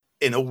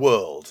In a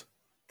world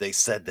they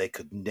said they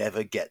could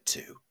never get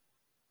to,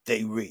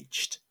 they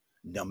reached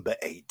number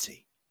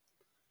 80.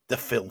 The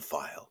Film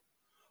File.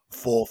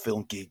 For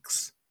film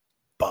geeks,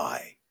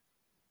 by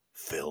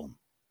film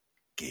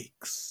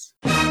geeks.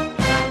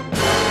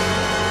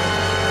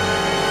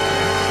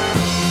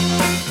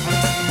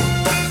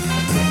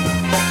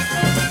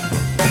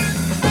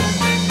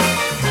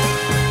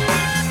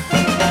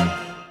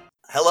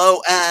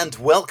 Hello and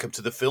welcome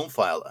to the Film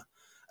Filer.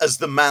 As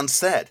the man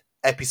said,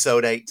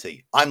 episode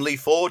 80. I'm Lee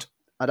Ford.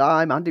 And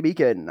I'm Andy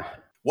Meakin.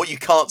 What you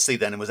can't see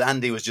then was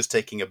Andy was just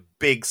taking a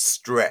big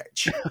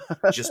stretch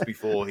just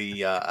before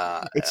he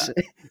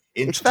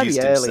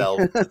introduced himself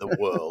to the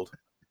world.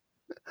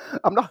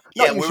 I'm not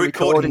we're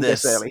recording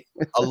this early.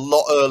 a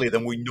lot earlier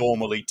than we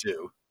normally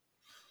do.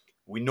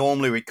 We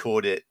normally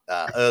record it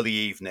early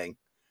evening,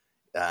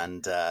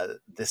 and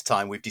this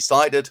time we've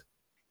decided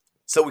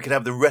so we could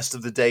have the rest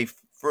of the day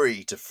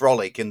free to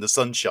frolic in the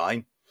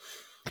sunshine,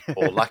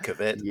 or lack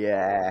of it.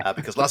 Yeah.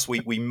 Because last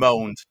week we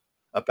moaned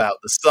about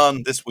the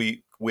sun. This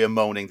week we're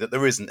moaning that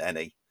there isn't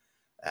any,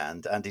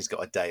 and Andy's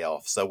got a day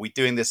off. So we're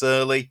doing this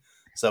early,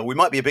 so we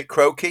might be a bit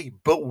croaky,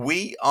 but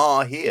we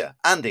are here.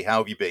 Andy, how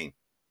have you been?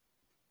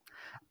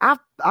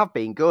 I've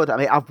been good. I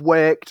mean, I've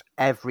worked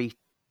every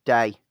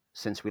day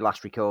since we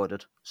last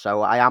recorded,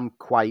 so I am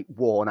quite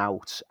worn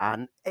out.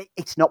 And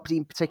it's not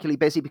been particularly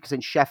busy because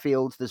in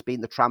Sheffield there's been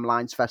the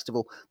Tramlines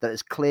Festival that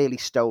has clearly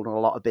stolen a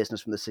lot of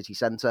business from the city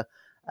centre,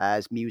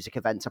 as music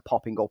events are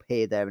popping up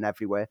here, there and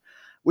everywhere,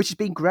 which has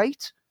been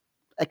great,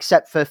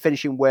 except for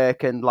finishing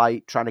work and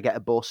like trying to get a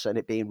bus and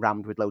it being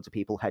rammed with loads of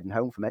people heading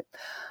home from it.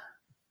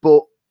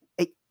 But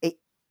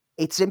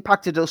it's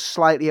impacted us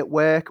slightly at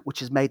work,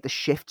 which has made the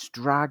shifts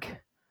drag.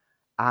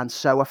 And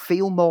so I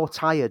feel more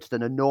tired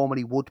than I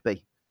normally would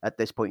be at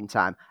this point in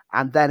time.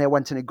 And then I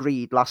went and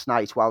agreed last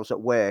night while I was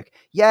at work,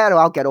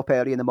 I'll get up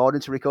early in the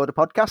morning to record a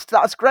podcast.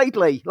 That's great,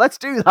 Lee. Let's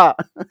do that.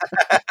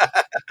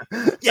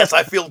 Yes,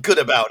 I feel good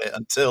about it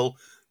until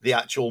the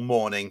actual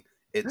morning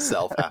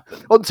itself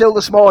happened. Until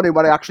this morning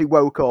when I actually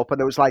woke up and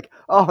it was like,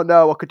 oh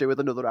no, I could do with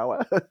another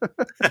hour.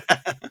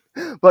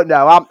 But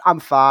no, I'm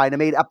fine. I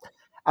mean,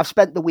 I've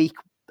spent the week,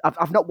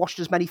 I've not watched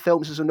as many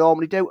films as I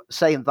normally do.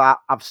 Saying that,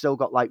 I've still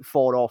got like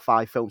 4 or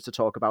 5 films to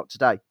talk about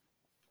today.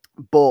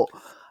 But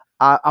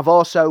I've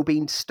also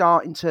been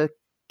starting to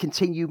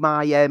continue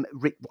my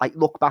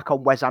look back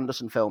on Wes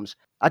Anderson films.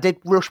 I did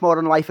Rushmore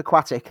and Life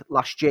Aquatic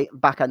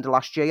back end of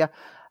last year.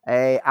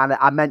 And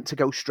I meant to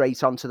go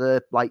straight onto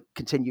the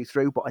continue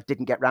through, but I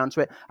didn't get round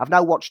to it. I've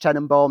now watched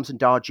Tenenbaums and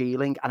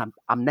Darjeeling, and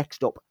I'm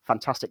next up.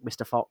 Fantastic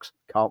Mr. Fox,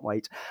 can't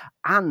wait.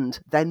 And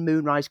then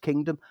Moonrise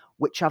Kingdom,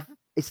 which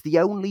it's the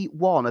only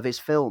one of his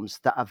films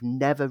that I've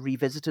never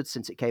revisited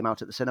since it came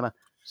out at the cinema.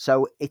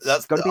 So it's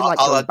going to be like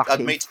going back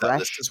in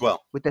fresh as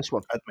well with this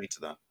one. I'd admit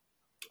to that.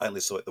 I only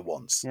saw it the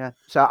once. Yeah,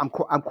 so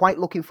I'm quite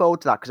looking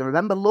forward to that because I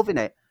remember loving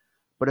it,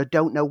 but I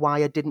don't know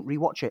why I didn't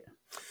rewatch it.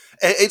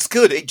 It's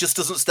good. It just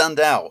doesn't stand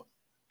out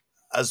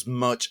as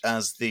much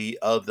as the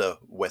other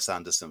Wes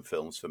Anderson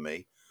films for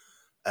me.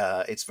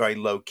 It's very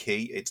low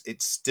key.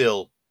 It's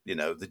still,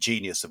 the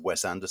genius of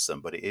Wes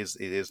Anderson, but it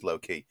is low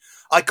key.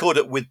 I caught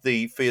it with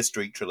the Fear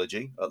Street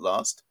trilogy at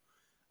last.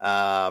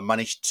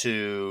 Managed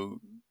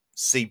to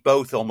see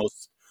both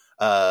almost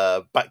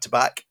back to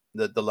back,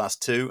 the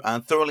last 2,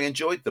 and thoroughly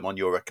enjoyed them on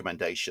your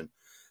recommendation.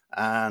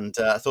 And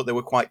I thought they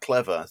were quite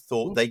clever. I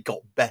thought they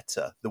got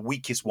better. The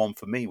weakest one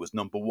for me was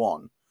number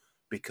 1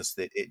 because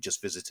it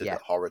just visited the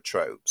horror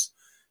tropes.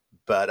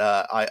 But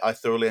I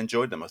thoroughly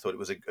enjoyed them. I thought it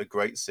was a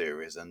great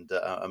series, and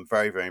I'm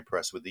very, very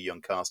impressed with the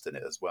young cast in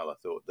it as well. I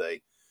thought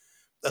they,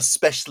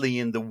 especially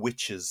in the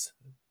Witches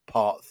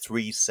Part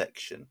 3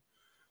 section,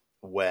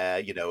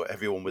 where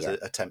everyone was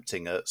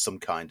attempting some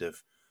kind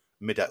of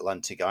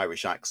mid-Atlantic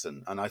Irish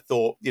accent, and I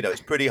thought it's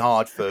pretty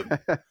hard for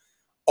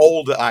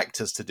older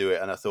actors to do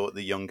it, and I thought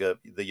the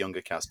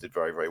younger cast did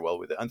very, very well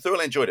with it, and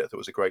thoroughly enjoyed it. I thought it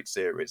was a great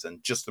series,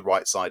 and just the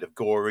right side of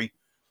gory,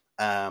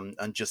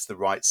 and just the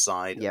right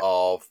side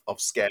of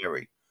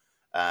scary.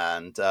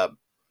 And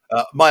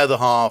my other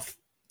half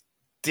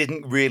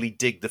didn't really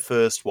dig the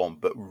first one,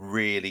 but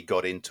really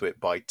got into it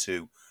by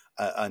 2,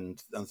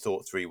 and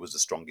thought 3 was the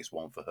strongest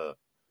one for her.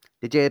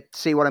 Did you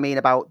see what I mean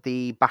about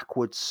the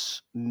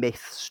backwards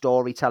myth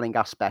storytelling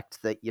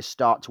aspect, that you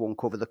start to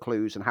uncover the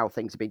clues and how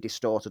things have been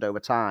distorted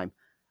over time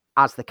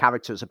as the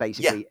characters are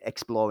basically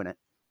exploring it?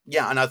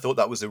 Yeah, and I thought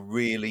that was a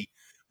really,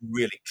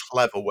 really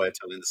clever way of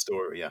telling the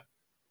story, yeah.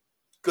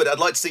 Good, I'd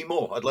like to see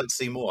more. I hope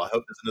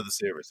there's another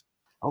series.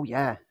 Oh,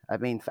 yeah. I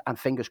mean, and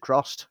fingers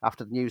crossed,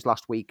 after the news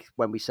last week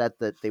when we said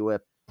that they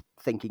were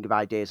thinking of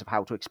ideas of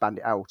how to expand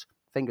it out,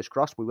 fingers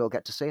crossed we will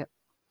get to see it.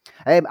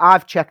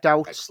 I've checked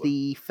out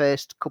the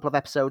first couple of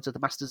episodes of the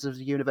Masters of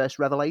the Universe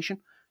Revelation,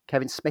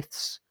 Kevin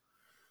Smith's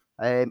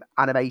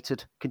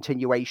animated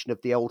continuation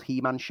of the old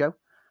He-Man show,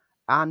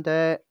 and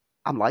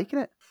I'm liking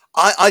it.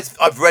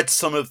 I've read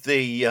some of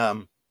the,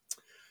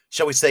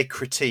 shall we say,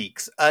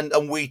 critiques,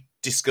 and we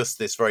discussed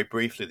this very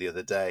briefly the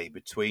other day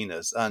between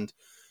us, and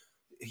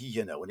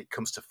when it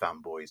comes to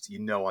fanboys,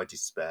 I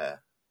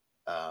despair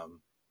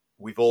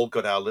we've all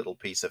got our little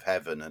piece of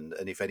heaven, and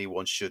if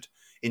anyone should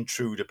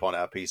intrude upon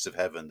our piece of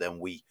heaven, then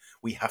we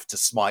have to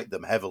smite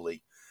them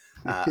heavily.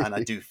 And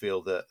I do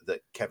feel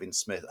that Kevin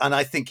Smith, and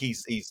I think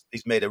he's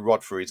made a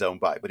rod for his own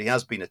back, but he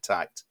has been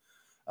attacked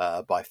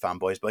by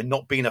fanboys by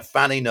not being a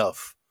fan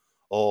enough,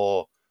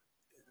 or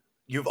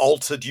you've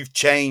altered, you've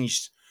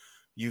changed,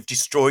 you've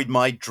destroyed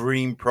my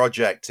dream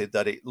project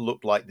that it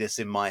looked like this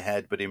in my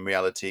head, but in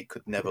reality it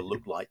could never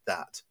look like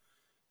that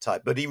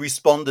type. But he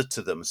responded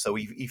to them, so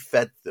he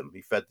fed them,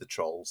 he fed the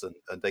trolls,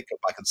 and they come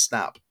back and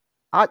snap.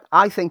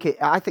 I think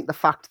the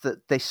fact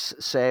that this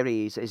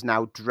series is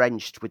now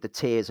drenched with the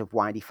tears of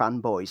whiny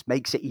fanboys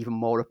makes it even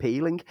more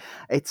appealing.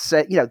 It's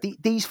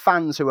these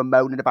fans who are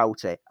moaning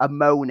about it are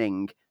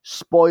moaning,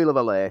 spoiler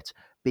alert,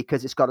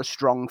 because it's got a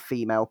strong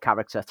female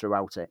character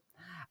throughout it,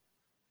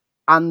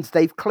 and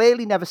they've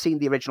clearly never seen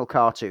the original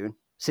cartoon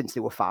since they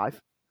were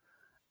 5,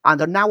 and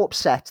are now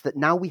upset that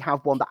now we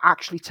have one that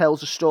actually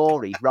tells a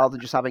story rather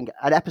than just having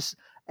an episode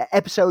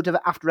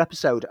after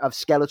episode of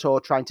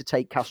Skeletor trying to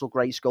take Castle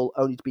Grayskull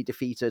only to be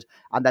defeated,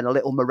 and then a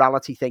little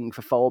morality thing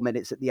for 4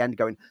 minutes at the end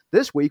going,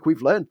 this week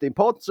we've learned the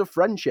importance of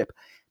friendship.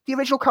 The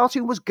original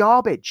cartoon was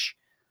garbage.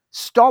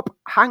 Stop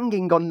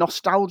hanging on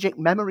nostalgic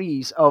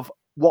memories of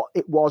what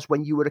it was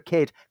when you were a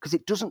kid, because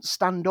it doesn't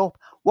stand up.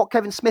 What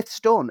Kevin Smith's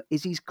done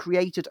is he's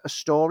created a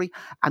story,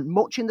 and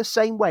much in the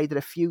same way that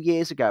a few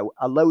years ago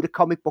a load of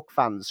comic book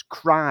fans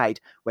cried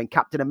when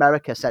Captain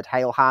America said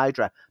Hail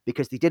Hydra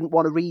because they didn't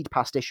want to read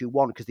past issue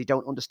 1 because they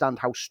don't understand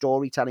how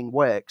storytelling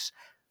works.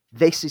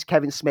 This is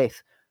Kevin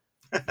Smith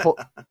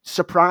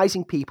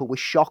surprising people with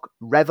shock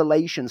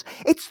revelations.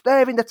 It's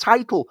there in the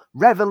title,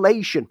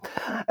 Revelation.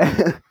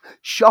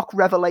 Shock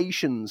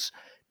revelations.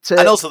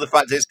 And also the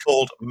fact that it's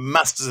called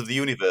Masters of the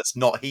Universe,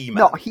 not He-Man.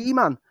 Not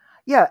He-Man.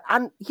 Yeah,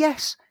 and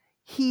yes,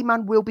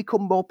 He-Man will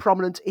become more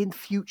prominent in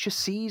future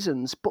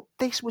seasons, but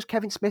this was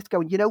Kevin Smith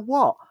going, you know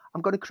what?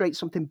 I'm going to create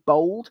something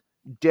bold,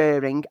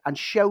 daring, and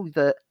show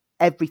that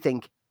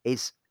everything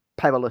is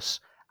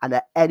perilous and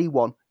that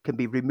anyone can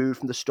be removed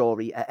from the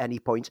story at any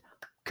point.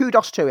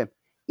 Kudos to him.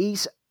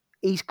 He's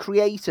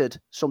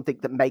created something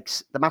that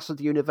makes the Masters of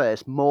the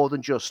Universe more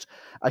than just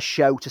a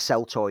show to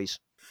sell toys.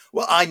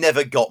 Well, I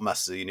never got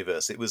Masters of the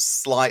Universe. I was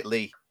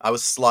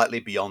slightly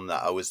beyond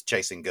that. I was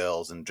chasing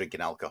girls and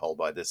drinking alcohol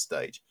by this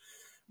stage.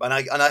 And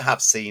I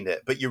have seen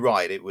it. But you're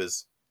right, it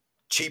was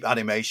cheap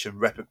animation,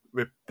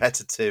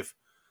 repetitive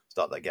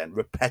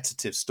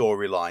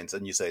storylines,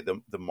 and you say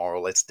the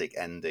moralistic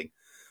ending.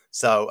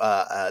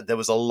 So there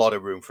was a lot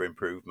of room for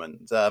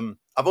improvement.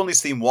 I've only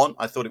seen one.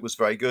 I thought it was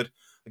very good.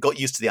 I got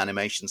used to the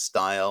animation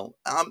style.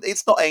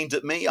 It's not aimed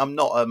at me. I'm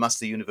not a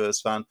Master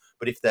Universe fan,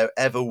 but if there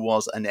ever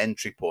was an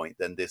entry point,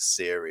 then this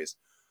series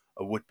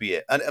would be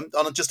it. And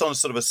just on a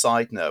sort of a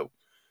side note,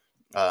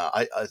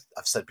 I've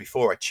said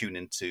before, I tune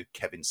into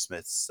Kevin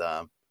Smith's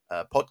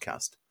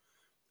podcast,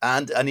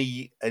 and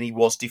he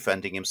was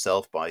defending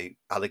himself by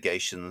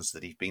allegations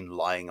that he'd been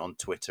lying on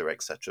Twitter,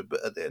 etc.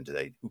 But at the end of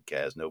the day, who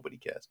cares? Nobody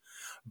cares.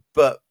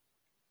 But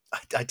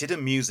I did a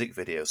music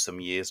video some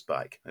years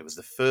back. It was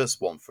the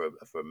first one for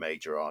a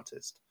major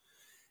artist,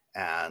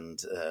 and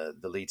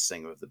the lead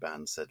singer of the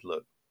band said,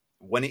 "Look,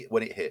 when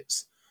it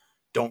hits,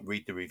 don't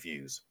read the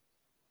reviews,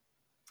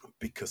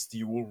 because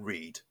you will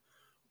read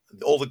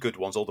all the good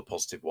ones, all the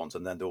positive ones,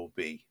 and then there will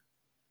be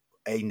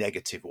a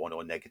negative one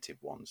or negative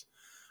ones."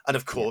 And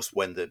of course,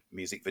 when the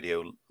music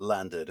video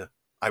landed,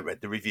 I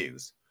read the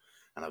reviews.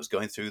 And I was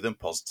going through them,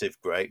 positive,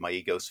 great. My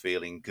ego's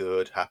feeling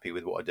good, happy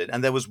with what I did.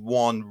 And there was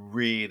one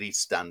really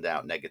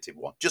standout negative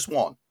one, just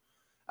one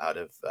out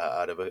of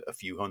a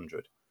few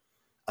hundred.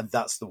 And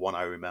that's the one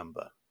I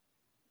remember.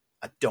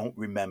 I don't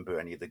remember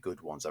any of the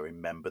good ones. I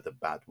remember the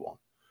bad one.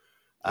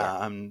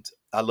 Yeah. And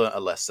I learned a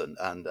lesson.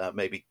 And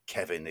maybe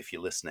Kevin, if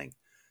you're listening,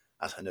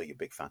 as I know you're a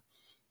big fan,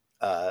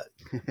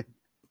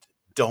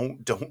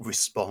 don't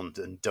respond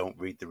and don't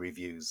read the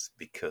reviews,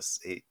 because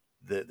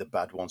the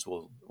bad ones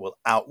will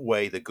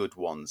outweigh the good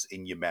ones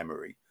in your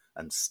memory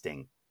and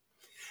sting.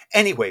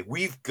 Anyway,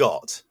 we've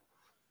got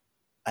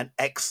an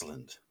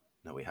excellent...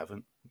 No, we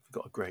haven't. We've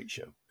got a great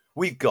show.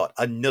 We've got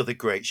another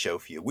great show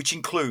for you, which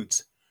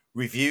includes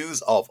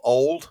reviews of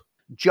Old,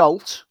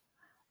 Jolt,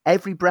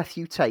 Every Breath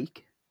You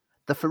Take,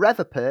 The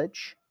Forever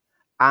Purge,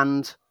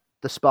 and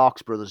the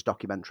Sparks Brothers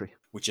documentary.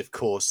 Which, of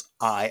course,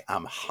 I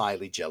am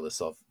highly jealous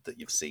of that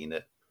you've seen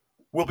it.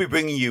 We'll be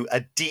bringing you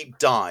a deep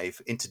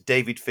dive into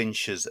David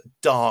Fincher's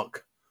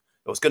dark,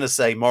 I was going to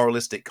say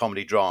moralistic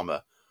comedy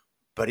drama,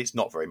 but it's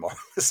not very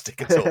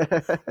moralistic at all.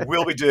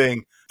 We'll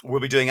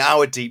be doing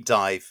our deep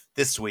dive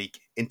this week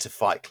into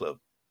Fight Club,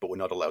 but we're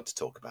not allowed to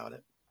talk about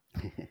it.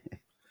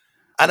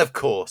 And of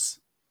course,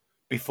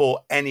 before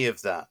any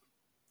of that,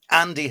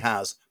 Andy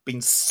has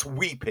been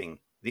sweeping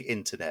the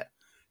internet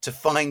to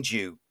find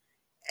you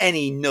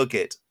any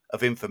nugget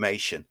of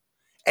information,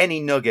 any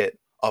nugget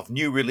of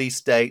new release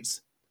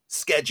dates,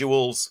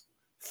 schedules,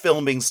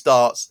 filming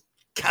starts,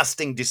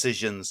 casting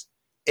decisions,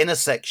 in a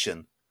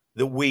section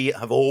that we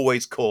have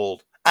always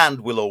called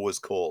and will always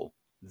call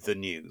the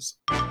news.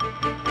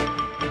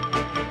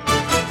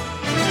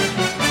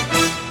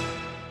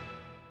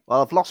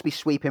 Well, I've lost my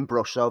sweeping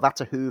brush, so I've had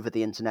to hoover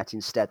the internet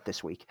instead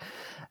this week.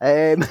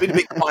 It's been a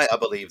bit quiet, I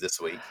believe,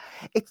 this week.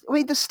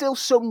 There's still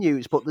some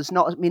news, but there's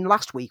not. I mean,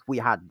 last week we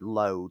had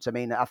loads. I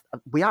mean,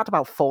 we had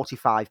about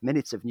 45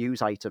 minutes of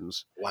news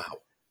items. Wow.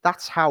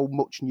 That's how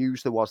much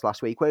news there was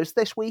last week. Whereas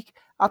this week,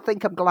 I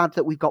think I'm glad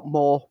that we've got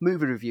more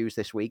movie reviews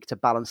this week to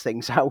balance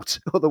things out.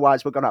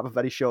 Otherwise, we're going to have a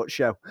very short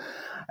show.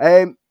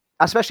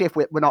 Especially if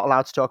we're not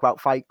allowed to talk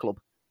about Fight Club.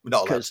 We're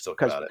not allowed to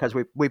talk about it. Because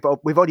we've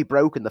already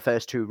broken the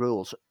first two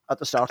rules at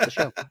the start of the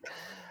show.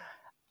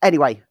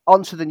 Anyway,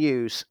 on to the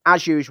news.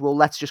 As usual,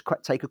 let's just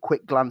take a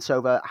quick glance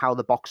over how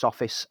the box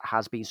office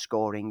has been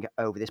scoring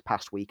over this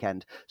past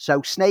weekend.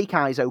 So Snake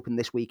Eyes opened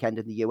this weekend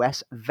in the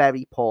US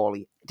very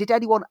poorly. Did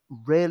anyone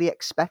really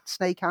expect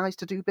Snake Eyes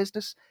to do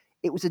business?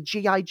 It was a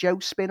G.I. Joe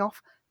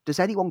spin-off. Does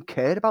anyone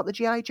care about the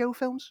G.I. Joe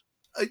films?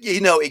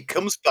 It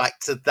comes back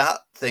to that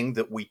thing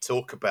that we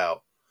talk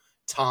about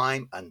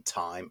time and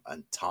time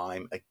and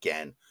time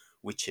again,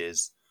 which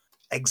is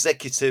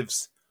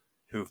executives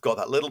who've got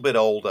that little bit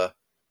older,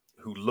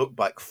 who look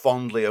back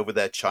fondly over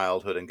their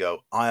childhood and go,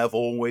 I have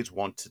always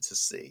wanted to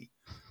see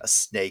a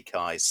Snake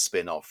Eyes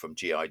spin-off from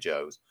G.I.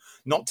 Joe's.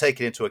 Not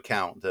taking into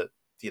account that,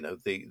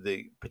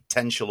 the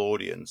potential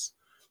audience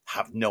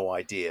have no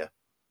idea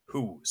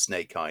who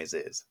Snake Eyes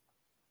is.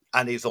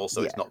 And it's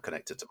not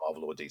connected to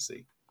Marvel or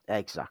DC.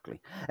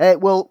 Exactly.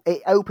 Well,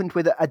 it opened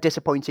with a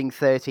disappointing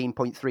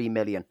 13.3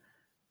 million.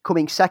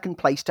 Coming second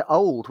place to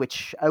Old,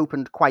 which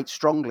opened quite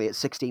strongly at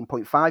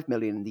 16.5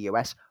 million in the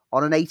US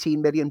on an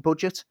 18 million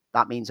budget.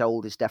 That means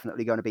Old is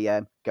definitely going to be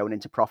going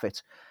into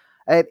profit.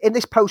 In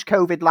this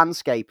post-COVID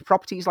landscape,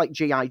 properties like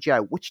G.I.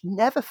 Joe, which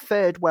never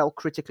fared well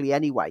critically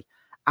anyway,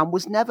 and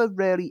was never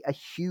really a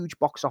huge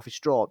box office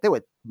draw. They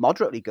were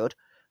moderately good,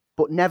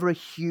 but never a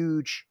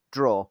huge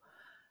draw.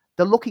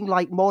 They're looking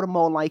like more and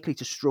more likely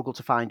to struggle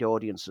to find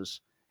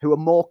audiences who are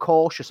more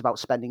cautious about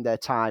spending their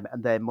time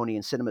and their money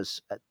in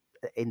cinemas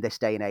in this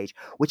day and age,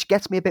 which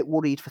gets me a bit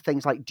worried for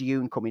things like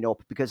Dune coming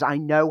up, because I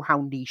know how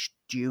niche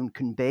Dune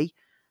can be,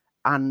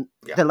 and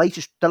the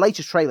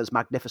latest trailer is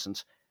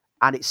magnificent,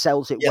 and it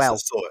sells it well.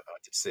 Yes, I saw it. I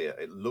did see it.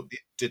 It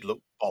did look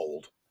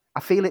bold.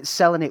 I feel it's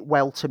selling it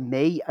well to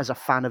me as a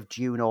fan of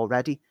Dune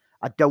already.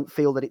 I don't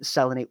feel that it's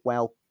selling it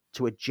well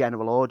to a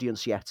general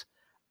audience yet,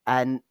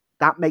 and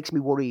that makes me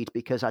worried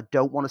because I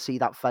don't want to see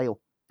that fail.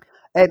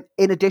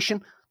 In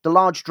addition, the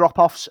large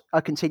drop-offs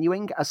are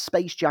continuing as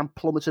Space Jam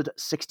plummeted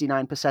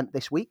 69%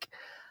 this week.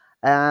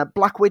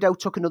 Black Widow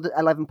took another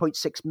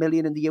 11.6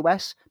 million in the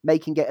US,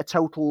 making it a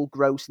total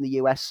gross in the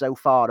US so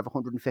far of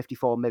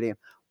 154 million,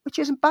 which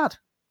isn't bad.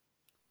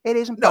 It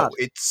isn't bad. No,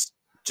 it's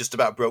just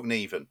about broken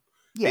even.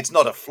 Yeah. It's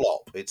not a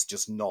flop. It's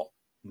just not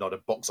a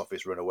box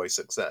office runaway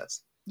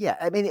success. Yeah,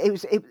 I mean,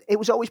 it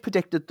was always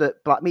predicted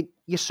that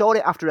you saw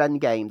it after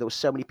Endgame. There was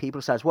so many people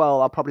who says,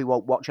 well, I probably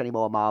won't watch any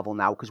more Marvel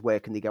now because where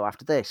can they go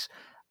after this?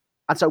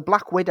 And so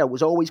Black Widow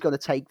was always going to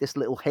take this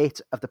little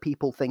hit of the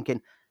people thinking,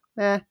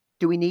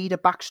 do we need a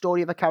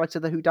backstory of a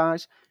character who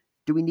dies?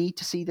 Do we need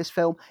to see this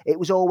film? It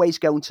was always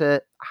going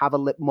to have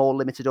a more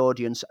limited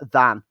audience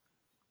than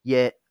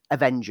your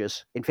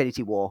Avengers,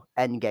 Infinity War,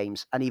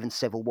 Endgames, and even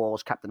Civil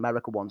War's Captain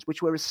America ones,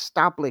 which were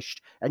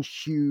established and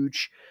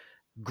huge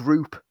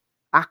group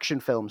action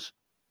films.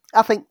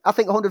 I think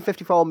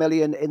 154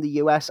 million in the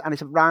US, and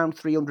it's around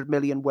 300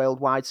 million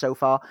worldwide so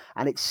far,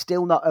 and it's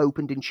still not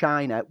opened in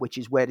China, which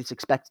is where it's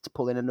expected to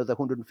pull in another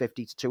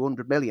 150 to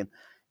 200 million.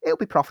 It'll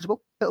be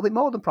profitable. It'll be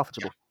more than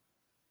profitable.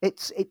 Yeah.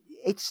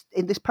 It's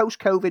in this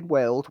post-COVID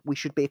world, we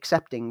should be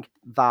accepting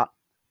that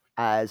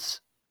as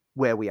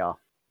where we are.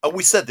 And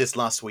we said this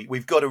last week.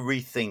 We've got to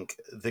rethink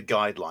the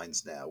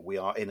guidelines now. We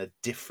are in a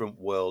different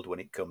world when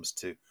it comes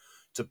to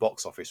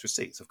box office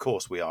receipts. Of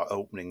course, we are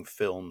opening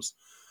films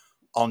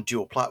on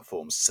dual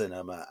platforms,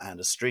 cinema and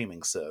a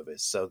streaming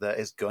service. So there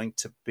is going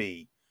to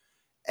be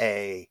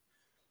a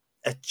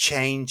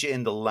change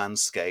in the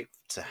landscape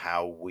to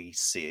how we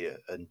see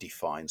it and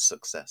define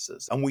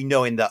successes. And we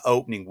know in that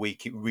opening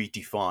week, it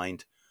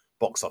redefined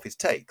box office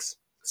takes.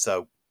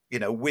 So,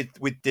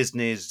 with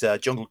Disney's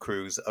Jungle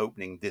Cruise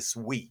opening this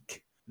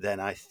week, then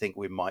I think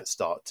we might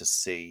start to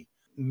see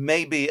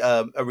maybe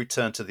a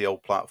return to the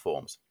old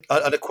platforms.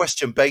 And a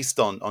question based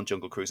on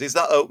Jungle Cruise, is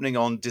that opening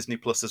on Disney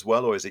Plus as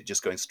well, or is it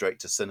just going straight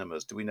to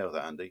cinemas? Do we know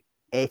that, Andy?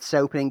 It's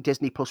opening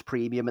Disney Plus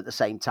Premium at the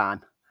same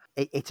time.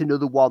 It's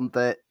another one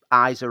that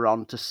eyes are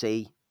on to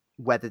see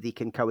whether they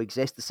can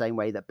coexist the same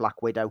way that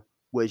Black Widow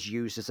was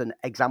used as an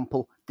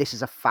example. This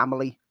is a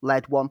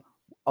family-led one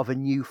of a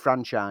new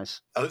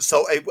franchise.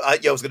 So I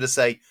was going to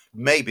say,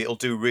 maybe it'll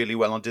do really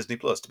well on Disney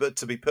Plus, but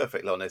to be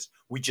perfectly honest,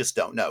 we just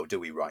don't know, do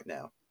we, right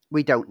now?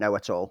 We don't know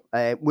at all.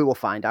 We will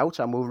find out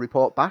and we'll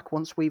report back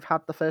once we've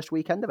had the first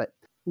weekend of it.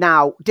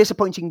 Now,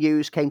 disappointing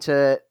news came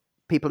to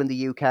people in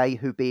the UK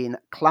who've been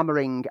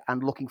clamouring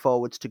and looking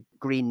forward to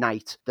Green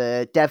Knight,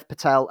 the Dev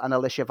Patel and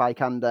Alicia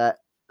Vikander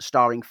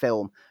starring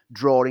film,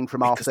 drawing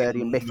from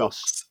Arthurian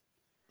mythos.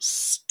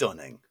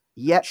 Stunning.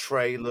 Yep.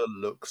 Trailer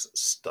looks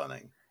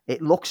stunning.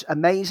 It looks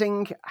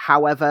amazing.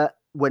 However,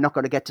 we're not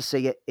going to get to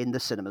see it in the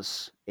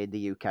cinemas in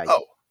the UK.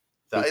 Oh,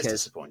 That is because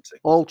disappointing.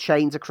 all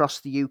chains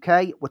across the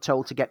UK were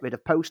told to get rid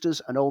of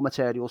posters and all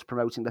materials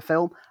promoting the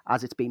film,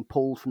 as it's been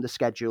pulled from the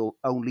schedule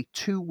only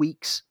 2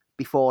 weeks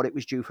before it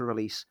was due for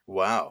release.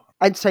 Wow.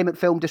 Entertainment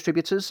film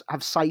distributors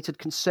have cited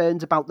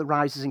concerns about the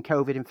rises in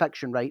COVID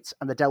infection rates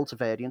and the Delta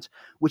variant,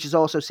 which has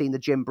also seen the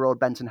Jim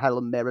Broadbent and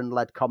Helen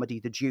Mirren-led comedy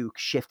The Duke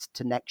shift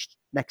to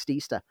next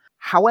Easter.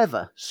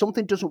 However,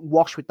 something doesn't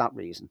wash with that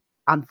reason.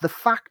 And the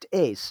fact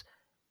is,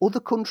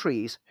 other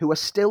countries who are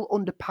still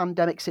under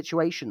pandemic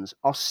situations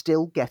are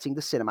still getting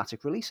the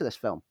cinematic release of this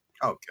film.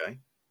 Okay.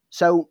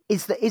 So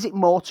is it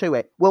more to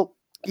it? Well,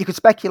 you could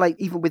speculate,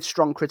 even with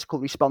strong critical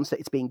response that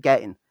it's been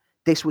getting,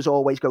 this was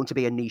always going to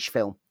be a niche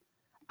film.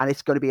 And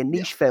it's going to be a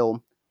niche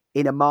film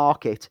in a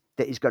market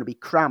that is going to be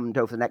crammed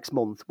over the next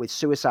month with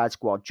Suicide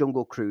Squad,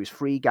 Jungle Cruise,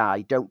 Free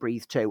Guy, Don't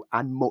Breathe 2,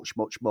 and much,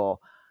 much more.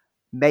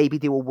 Maybe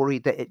they were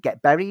worried that it'd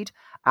get buried,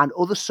 and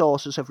other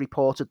sources have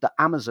reported that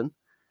Amazon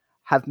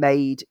have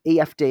made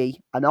EFD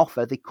an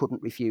offer they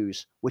couldn't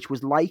refuse, which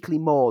was likely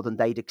more than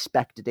they'd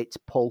expected it to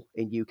pull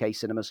in UK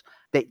cinemas.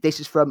 This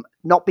is from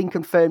not being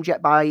confirmed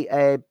yet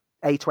by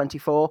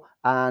A24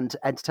 and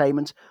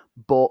Entertainment,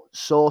 but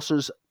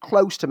sources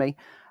close to me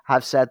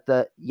have said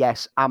that,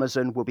 yes,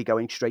 Amazon will be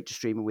going straight to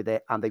streaming with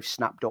it, and they've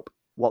snapped up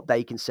what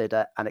they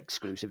consider an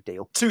exclusive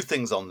deal. 2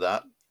 things on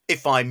that.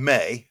 If I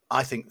may,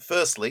 I think,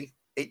 firstly,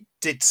 it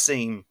did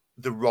seem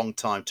the wrong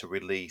time to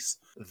release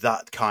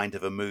that kind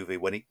of a movie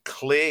when it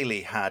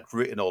clearly had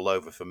written all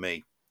over for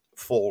me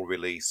fall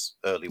release,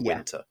 early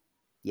winter.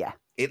 Yeah.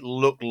 It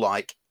looked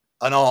like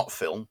an art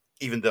film,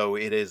 even though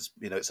it is,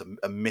 it's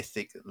a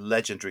mythic,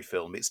 legendary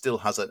film. It still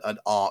has an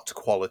art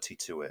quality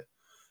to it.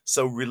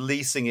 So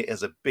releasing it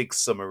as a big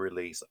summer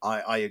release,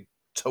 I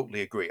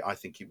totally agree. I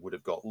think it would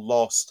have got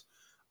lost.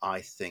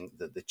 I think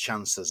that the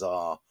chances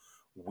are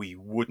we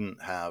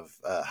wouldn't have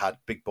had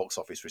big box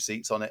office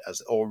receipts on it,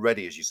 as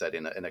you said,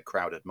 in a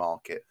crowded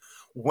market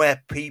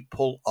where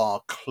people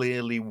are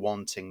clearly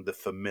wanting the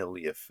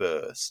familiar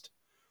first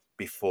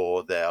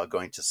before they are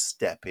going to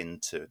step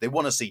into. They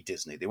want to see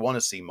Disney. They want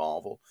to see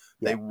Marvel.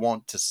 Yeah. They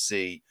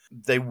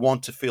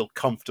want to feel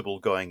comfortable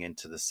going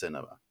into the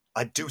cinema.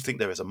 I do think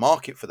there is a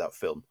market for that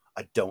film.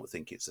 I don't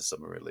think it's a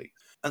summer release.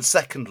 And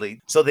secondly,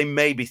 so they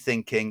may be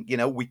thinking,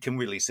 we can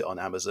release it on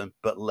Amazon,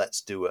 but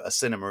let's do a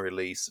cinema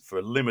release for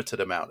a limited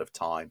amount of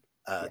time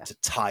to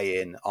tie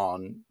in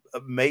on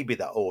maybe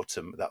that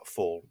autumn, that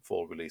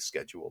fall release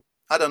schedule.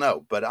 I don't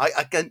know, but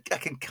I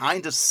can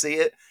kind of see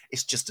it.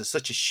 It's just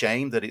such a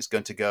shame that it's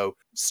going to go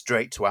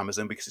straight to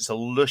Amazon because it's a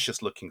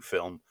luscious looking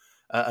film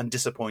and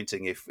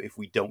disappointing if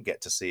we don't get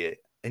to see it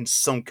in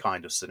some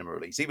kind of cinema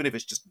release, even if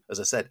it's just, as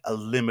I said, a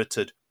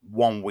limited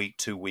 1 week,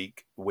 2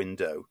 week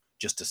window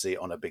just to see it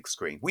on a big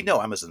screen. We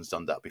know Amazon's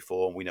done that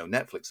before, and we know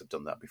Netflix have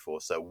done that before,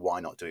 so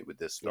why not do it with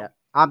this film?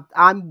 Yeah.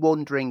 I'm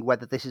wondering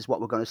whether this is what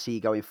we're going to see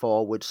going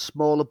forward,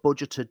 smaller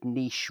budgeted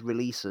niche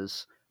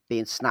releases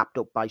being snapped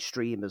up by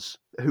streamers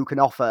who can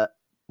offer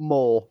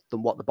more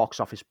than what the box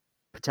office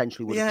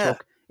potentially would have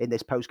took in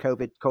this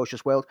post-COVID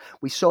cautious world.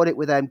 We saw it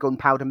with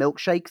Gunpowder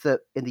Milkshake, that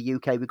in the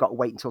UK we've got to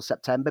wait until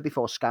September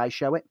before Sky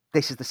show it.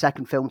 This is the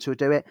second film to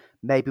do it.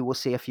 Maybe we'll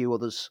see a few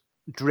others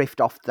drift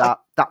off that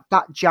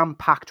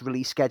jam-packed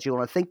release schedule.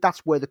 And I think that's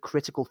where the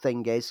critical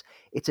thing is.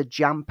 It's a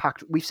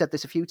jam-packed... We've said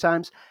this a few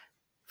times.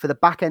 For the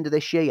back end of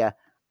this year,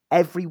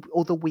 every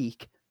other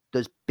week,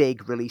 there's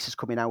big releases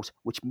coming out,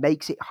 which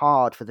makes it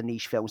hard for the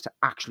niche films to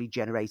actually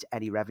generate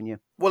any revenue.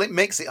 Well, it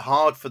makes it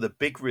hard for the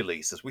big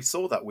releases. We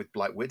saw that with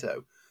Black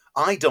Widow.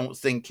 I don't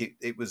think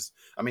it was...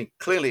 I mean,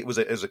 clearly it was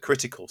a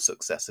critical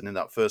success, and in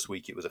that first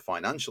week it was a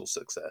financial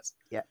success.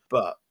 Yeah.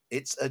 But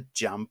it's a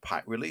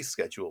jam-packed release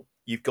schedule.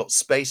 You've got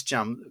Space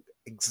Jam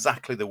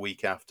exactly the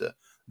week after.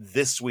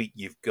 This week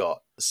you've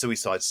got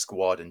Suicide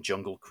Squad and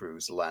Jungle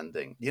Cruise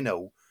landing.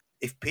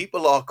 If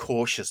people are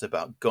cautious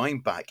about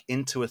going back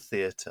into a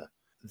theatre,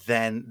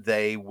 then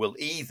they will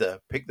either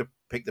pick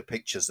the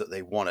pictures that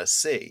they want to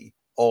see,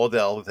 or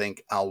they'll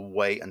think, I'll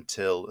wait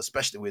until,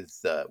 especially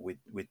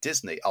with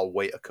Disney, I'll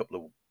wait a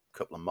couple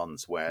of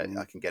months where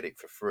I can get it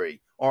for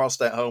free, or I'll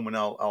stay at home and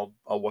I'll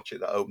watch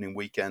it that opening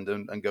weekend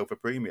and go for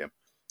premium.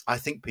 I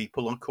think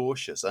people are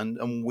cautious,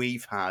 and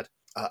we've had.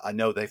 I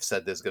know they've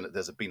said there's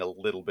been a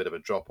little bit of a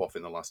drop off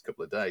in the last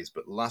couple of days,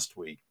 but last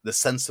week the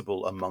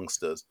sensible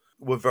amongst us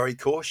were very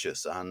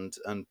cautious and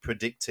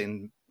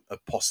predicting a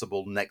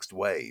possible next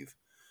wave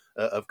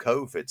of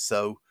COVID.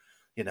 So,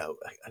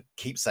 I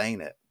keep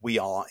saying it. We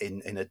are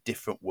in a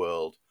different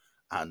world,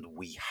 and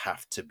we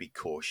have to be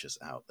cautious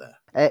out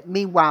there.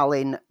 Meanwhile,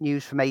 in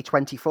news from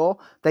A24,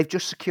 they've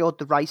just secured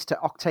the rights to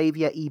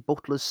Octavia E.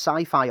 Butler's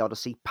sci-fi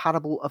odyssey,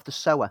 Parable of the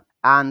Sower,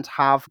 and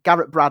have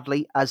Garrett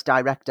Bradley as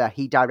director.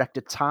 He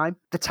directed Time.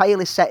 The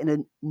tale is set in a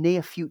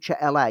near-future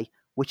LA,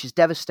 which is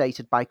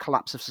devastated by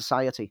collapse of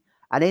society.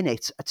 And in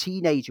it, a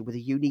teenager with a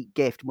unique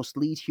gift must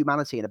lead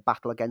humanity in a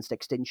battle against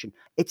extinction.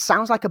 It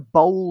sounds like a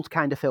bold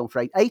kind of film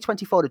for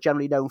A24 are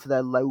generally known for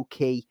their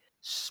low-key,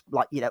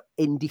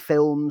 indie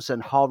films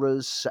and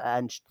horrors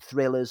and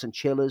thrillers and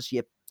chillers,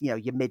 your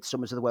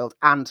Midsummers of the world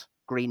and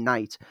Green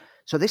Knight.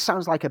 So this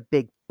sounds like a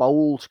big,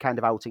 bold kind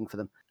of outing for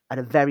them. and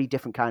a very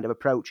different kind of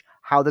approach.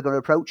 How they're going to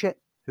approach it,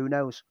 who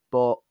knows?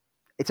 But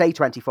it's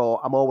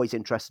A24. I'm always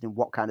interested in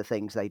what kind of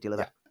things they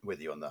deliver. Yeah,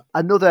 with you on that.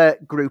 Another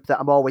group that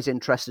I'm always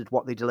interested in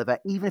what they deliver,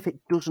 even if it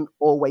doesn't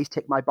always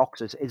tick my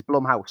boxes, is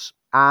Blumhouse.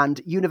 And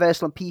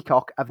Universal and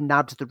Peacock have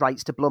nabbed the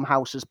rights to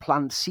Blumhouse's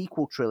planned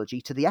sequel trilogy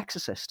to The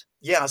Exorcist.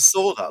 Yeah, I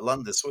saw that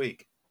land this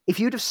week. If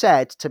you'd have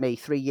said to me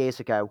 3 years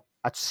ago,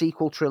 a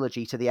sequel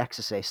trilogy to The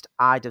Exorcist,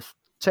 I'd have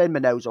turned my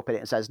nose up at it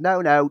and says,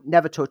 no,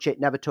 never touch it,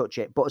 never touch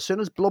it. But as soon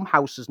as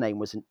Blumhouse's name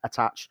was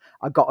attached,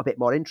 I got a bit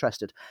more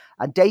interested.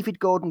 And David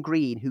Gordon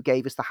Green, who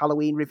gave us the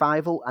Halloween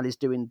revival and is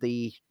doing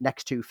the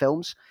next 2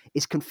 films,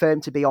 is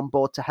confirmed to be on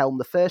board to helm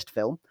the first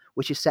film,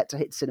 which is set to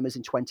hit cinemas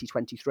in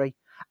 2023.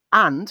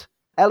 And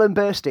Ellen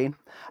Burstyn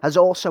has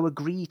also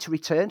agreed to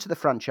return to the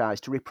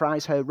franchise to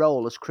reprise her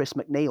role as Chris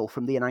McNeil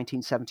from the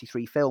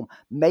 1973 film,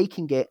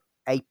 making it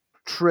a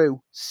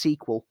true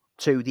sequel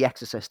to The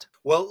Exorcist.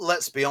 Well,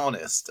 let's be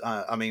honest.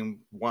 I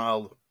mean,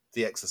 while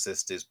The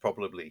Exorcist is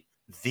probably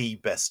the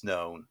best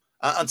known,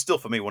 and still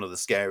for me one of the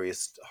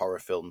scariest horror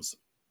films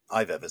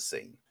I've ever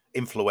seen,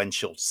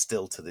 influential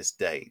still to this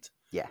date.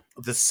 Yeah.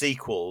 The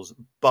sequels,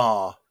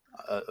 bar,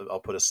 I'll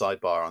put a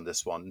sidebar on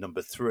this one,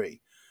 number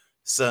 3,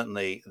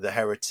 certainly The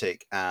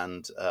Heretic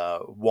and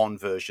one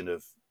version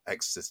of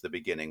Exorcist the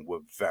Beginning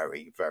were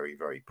very, very,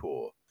 very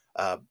poor.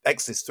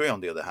 Exorcist 3, on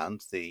the other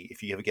hand,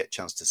 if you ever get a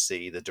chance to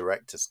see the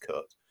director's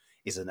cut,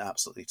 is an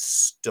absolutely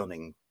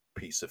stunning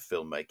piece of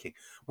filmmaking,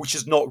 which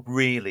is not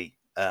really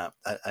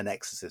an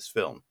Exorcist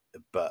film.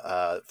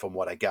 But from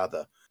what I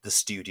gather, the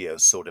studio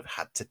sort of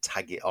had to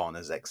tag it on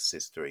as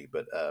Exorcist 3.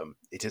 But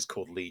it is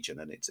called Legion,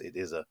 and it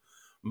is a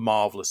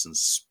marvelous and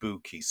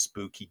spooky,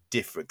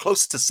 different,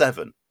 closer to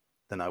 7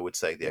 than I would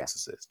say The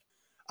Exorcist.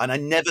 And I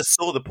never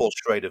saw the Paul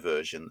Schrader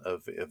version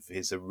of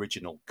his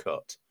original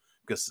cut,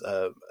 because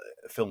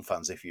film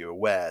fans, if you're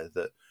aware,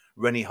 that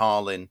Rennie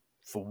Harlin,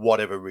 for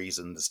whatever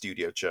reason, the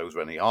studio chose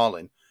Rennie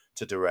Harlin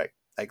to direct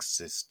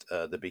Exorcist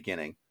the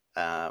Beginning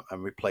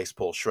and replace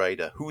Paul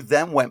Schrader, who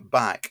then went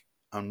back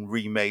and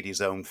remade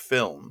his own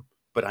film.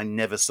 But I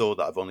never saw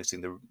that. I've only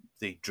seen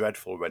the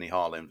dreadful Rennie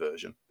Harlin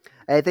version.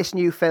 This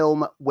new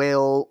film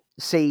will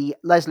see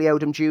Leslie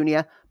Odom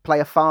Jr. play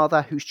a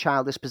father whose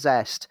child is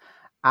possessed.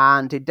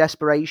 And in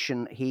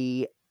desperation,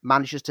 he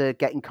manages to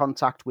get in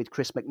contact with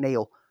Chris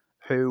McNeil,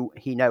 who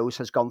he knows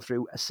has gone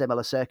through a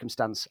similar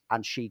circumstance,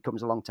 and she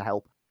comes along to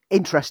help.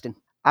 Interesting.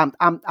 I'm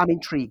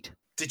intrigued.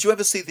 Did you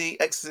ever see the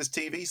Exorcist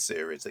TV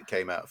series that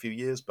came out a few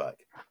years back?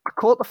 I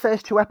caught the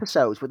first 2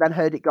 episodes, but then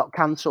heard it got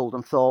cancelled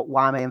and thought,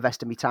 why am I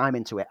investing my time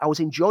into it? I was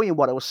enjoying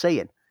what I was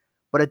seeing,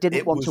 but I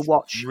didn't want to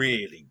watch.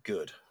 Really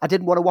good. I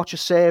didn't want to watch a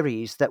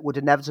series that would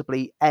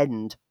inevitably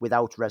end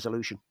without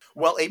resolution.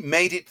 Well, it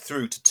made it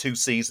through to 2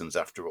 seasons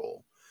after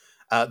all.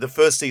 The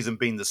first season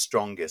being the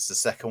strongest. The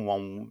second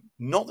one,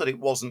 not that it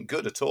wasn't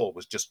good at all,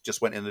 was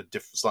just went in a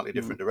slightly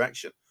different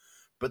direction.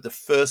 But the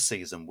first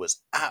season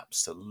was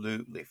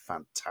absolutely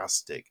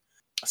fantastic.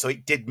 So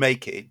it did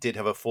make it. It did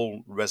have a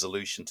full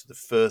resolution to the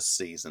first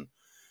season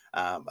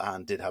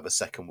and did have a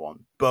second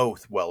one.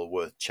 Both well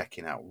worth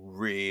checking out.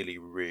 Really,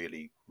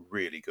 really,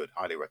 really good.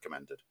 Highly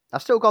recommended.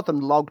 I've still got them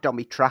logged on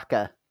my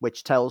tracker,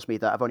 which tells me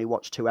that I've only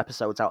watched 2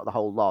 episodes out of the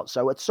whole lot.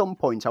 So at some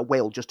point I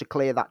will, just to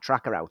clear that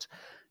tracker out,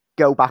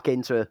 go back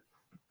into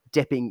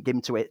dipping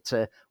into it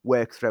to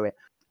work through it.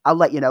 I'll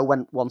let you know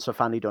once I've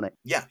finally done it.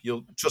 Yeah,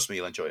 trust me,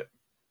 you'll enjoy it.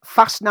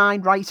 Fast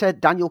 9 writer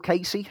Daniel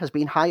Casey has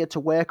been hired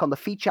to work on the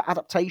feature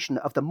adaptation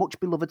of the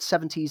much-beloved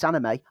 70s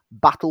anime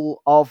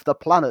Battle of the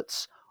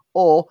Planets,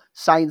 or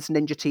Science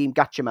Ninja Team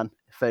Gatchaman,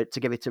 to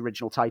give its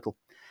original title.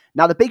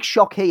 Now, the big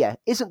shock here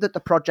isn't that the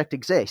project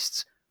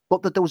exists,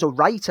 but that there was a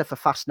writer for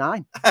Fast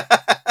 9.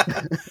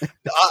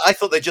 I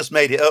thought they just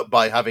made it up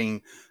by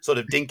having sort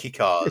of dinky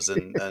cars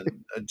and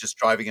just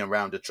driving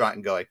around a track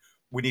and going,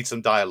 we need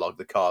some dialogue.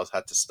 The cars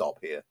had to stop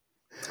here.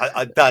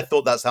 I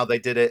thought that's how they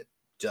did it.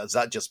 Is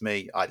that just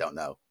me? I don't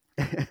know.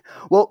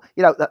 Well,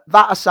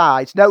 that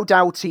aside, no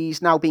doubt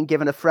he's now been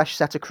given a fresh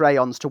set of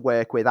crayons to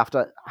work with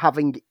after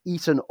having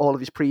eaten all of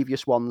his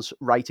previous ones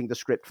writing the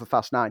script for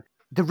Fast 9.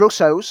 The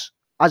Russos,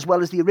 as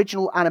well as the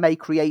original anime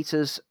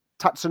creators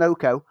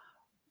Tatsunoko,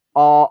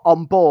 are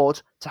on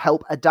board to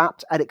help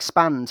adapt and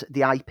expand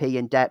the IP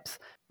in depth,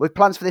 with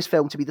plans for this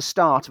film to be the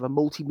start of a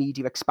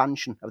multimedia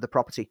expansion of the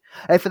property.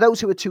 For those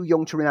who are too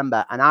young to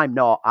remember, and I'm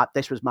not,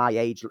 this was my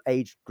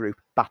age group,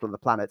 Battle of the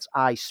Planets,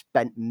 I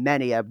spent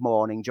many a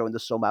morning during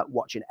the summer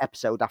watching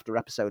episode after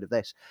episode of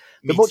this.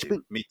 The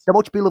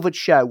much beloved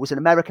show was an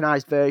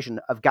Americanized version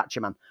of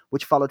Gatchaman,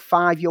 which followed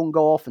 5 young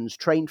orphans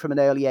trained from an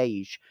early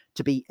age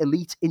to be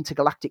elite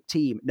intergalactic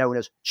team known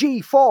as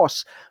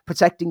G-Force,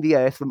 protecting the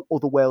Earth from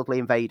otherworldly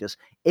invaders.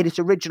 In its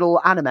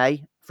original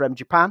anime from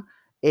Japan,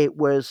 it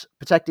was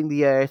protecting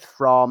the Earth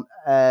from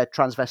a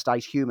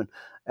transvestite human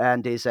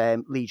and his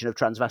Legion of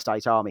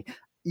Transvestite Army.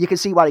 You can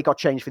see why it got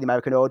changed for the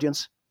American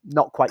audience.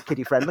 Not quite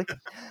kiddie-friendly.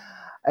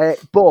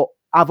 But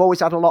I've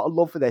always had a lot of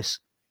love for this.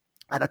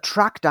 And I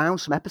tracked down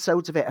some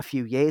episodes of it a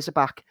few years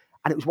back.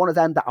 And it was one of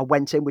them that I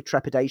went in with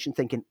trepidation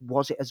thinking,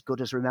 was it as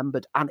good as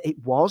remembered? And it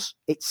was.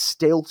 It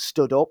still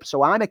stood up.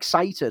 So I'm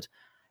excited,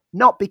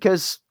 not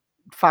because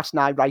Fast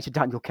 9 writer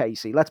Daniel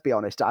Casey, let's be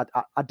honest,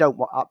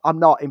 I'm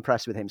not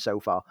impressed with him so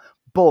far.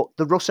 But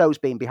the Russos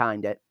being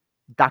behind it,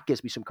 that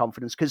gives me some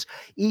confidence, because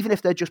even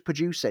if they're just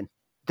producing,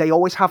 they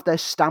always have their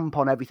stamp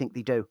on everything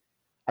they do.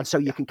 And so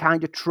you can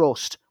kind of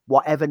trust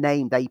whatever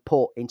name they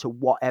put into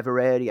whatever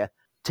area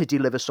to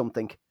deliver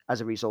something as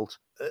a result.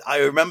 I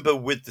remember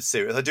with the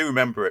series, I do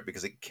remember it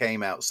because it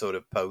came out sort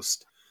of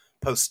post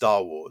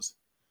Star Wars,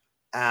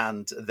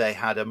 and they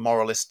had a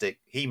moralistic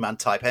He-Man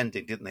type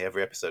ending, didn't they?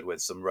 Every episode where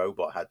some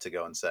robot had to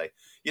go and say,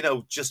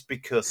 just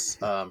because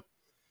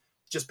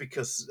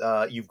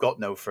you've got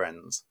no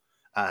friends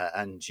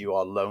and you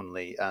are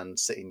lonely and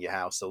sit in your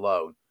house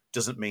alone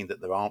doesn't mean that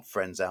there aren't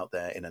friends out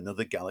there in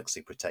another galaxy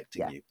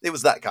protecting you. It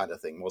was that kind of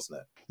thing,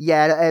 wasn't it?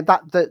 Yeah,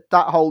 that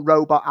whole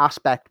robot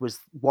aspect was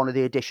one of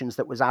the additions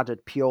that was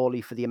added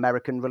purely for the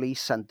American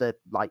release and the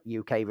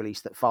UK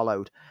release that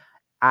followed,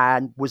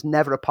 and was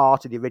never a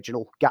part of the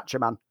original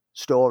Gatchaman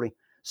story.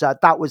 So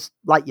that was,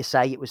 like you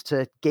say, it was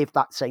to give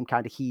that same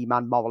kind of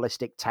He-Man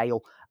moralistic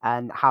tale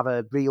and have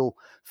a real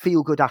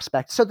feel-good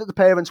aspect, so that the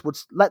parents would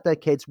let their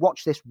kids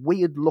watch this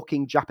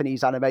weird-looking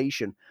Japanese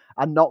animation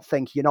and not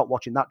think, you're not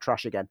watching that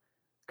trash again.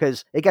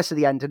 Because it gets to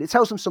the end and it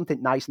tells them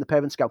something nice, and the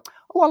parents go,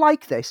 oh, I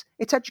like this.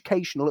 It's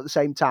educational at the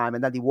same time.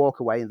 And then they walk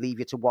away and leave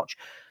you to watch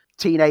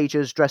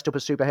teenagers dressed up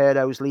as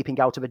superheroes leaping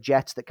out of a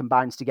jet that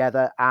combines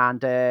together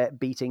and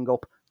beating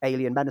up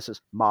alien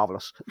menaces.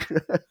 Marvelous.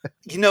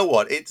 You know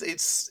what?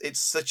 It's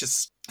such a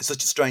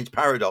strange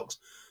paradox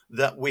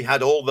that we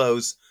had all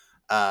those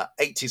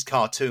 80s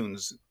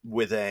cartoons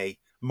with a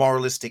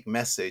moralistic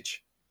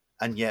message,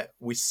 and yet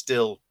we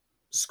still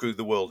screw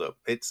the world up.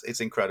 It's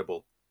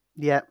incredible.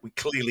 Yeah. We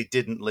clearly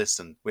didn't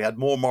listen. We had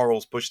more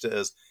morals pushed at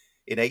us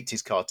in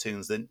 80s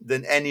cartoons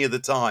than any other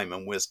time,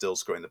 and we're still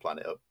screwing the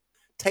planet up.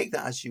 Take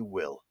that as you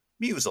will.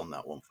 Muse on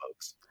that one,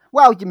 folks.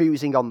 Well, you're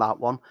musing on that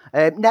one.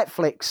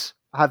 Netflix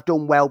have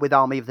done well with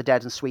Army of the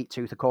Dead and Sweet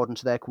Tooth, according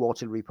to their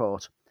quarterly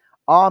report.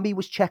 Army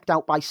was checked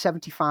out by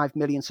 75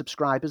 million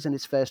subscribers in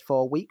its first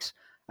 4 weeks,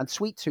 and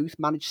Sweet Tooth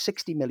managed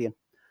 60 million.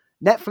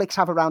 Netflix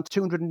have around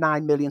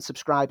 209 million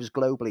subscribers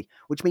globally,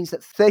 which means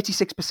that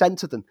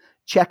 36% of them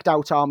checked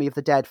out Army of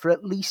the Dead for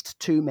at least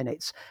 2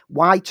 minutes.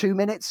 Why 2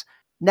 minutes?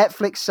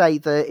 Netflix say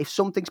that if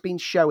something's been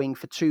showing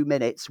for 2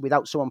 minutes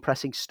without someone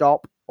pressing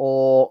stop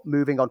or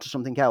moving on to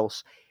something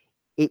else,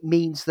 it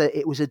means that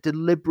it was a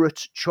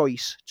deliberate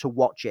choice to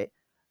watch it.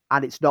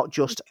 And it's not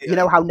just, you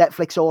know how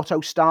Netflix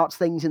auto starts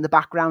things in the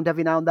background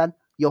every now and then?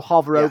 You'll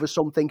hover over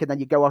something and then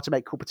you go out to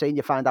make a cup of tea and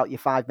you find out you're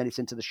 5 minutes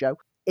into the show.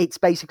 It's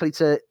basically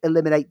to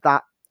eliminate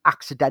that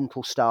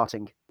accidental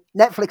starting.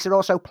 Netflix are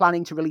also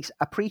planning to release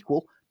a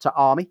prequel to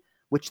Army,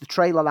 which the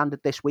trailer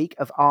landed this week,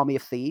 of Army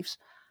of Thieves.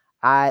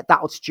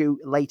 That was due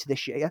later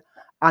this year,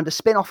 and a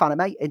spin-off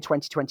anime in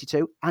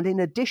 2022. And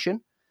in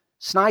addition,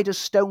 Snyder's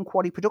Stone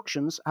Quarry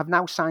Productions have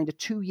now signed a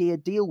 2-year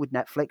deal with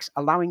Netflix,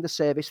 allowing the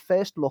service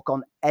first look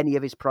on any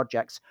of his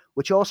projects,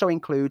 which also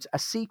includes a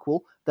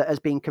sequel that has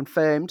been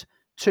confirmed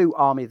to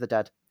Army of the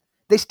Dead.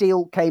 This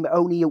deal came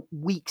only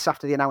weeks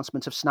after the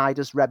announcement of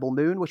Snyder's Rebel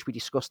Moon, which we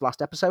discussed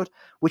last episode,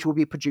 which will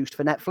be produced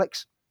for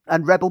Netflix.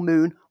 And Rebel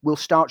Moon will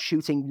start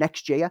shooting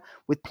next year,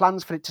 with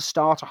plans for it to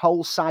start a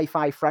whole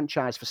sci-fi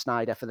franchise for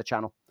Snyder for the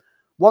channel.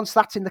 Once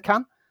that's in the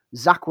can,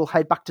 Zack will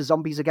head back to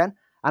zombies again.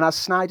 And as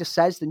Snyder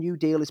says, the new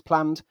deal is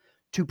planned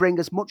to bring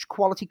as much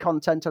quality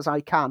content as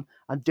I can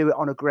and do it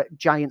on a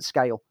giant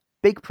scale.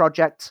 Big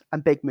projects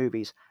and big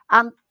movies.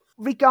 And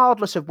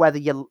regardless of whether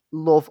you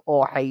love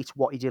or hate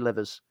what he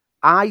delivers,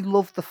 I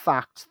love the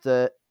fact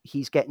that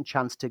he's getting a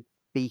chance to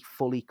be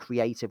fully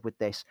creative with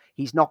this.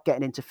 He's not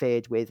getting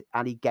interfered with,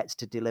 and he gets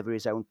to deliver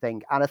his own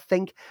thing. And I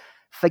think,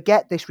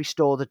 forget this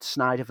restore the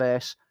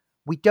Snyderverse.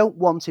 We don't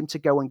want him to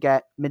go and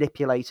get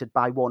manipulated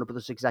by Warner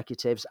Brothers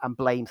executives and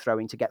blame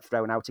throwing to get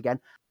thrown out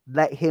again.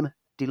 Let him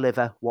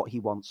deliver what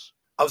he wants.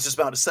 I was just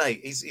about to say,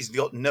 he's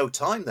got no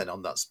time then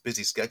on that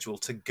busy schedule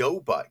to go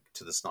back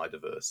to the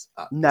Snyderverse.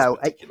 No,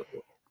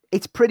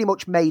 it's pretty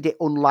much made it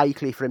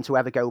unlikely for him to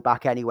ever go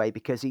back anyway,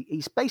 because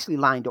he's basically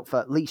lined up for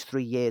at least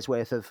 3 years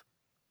worth of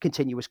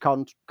continuous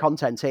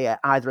content here,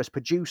 either as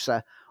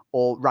producer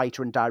or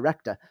writer and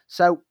director.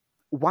 So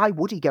why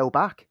would he go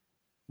back?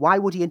 Why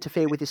would he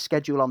interfere with his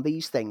schedule on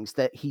these things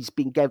that he's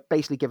been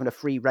basically given a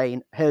free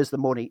rein? Here's the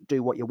money,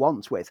 do what you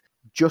want with,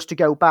 just to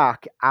go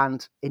back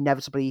and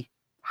inevitably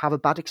have a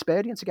bad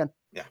experience again.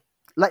 Yeah.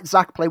 Let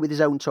Zack play with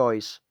his own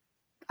toys.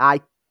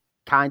 I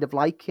kind of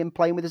like him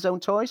playing with his own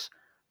toys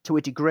to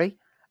a degree.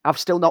 I've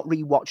still not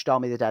rewatched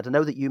Army of the Dead. I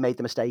know that you made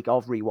the mistake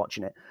of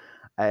rewatching it.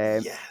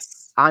 Yes.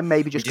 I'm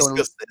maybe just going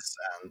to discuss this,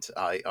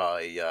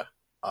 and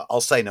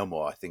I'll say no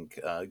more. I think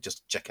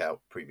just check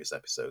out previous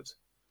episodes.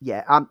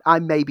 Yeah,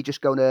 I'm maybe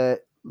just going to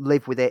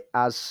live with it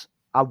as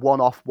a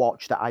one-off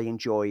watch that I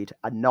enjoyed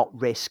and not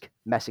risk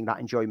messing that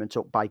enjoyment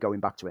up by going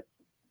back to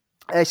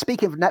it.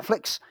 Speaking of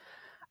Netflix,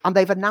 and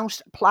they've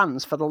announced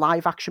plans for the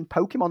live-action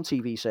Pokemon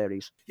TV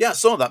series. Yeah, I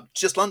saw that.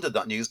 Just landed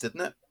that news,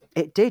 didn't it?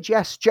 It did,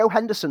 yes. Joe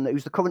Henderson,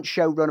 who's the current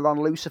showrunner on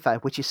Lucifer,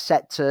 which is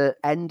set to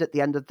end at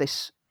the end of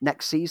this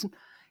next season,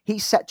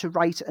 he's set to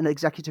write and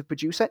executive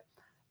produce it.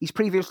 He's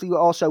previously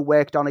also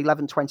worked on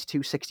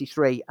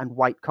 11/22/63 and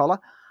White Collar.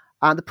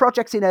 And the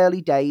project's in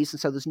early days, and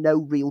so there's no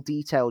real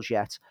details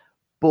yet.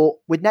 But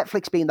with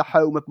Netflix being the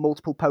home of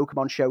multiple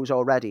Pokemon shows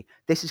already,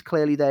 this is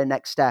clearly their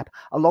next step,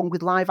 along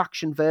with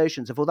live-action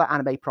versions of other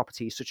anime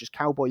properties such as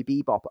Cowboy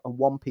Bebop and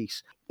One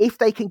Piece. If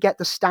they can get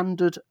the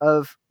standard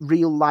of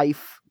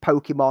real-life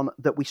Pokemon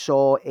that we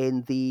saw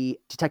in the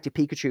Detective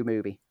Pikachu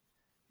movie,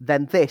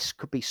 then this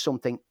could be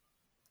something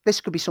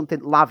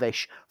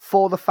lavish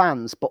for the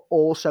fans, but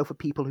also for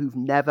people who've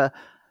never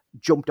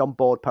jumped on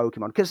board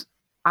Pokemon. Because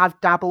I've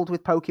dabbled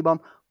with Pokemon,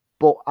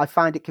 but I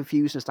find it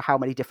confusing as to how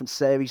many different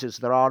series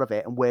there are of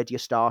it, and where do you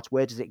start?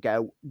 Where does it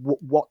go?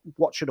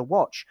 What should I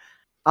watch?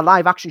 A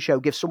live action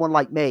show gives someone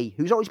like me,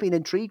 who's always been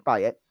intrigued by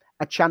it,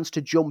 a chance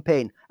to jump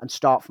in and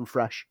start from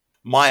fresh.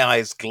 My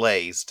eyes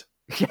glazed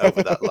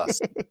over that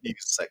last news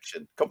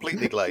section,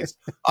 completely glazed.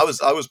 I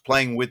was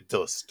playing with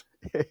dust.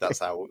 That's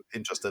how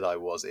interested I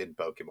was in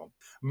Pokemon.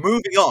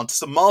 Moving on to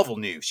some Marvel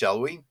news,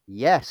 shall we?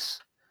 Yes.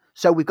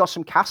 So we've got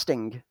some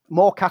casting,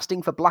 more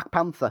casting for Black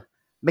Panther.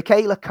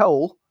 Michaela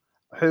Cole,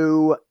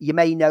 who you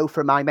may know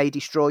from I May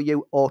Destroy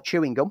You or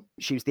Chewing Gum,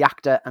 she was the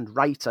actor and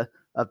writer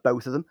of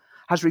both of them,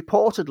 has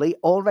reportedly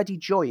already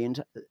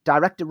joined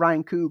director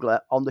Ryan Coogler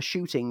on the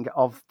shooting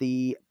of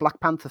the Black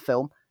Panther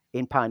film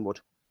in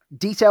Pinewood.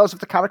 Details of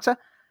the character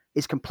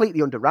is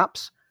completely under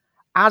wraps,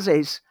 as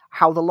is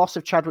how the loss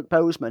of Chadwick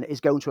Boseman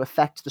is going to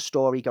affect the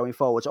story going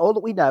forwards. All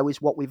that we know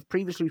is what we've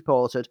previously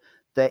reported,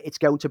 that it's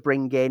going to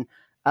bring in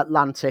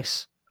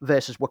Atlantis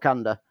versus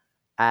Wakanda,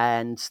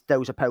 and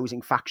those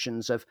opposing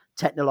factions of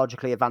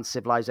technologically advanced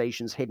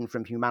civilizations hidden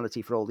from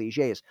humanity for all these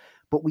years.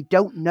 But we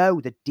don't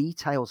know the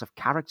details of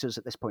characters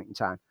at this point in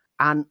time.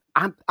 And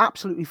I'm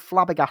absolutely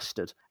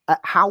flabbergasted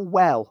at how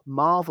well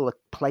Marvel are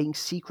playing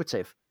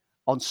secretive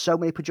on so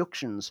many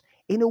productions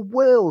in a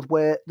world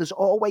where there's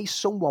always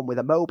someone with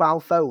a mobile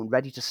phone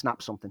ready to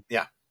snap something.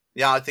 Yeah,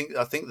 I think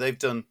they've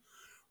done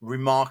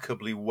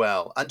remarkably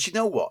well. And you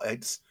know what?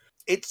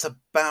 It's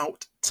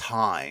about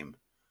time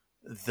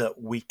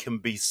that we can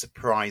be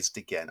surprised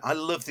again. I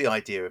love the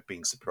idea of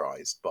being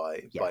surprised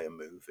by a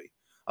movie.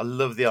 I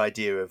love the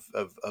idea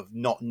of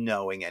not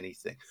knowing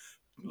anything.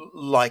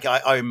 Like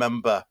I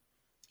remember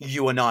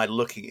you and I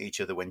looking at each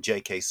other when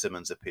J.K.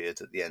 Simmons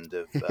appeared at the end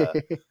of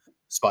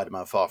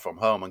Spider-Man Far From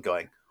Home and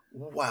going,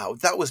 wow,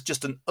 that was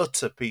just an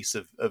utter piece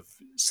of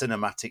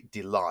cinematic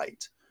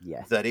delight.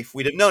 Yeah. That if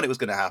we'd have known it was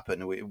going to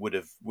happen, we'd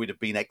have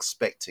been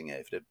expecting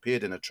it if it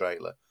appeared in a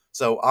trailer.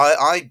 So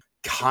I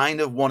kind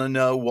of want to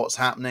know what's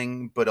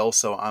happening, but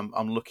also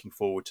I'm looking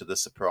forward to the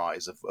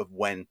surprise of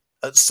when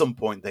at some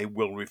point they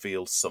will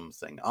reveal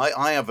something.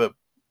 I have a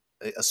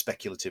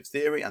speculative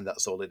theory, and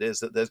that's all it is,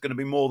 that there's going to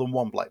be more than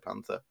one Black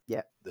Panther.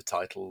 Yeah. The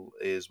title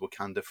is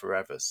Wakanda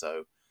Forever,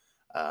 so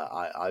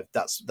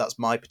that's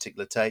my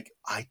particular take.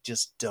 I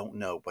just don't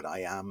know, but I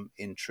am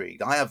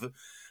intrigued. I have,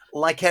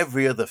 like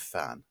every other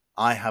fan,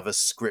 I have a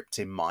script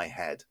in my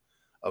head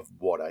of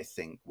what I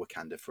think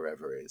Wakanda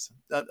Forever is,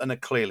 and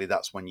clearly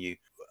that's when you,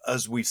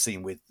 as we've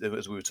seen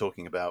as we were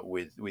talking about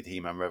with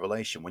He-Man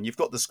Revelation, when you've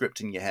got the script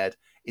in your head,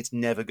 it's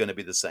never going to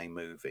be the same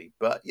movie.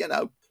 But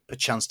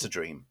perchance to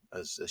dream,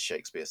 as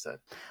Shakespeare said.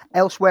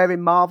 Elsewhere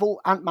in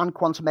Marvel, Ant-Man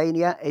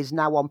Quantumania is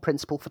now on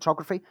principal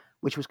photography,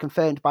 which was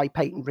confirmed by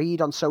Peyton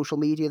Reed on social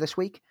media this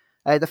week.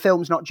 The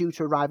film's not due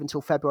to arrive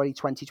until February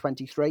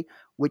 2023,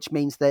 which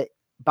means that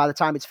by the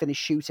time it's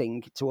finished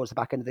shooting towards the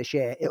back end of this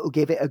year, it'll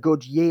give it a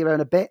good year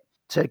and a bit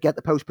to get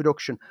the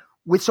post-production.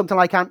 With something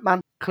like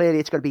Ant-Man, clearly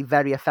it's going to be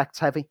very effects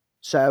heavy,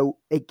 so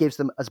it gives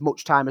them as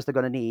much time as they're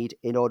going to need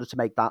in order to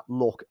make that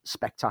look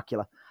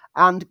spectacular.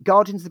 And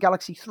Guardians of the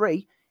Galaxy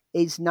 3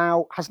 has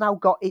now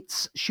got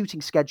its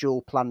shooting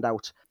schedule planned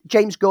out.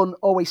 James Gunn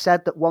always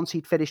said that once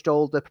he'd finished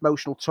all the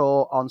promotional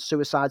tour on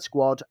Suicide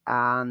Squad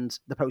and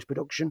the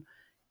post-production,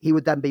 he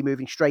would then be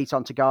moving straight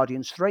on to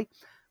Guardians 3.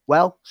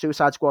 Well,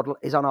 Suicide Squad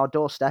is on our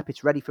doorstep.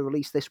 It's ready for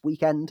release this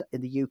weekend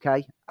in the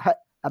UK.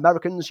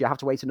 Americans, you have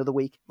to wait another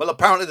week. Well,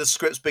 apparently the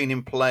script's been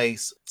in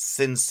place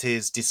since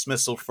his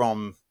dismissal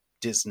from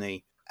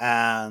Disney,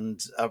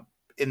 and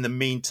in the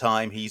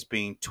meantime, he's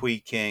been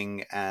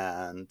tweaking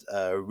and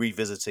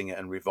revisiting it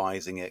and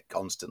revising it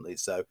constantly.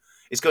 So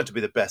it's going to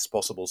be the best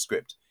possible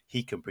script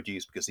he can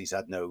produce because he's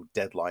had no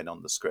deadline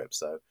on the script.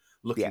 So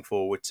looking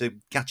forward to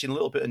catching a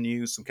little bit of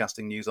news, some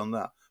casting news on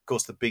that. Of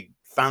course, the big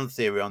fan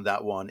theory on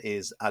that one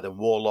is Adam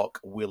Warlock.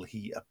 Will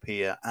he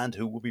appear, and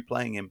who will be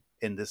playing him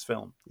in this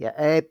film?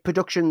 Yeah,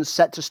 production's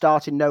set to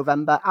start in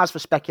November. As for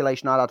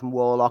speculation on Adam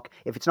Warlock,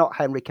 if it's not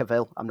Henry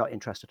Cavill, I'm not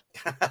interested.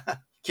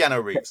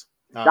 Keanu Reeves.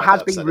 There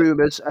has been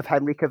rumours of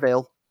Henry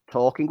Cavill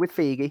talking with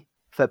Feige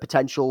for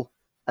potential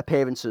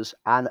appearances,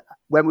 and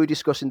when we were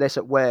discussing this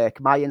at work,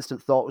 my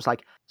instant thought was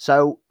like,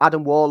 so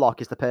Adam Warlock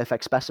is the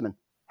perfect specimen.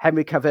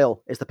 Henry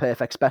Cavill is the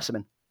perfect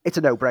specimen. It's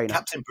a no-brainer.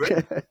 Captain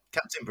Britain.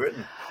 Captain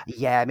Britain.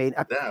 Yeah, I mean,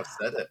 Yeah, I've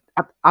said it.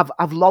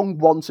 I've long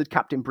wanted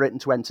Captain Britain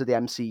to enter the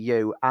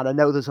MCU, and I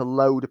know there's a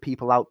load of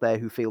people out there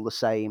who feel the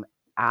same,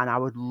 and I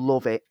would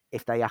love it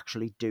if they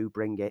actually do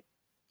bring it.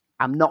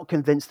 I'm not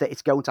convinced that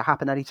it's going to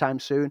happen anytime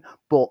soon,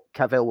 but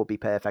Cavill will be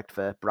perfect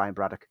for Brian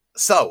Braddock.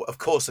 So, of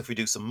course, if we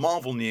do some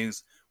Marvel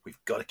news,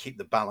 we've got to keep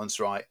the balance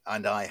right,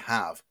 and I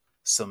have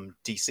some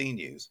DC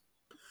news.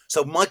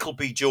 So, Michael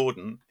B.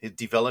 Jordan is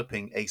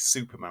developing a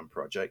Superman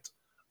project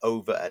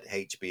over at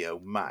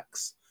HBO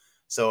Max.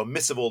 So,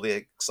 amidst of all the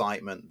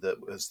excitement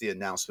that was the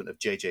announcement of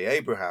J.J.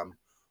 Abraham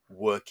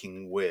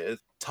working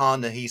with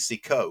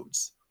Ta-Nehisi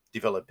Coates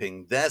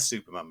developing their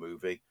Superman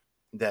movie,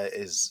 there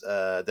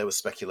was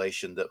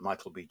speculation that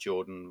Michael B.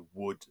 Jordan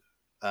would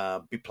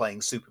be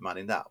playing Superman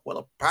in that.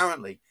 Well,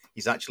 apparently,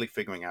 he's actually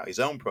figuring out his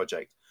own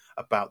project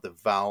about the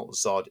Val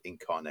Zod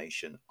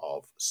incarnation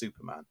of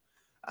Superman.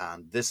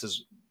 And this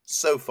is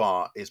so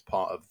far is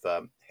part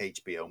of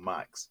HBO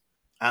Max.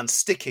 And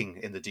sticking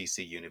in the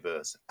DC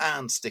universe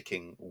and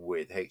sticking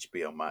with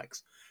HBO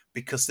Max,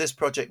 because this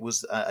project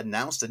was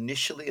announced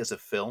initially as a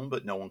film,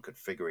 but no one could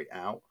figure it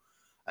out.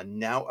 And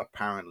now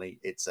apparently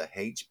it's a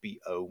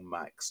HBO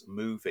Max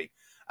movie,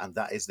 and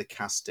that is the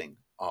casting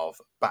of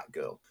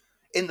Batgirl.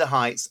 In the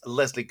Heights,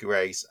 Leslie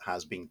Grace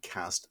has been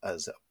cast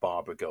as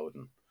Barbara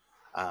Gordon,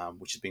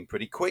 which has been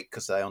pretty quick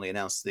because they only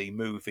announced the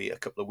movie a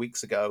couple of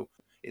weeks ago.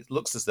 It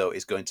looks as though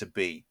it's going to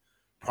be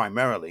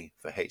primarily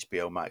for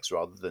HBO Max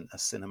rather than a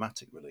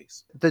cinematic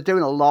release. They're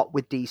doing a lot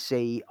with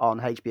DC on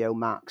HBO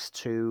Max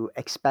to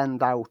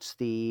expand out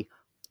the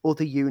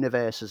other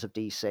universes of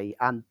DC,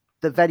 and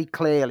they're very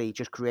clearly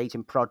just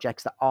creating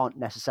projects that aren't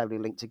necessarily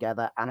linked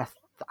together, and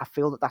I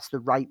feel that that's the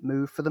right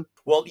move for them.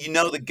 Well, you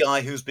know the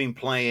guy who's been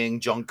playing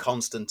John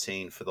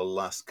Constantine for the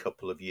last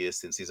couple of years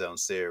since his own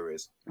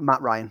series?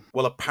 Matt Ryan.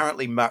 Well,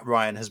 apparently Matt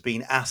Ryan has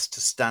been asked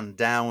to stand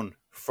down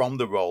from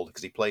the role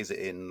because he plays it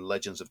in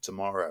Legends of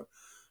Tomorrow,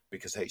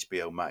 because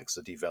HBO Max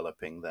are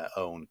developing their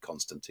own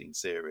Constantine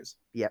series.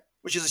 Yep.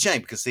 Which is a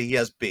shame because he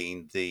has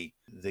been the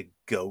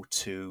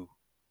go-to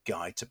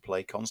guy to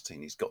play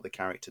Constantine. He's got the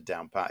character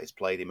down pat. He's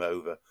played him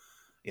over,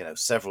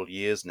 several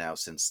years now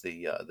since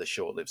the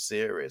short-lived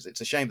series.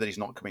 It's a shame that he's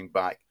not coming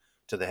back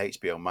to the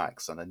HBO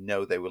Max, and I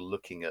know they were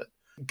looking at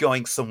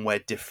going somewhere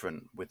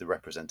different with the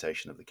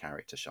representation of the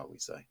character, shall we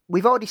say.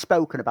 We've already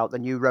spoken about the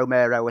new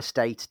Romero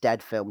Estate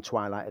Dead film,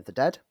 Twilight of the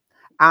Dead,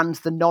 and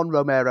the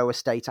non-Romero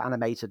Estate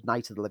animated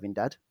Night of the Living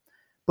Dead.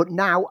 But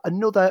now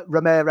another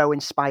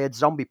Romero-inspired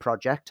zombie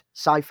project,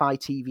 Sci-Fi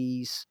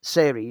TV's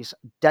series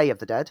Day of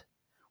the Dead,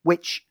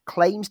 which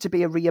claims to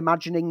be a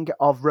reimagining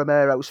of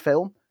Romero's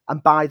film.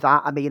 And by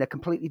that, I mean a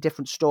completely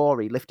different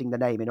story, lifting the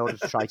name in order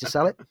to try to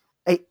sell it.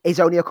 It is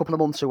only a couple of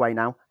months away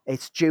now.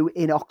 It's due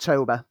in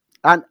October.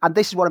 And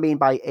this is what I mean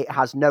by it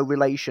has no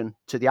relation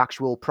to the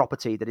actual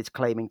property that it's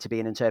claiming to be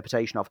an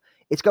interpretation of.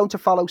 It's going to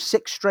follow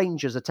 6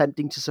 strangers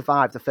attempting to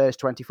survive the first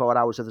 24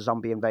 hours of the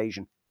zombie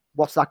invasion.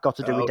 What's that got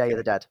to do with Day of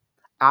the Dead?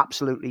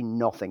 Absolutely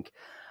nothing.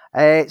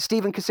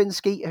 Stephen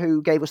Kaczynski,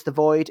 who gave us The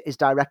Void, is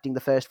directing the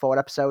first 4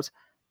 episodes.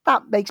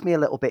 That makes me a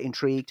little bit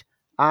intrigued.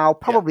 I'll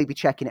probably be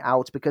checking it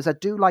out because I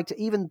do like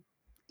to, even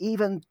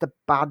the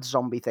bad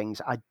zombie things,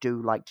 I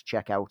do like to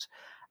check out.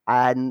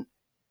 And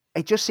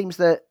it just seems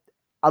that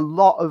a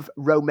lot of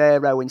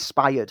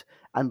Romero-inspired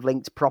and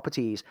linked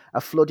properties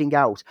are flooding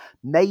out,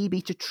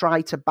 maybe to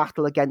try to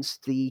battle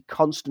against the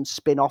constant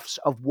spin-offs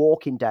of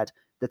Walking Dead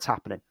that's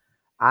happening.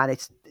 And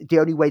it's the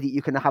only way that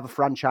you can have a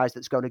franchise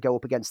that's going to go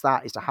up against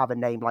that is to have a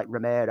name like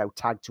Romero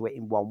tagged to it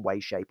in one way,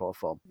 shape, or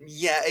form.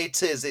 Yeah,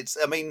 it is.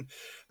 I mean,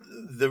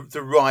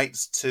 the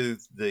rights to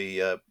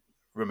the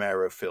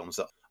Romero films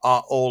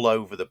are all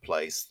over the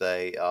place.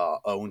 They are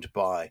owned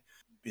by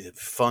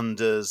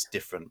funders,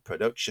 different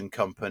production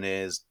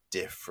companies,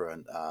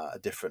 different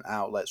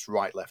outlets,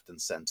 right, left, and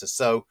center.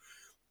 So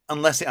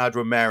unless it had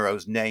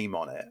Romero's name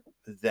on it,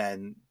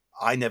 then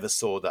I never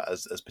saw that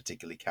as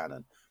particularly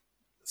canon.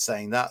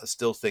 Saying that, I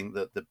still think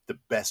that the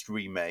best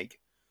remake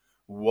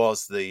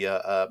was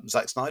the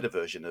Zack Snyder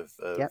version of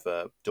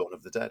Dawn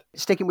of the Dead.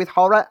 Sticking with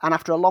horror, and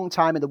after a long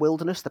time in the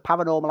wilderness, the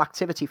Paranormal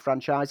Activity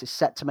franchise is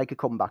set to make a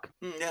comeback.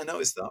 Yeah, I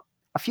noticed that.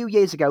 A few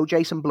years ago,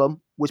 Jason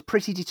Blum was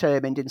pretty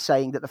determined in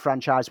saying that the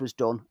franchise was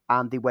done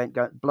and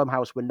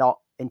Blumhouse were not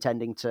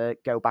intending to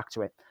go back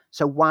to it.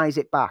 So why is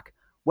it back?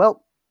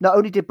 Well, not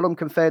only did Blum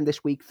confirm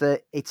this week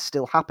that it's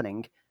still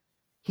happening,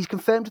 he's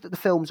confirmed that the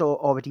films are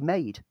already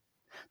made.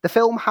 The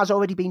film has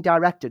already been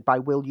directed by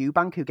Will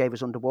Eubank, who gave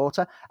us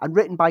Underwater, and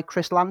written by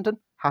Chris Landon,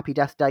 Happy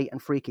Death Day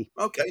and Freaky.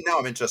 Okay, now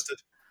I'm interested.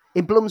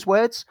 In Blum's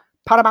words,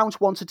 Paramount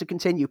wanted to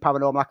continue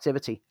Paranormal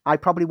Activity. I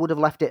probably would have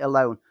left it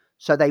alone.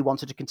 So they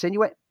wanted to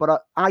continue it,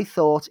 but I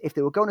thought if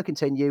they were going to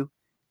continue,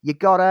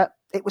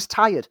 it was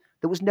tired.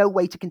 There was no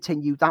way to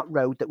continue that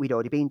road that we'd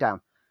already been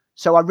down.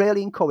 So I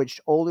really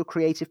encouraged all the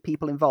creative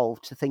people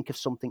involved to think of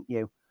something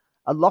new.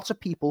 A lot of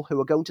people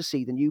who are going to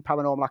see the new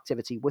Paranormal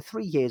Activity were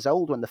 3 years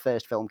old when the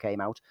first film came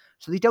out,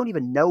 so they don't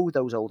even know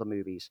those older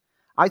movies.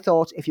 I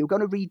thought if you're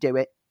going to redo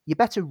it, you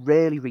better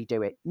really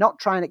redo it, not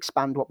try and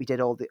expand what we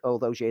did all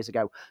those years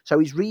ago. So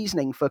his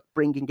reasoning for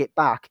bringing it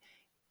back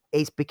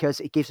is because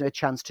it gives him a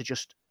chance to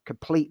just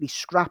completely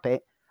scrap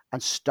it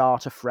and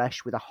start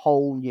afresh with a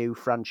whole new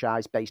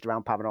franchise based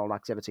around Paranormal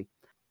Activity.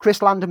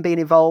 Chris Landon being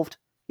involved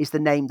is the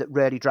name that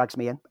really drags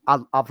me in.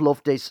 I've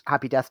loved his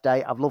Happy Death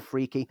Day. I've loved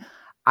Freaky.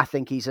 I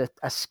think he's a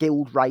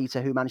skilled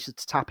writer who manages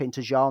to tap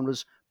into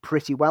genres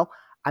pretty well.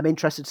 I'm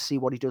interested to see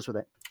what he does with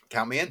it.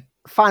 Count me in.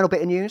 Final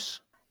bit of news.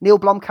 Neil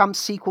Blomkamp's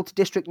sequel to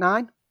District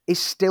 9 is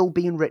still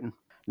being written.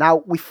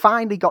 Now, we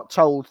finally got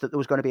told that there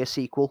was going to be a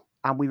sequel,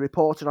 and we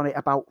reported on it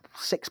about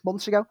 6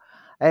 months ago.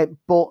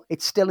 But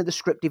it's still in the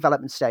script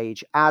development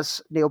stage.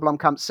 As Neil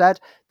Blomkamp said,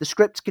 the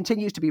script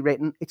continues to be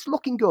written. It's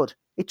looking good.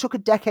 It took a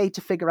decade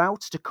to figure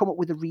out, to come up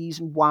with a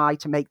reason why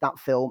to make that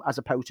film as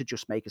opposed to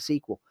just make a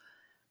sequel.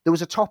 There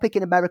was a topic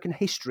in American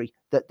history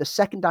that the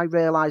second I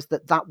realised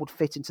that would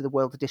fit into the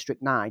world of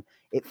District 9,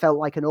 it felt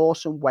like an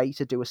awesome way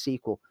to do a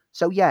sequel.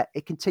 So yeah,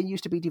 it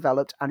continues to be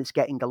developed and it's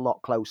getting a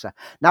lot closer.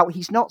 Now,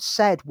 he's not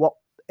said what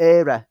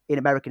era in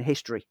American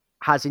history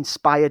has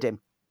inspired him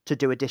to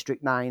do a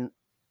District 9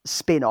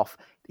 spin-off.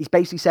 He's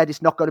basically said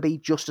it's not going to be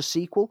just a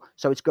sequel,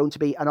 so it's going to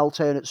be an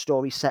alternate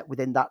story set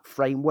within that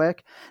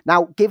framework.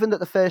 Now, given that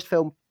the first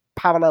film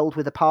paralleled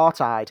with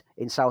apartheid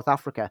in South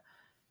Africa,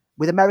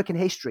 with American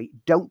history,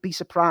 don't be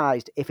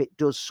surprised if it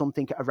does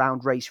something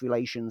around race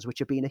relations, which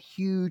have been a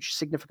huge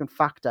significant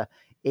factor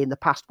in the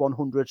past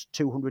 100,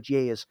 200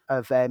 years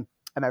of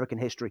American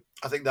history.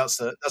 I think that's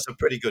a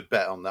pretty good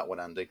bet on that one,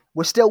 Andy.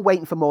 We're still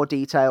waiting for more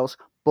details,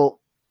 but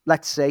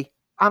let's see.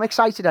 I'm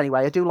excited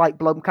anyway. I do like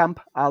Blomkamp.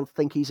 I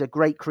think he's a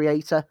great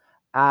creator.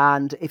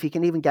 And if he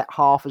can even get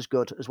half as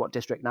good as what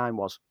District 9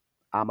 was,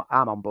 I'm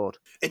on board.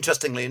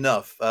 Interestingly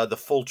enough, the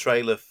full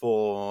trailer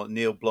for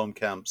Neil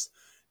Blomkamp's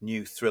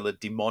new thriller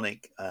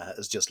Demonic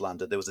has just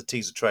landed. There was a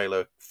teaser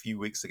trailer a few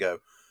weeks ago,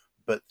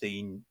 but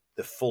the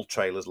full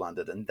trailer's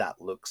landed, and that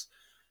looks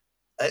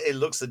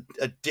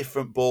a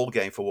different ball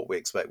game for what we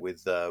expect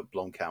with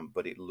Blomkamp,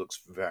 but it looks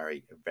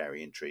very,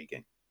 very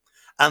intriguing.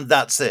 And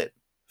that's it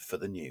for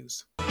the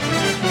news.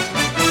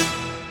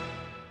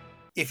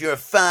 If you're a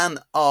fan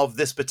of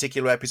this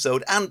particular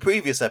episode and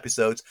previous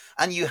episodes,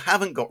 and you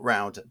haven't got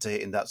round to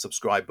hitting that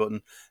subscribe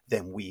button,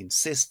 then we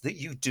insist that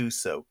you do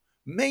so.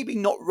 Maybe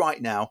not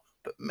right now,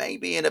 but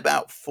maybe in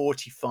about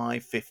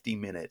 45, 50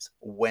 minutes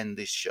when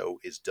this show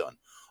is done.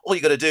 All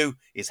you got to do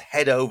is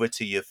head over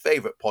to your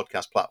favorite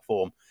podcast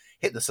platform,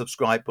 hit the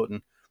subscribe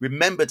button,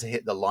 remember to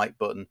hit the like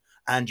button,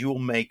 and you'll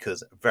make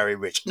us very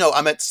rich. No,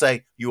 I meant to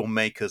say you'll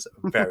make us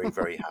very,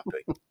 very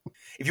happy.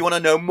 If you want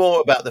to know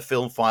more about the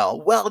Film File,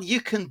 well,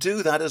 you can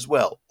do that as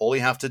well. All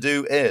you have to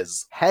do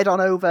is head on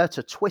over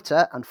to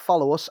Twitter and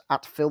follow us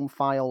at Film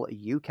File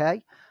UK.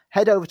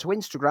 Head over to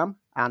Instagram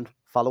and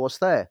follow us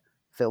there,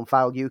 Film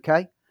File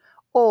UK.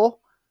 Or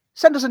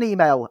send us an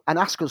email and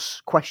ask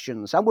us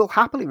questions, and we'll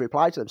happily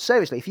reply to them.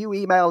 Seriously, if you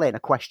email in a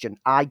question,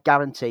 I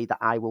guarantee that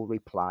I will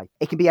reply.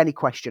 It can be any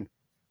question,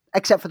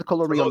 except for the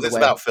colour of your underwear. It's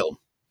about film.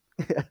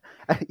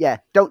 Yeah,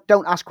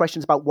 don't ask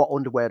questions about what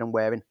underwear I'm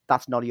wearing.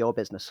 That's none of your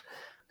business.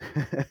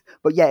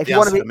 But yeah, if the you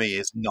want to, for me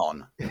is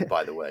none.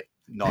 By the way,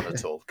 none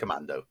at all.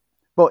 Commando.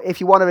 But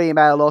if you want to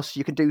email us,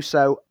 you can do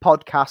so.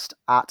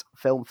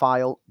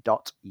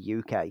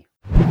 podcast@filmfile.uk.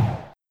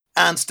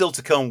 And still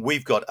to come,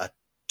 we've got a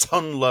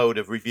ton load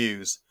of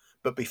reviews.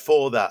 But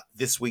before that,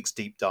 this week's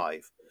deep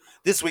dive.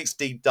 This week's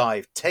deep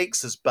dive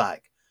takes us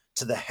back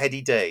to the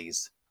heady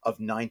days of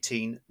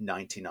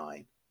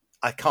 1999.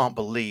 I can't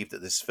believe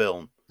that this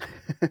film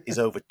is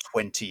over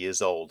 20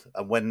 years old.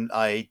 And when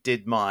I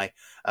did my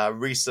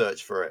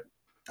research for it,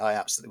 I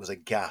absolutely was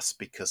aghast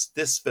because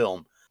this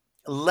film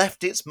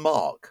left its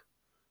mark,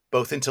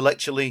 both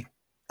intellectually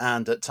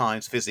and at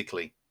times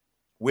physically.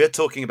 We're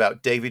talking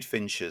about David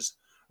Fincher's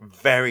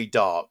very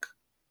dark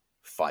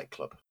Fight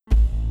Club.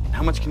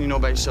 How much can you know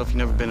about yourself? You've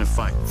never been in a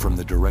fight. From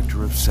the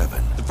director of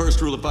Seven. The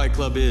first rule of Fight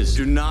Club is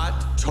do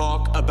not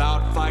talk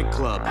about Fight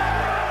Club.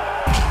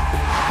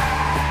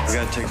 We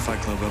gotta take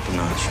Fight Club up a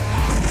notch.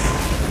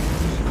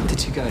 What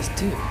did you guys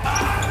do?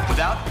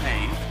 Without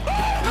pain,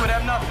 we would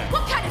have nothing.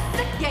 What kind of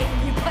sick game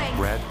are you playing?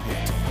 Brad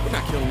Pitt. We're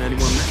not killing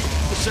anyone, man.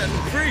 We're setting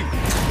them free.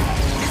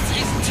 This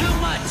is too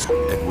much.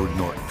 Edward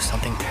Norton.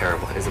 Something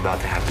terrible is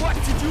about to happen. What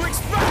did you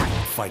expect?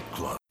 Fight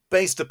Club.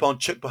 Based upon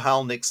Chuck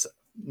Palahniuk's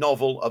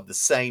novel of the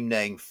same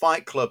name,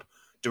 Fight Club,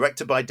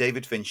 directed by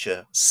David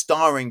Fincher,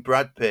 starring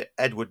Brad Pitt,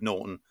 Edward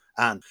Norton,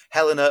 and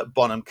Helena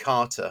Bonham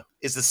Carter,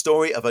 is the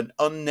story of an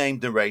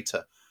unnamed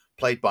narrator,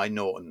 played by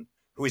Norton,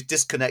 who is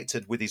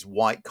disconnected with his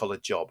white-collar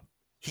job.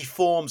 He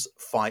forms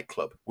Fight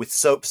Club with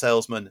soap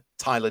salesman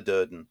Tyler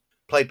Durden,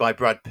 played by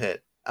Brad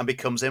Pitt, and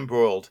becomes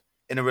embroiled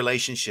in a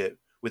relationship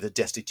with a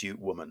destitute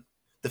woman.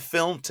 The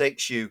film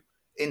takes you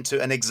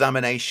into an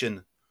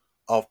examination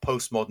of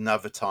postmodern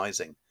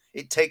advertising.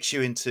 It takes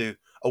you into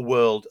a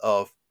world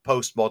of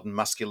postmodern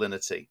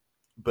masculinity.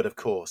 But of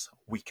course,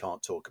 we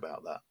can't talk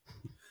about that.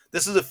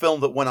 This is a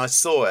film that when I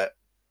saw it,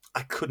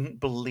 I couldn't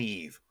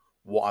believe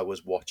what I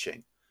was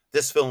watching.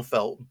 This film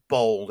felt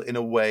bold in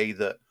a way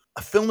that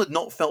a film that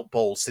not felt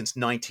bold since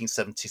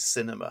 1970s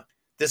cinema.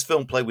 This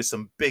film played with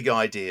some big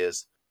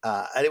ideas,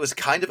 and it was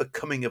kind of a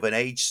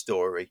coming-of-an-age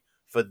story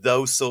for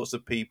those sorts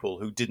of people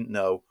who didn't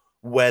know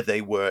where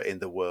they were in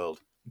the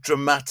world.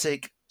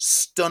 Dramatic,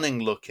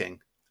 stunning-looking,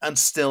 and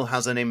still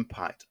has an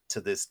impact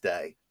to this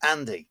day.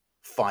 Andy,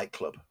 Fight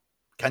Club.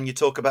 Can you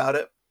talk about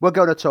it? We're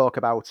going to talk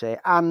about it.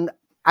 And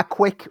a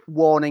quick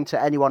warning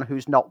to anyone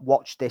who's not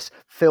watched this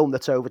film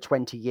that's over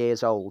 20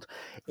 years old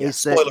is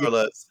spoiler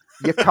alerts.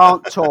 You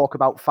can't talk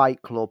about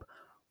Fight Club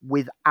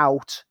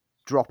without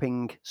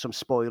dropping some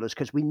spoilers,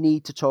 because we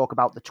need to talk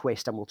about the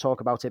twist, and we'll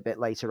talk about it a bit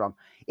later on.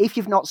 If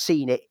you've not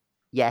seen it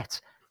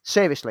yet,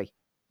 seriously,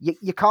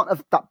 you can't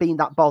have been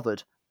that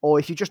bothered, or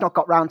if you've just not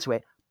got round to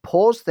it,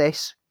 pause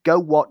this, go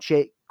watch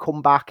it,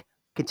 come back,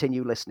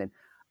 continue listening.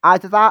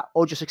 Either that,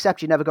 or just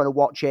accept you're never going to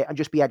watch it and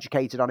just be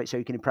educated on it so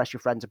you can impress your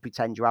friends and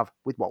pretend you have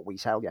with what we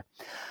tell you.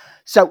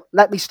 So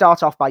let me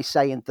start off by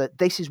saying that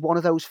this is one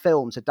of those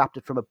films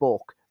adapted from a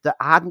book that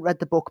I hadn't read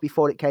the book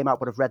before it came out,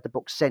 but I've read the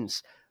book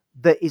since,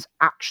 that is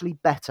actually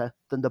better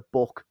than the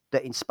book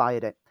that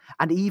inspired it.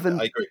 And even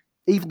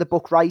the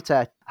book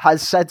writer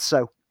has said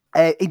so.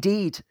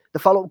 Indeed, the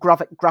follow-up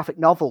graphic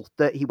novel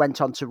that he went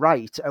on to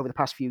write over the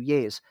past few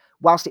years,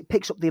 whilst it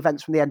picks up the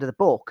events from the end of the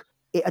book,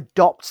 it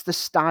adopts the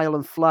style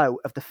and flow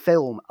of the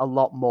film a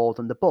lot more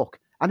than the book.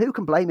 And who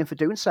can blame him for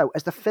doing so,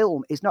 as the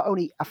film is not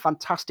only a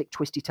fantastic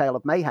twisty tale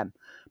of mayhem,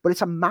 but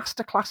it's a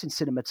masterclass in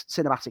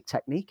cinematic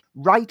technique.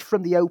 Right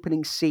from the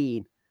opening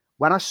scene,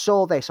 when I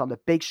saw this on the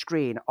big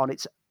screen on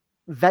its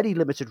very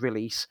limited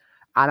release,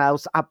 and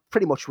I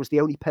pretty much was the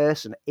only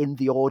person in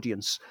the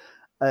audience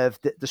of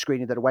the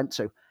screening that I went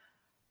to,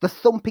 the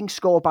thumping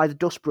score by the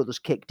Dust Brothers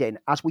kicked in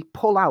as we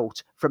pull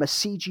out from a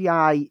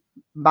CGI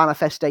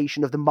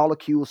manifestation of the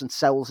molecules and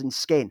cells in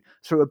skin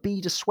through a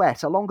bead of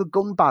sweat along a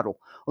gun barrel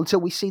until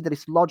we see that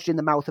it's lodged in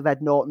the mouth of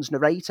Ed Norton's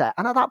narrator.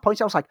 And at that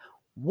point, I was like,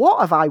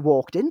 what have I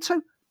walked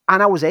into?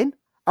 And I was in.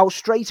 I was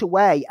straight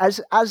away, as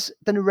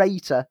the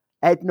narrator,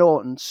 Ed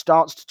Norton,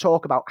 starts to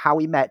talk about how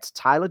he met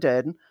Tyler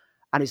Durden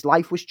and his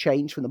life was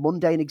changed from the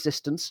mundane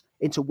existence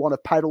into one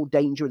of peril,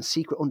 danger, and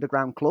secret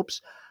underground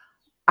clubs.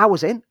 I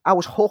was in. I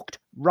was hooked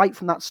right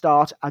from that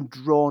start and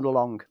drawn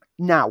along.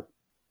 Now,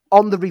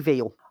 on the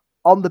reveal,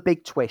 on the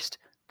big twist,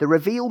 the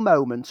reveal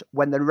moment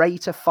when the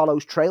narrator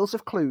follows trails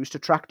of clues to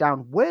track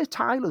down where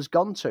Tyler's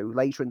gone to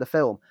later in the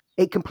film,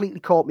 it completely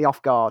caught me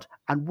off guard.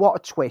 And what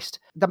a twist.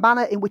 The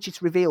manner in which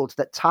it's revealed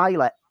that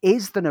Tyler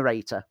is the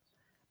narrator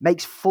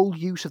makes full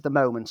use of the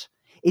moment.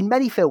 In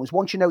many films,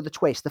 once you know the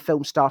twist, the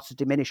film starts to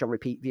diminish on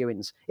repeat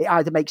viewings. It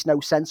either makes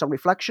no sense on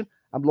reflection,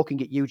 I'm looking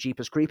at you,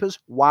 Jeepers Creepers,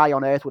 why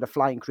on earth would a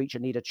flying creature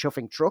need a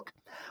chuffing truck?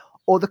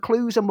 Or the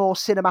clues are more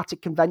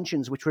cinematic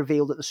conventions which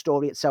reveal that the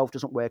story itself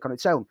doesn't work on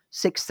its own.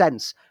 Sixth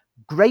Sense,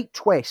 great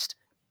twist,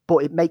 but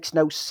it makes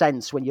no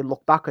sense when you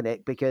look back on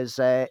it, because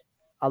a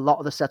lot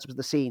of the setups of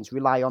the scenes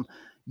rely on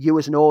you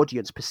as an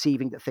audience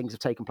perceiving that things have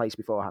taken place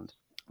beforehand.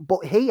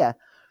 But here,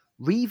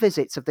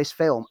 revisits of this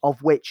film,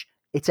 of which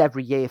it's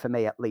every year for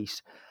me at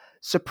least,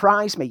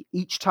 surprise me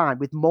each time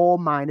with more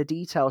minor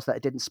details that I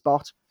didn't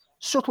spot.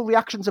 Subtle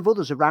reactions of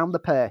others around the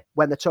pair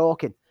when they're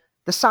talking.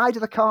 The side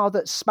of the car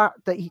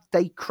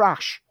they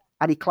crash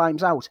and he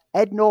climbs out.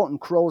 Ed Norton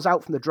crawls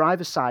out from the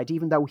driver's side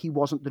even though he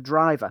wasn't the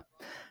driver.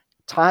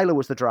 Tyler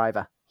was the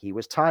driver. He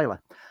was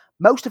Tyler.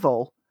 Most of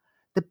all,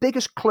 the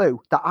biggest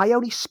clue that I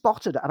only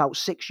spotted about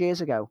 6 years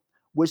ago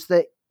was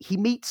that he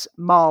meets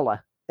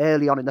Marla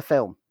early on in the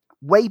film,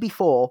 way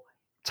before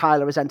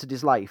Tyler has entered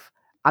his life,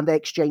 and they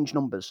exchange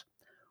numbers.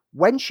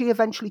 When she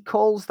eventually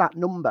calls that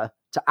number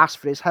to ask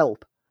for his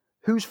help,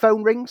 whose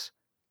phone rings?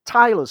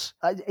 Tyler's,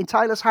 in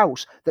Tyler's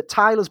house that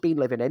Tyler's been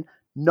living in,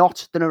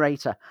 not the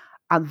narrator.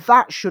 And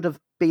that should have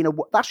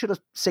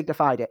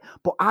signified it.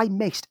 But I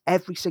missed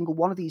every single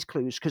one of these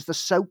clues because they're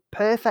so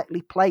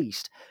perfectly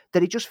placed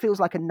that it just feels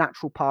like a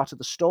natural part of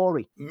the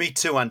story. Me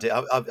too, Andy.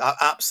 I'm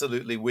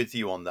absolutely with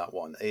you on that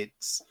one. It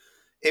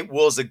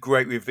was a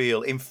great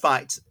reveal. In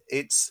fact,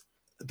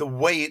 the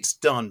way it's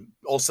done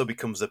also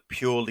becomes a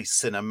purely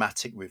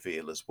cinematic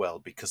reveal as well,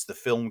 because the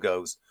film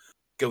goes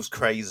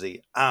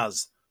crazy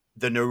as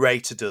the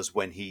narrator does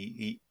when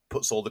he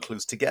puts all the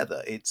clues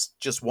together. It's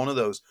just one of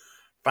those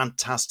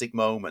fantastic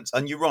moments.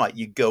 And you're right,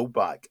 you go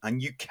back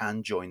and you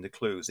can join the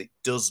clues. It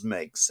does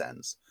make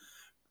sense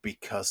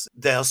because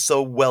they are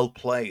so well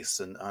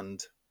placed.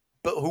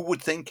 But who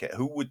would think it?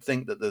 Who would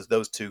think that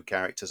those two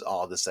characters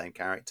are the same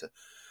character?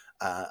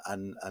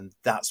 And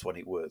that's when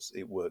it works.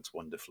 It works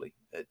wonderfully.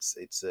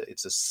 It's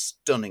a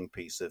stunning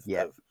piece of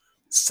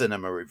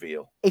cinema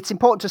reveal. It's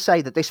important to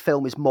say that this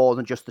film is more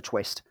than just the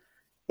twist.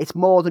 It's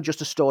more than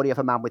just a story of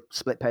a man with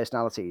split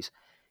personalities.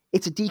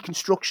 It's a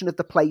deconstruction of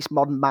the place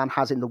modern man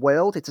has in the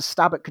world. It's a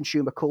stab at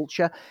consumer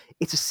culture.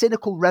 It's a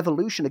cynical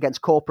revolution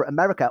against corporate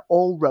America,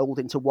 all rolled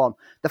into one.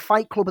 The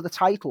Fight Club of the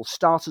title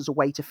starts as a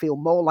way to feel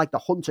more like the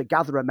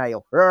hunter-gatherer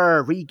male,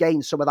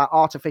 regain some of that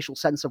artificial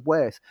sense of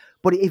worth.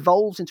 But it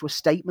evolves into a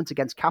statement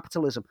against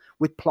capitalism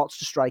with plots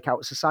to strike out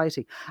at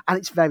society. And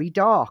it's very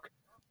dark,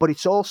 but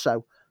it's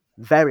also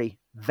very,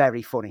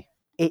 very funny.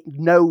 It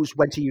knows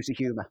when to use the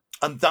humour.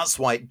 And that's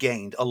why it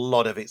gained a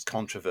lot of its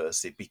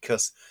controversy,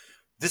 because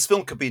this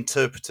film could be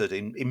interpreted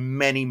in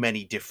many,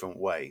 many different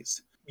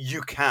ways. You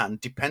can,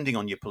 depending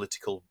on your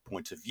political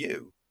point of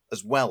view,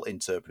 as well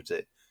interpret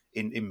it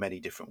in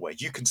many different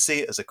ways. You can see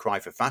it as a cry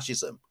for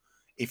fascism,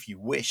 if you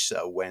wish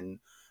so, when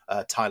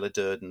Tyler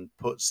Durden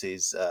puts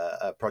his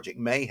Project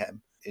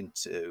Mayhem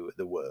into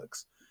the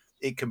works.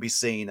 It can be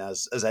seen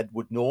as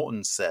Edward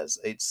Norton says,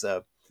 it's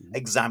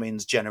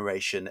examines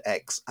Generation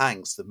X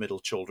angst, the middle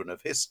children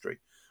of history,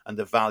 and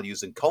the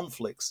values and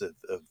conflicts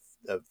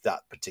of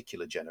that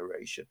particular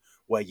generation,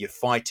 where you're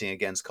fighting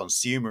against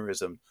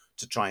consumerism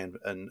to try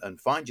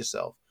and find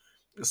yourself.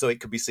 So it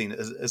could be seen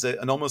as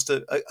an almost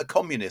a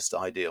communist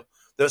ideal.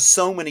 There are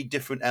so many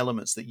different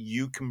elements that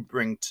you can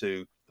bring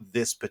to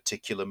this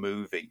particular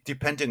movie,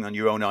 depending on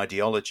your own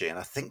ideology. And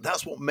I think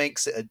that's what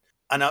makes it,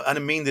 and I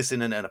mean this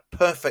in a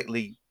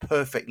perfectly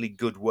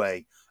good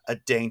way, a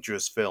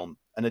dangerous film.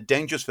 And a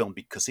dangerous film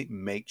because it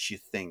makes you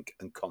think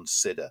and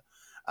consider,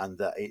 and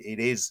that it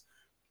is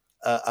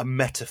a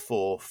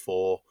metaphor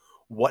for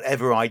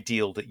whatever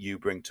ideal that you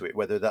bring to it,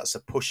 whether that's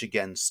a push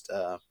against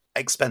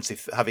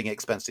having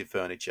expensive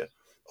furniture,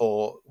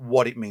 or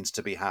what it means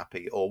to be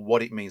happy, or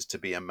what it means to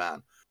be a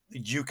man.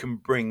 You can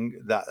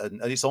bring that,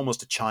 and it's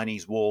almost a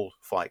Chinese wall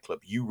Fight Club.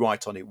 You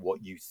write on it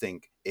what you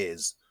think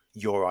is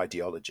your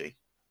ideology.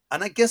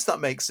 And I guess that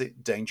makes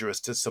it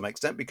dangerous to some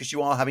extent, because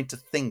you are having to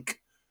think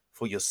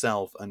for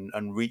yourself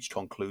and reach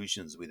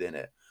conclusions within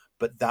it.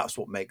 But that's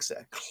what makes it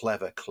a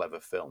clever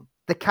film.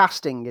 The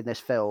casting in this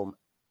film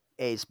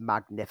is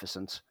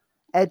magnificent.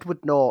 Edward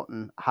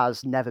Norton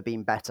has never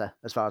been better,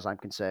 as far as I'm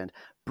concerned.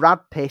 Brad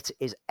Pitt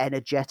is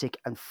energetic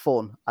and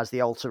fun as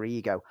the alter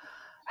ego.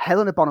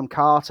 Helena Bonham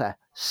Carter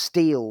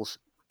steals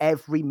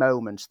every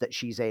moment that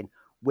she's in,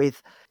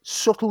 with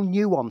subtle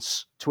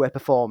nuance to her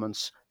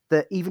performance,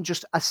 that even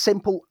just a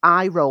simple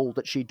eye roll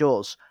that she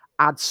does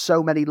adds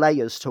so many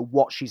layers to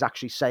what she's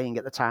actually saying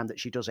at the time that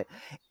she does it.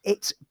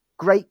 It's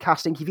great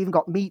casting. You've even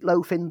got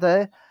Meatloaf in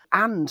there,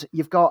 and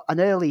you've got an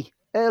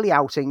early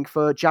outing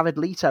for Jared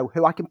Leto,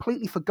 who I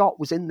completely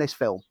forgot was in this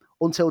film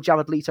until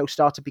Jared Leto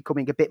started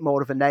becoming a bit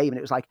more of a name, and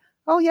it was like,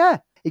 oh yeah,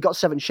 he got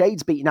 7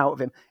 shades beaten out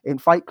of him in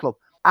Fight Club.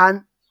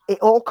 And it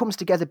all comes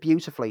together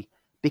beautifully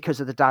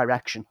because of the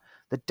direction.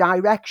 The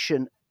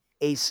direction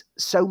is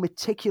so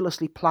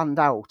meticulously planned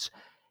out.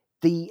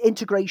 The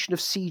integration of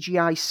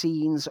CGI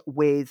scenes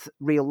with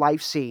real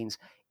life scenes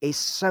is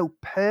so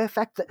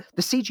perfect that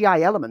the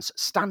CGI elements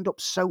stand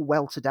up so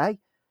well today.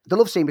 The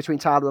love scene between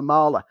Tyler and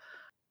Marla,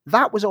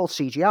 that was all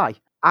CGI,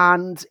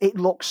 and it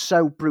looks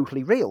so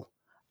brutally real.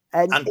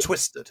 And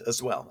twisted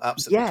as well,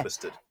 absolutely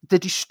twisted. The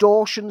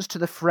distortions to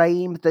the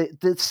frame, the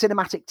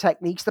cinematic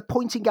techniques, the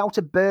pointing out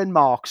of burn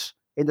marks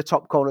in the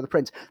top corner of the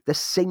print, the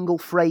single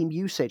frame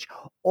usage,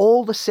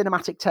 all the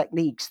cinematic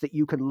techniques that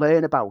you can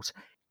learn about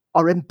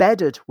are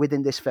embedded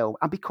within this film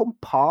and become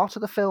part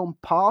of the film,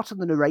 part of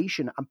the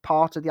narration, and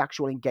part of the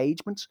actual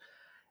engagement.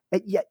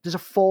 Yet there's a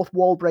fourth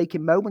wall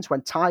breaking moment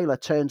when Tyler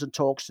turns and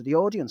talks to the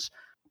audience,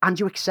 and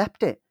you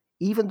accept it.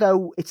 Even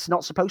though it's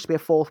not supposed to be a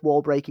fourth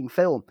wall breaking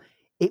film,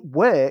 it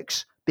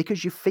works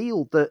because you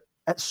feel that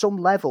at some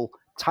level,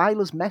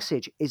 Tyler's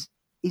message is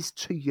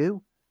to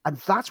you. And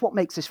that's what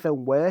makes this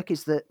film work,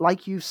 is that,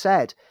 like you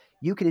said,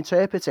 you can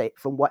interpret it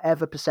from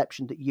whatever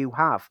perception that you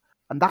have.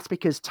 And that's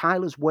because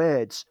Tyler's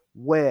words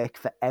work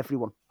for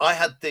everyone. I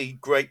had the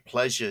great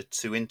pleasure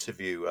to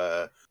interview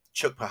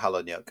Chuck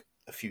Palahniuk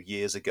a few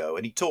years ago,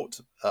 and he talked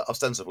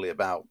ostensibly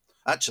about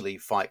actually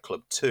Fight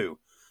Club 2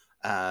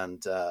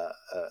 and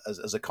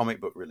as a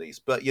comic book release.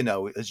 But, you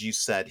know, as you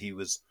said, he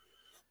was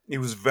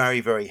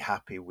very, very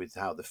happy with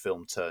how the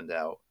film turned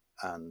out,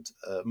 and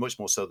much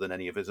more so than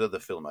any of his other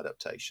film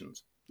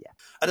adaptations. Yeah.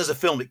 And as a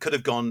film, it could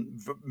have gone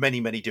many,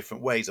 many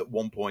different ways. At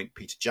one point,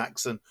 Peter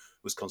Jackson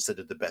was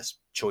considered the best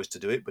choice to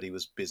do it, but he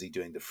was busy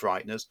doing The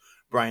Frighteners.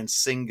 Bryan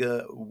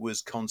Singer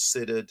was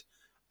considered.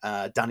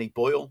 Danny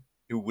Boyle,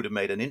 who would have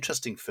made an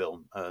interesting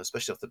film,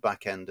 especially off the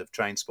back end of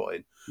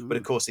Trainspotting. But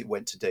of course, it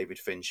went to David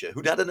Fincher,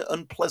 who'd had an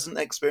unpleasant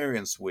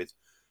experience with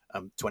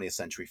 20th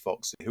Century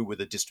Fox, who were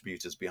the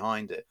distributors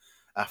behind it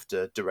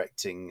after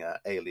directing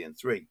Alien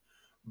 3.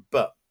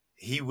 But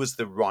he was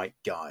the right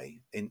guy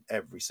in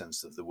every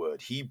sense of the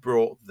word. He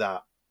brought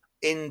that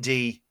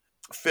indie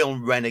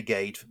film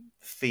renegade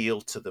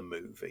feel to the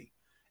movie,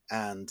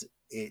 and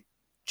it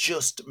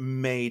just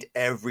made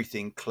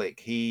everything click.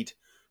 He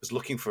was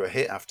looking for a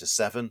hit after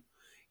Seven.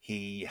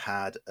 He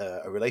had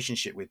a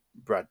relationship with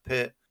Brad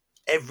Pitt.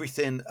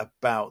 Everything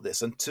about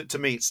this, and to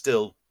me, it's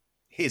still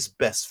his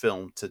best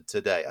film to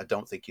today. I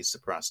don't think he's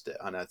surpassed it,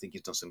 and I think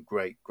he's done some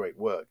great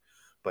work.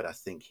 But I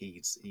think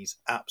he's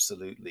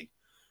absolutely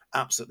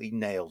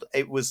nailed.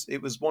 It was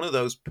one of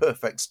those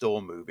perfect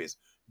storm movies.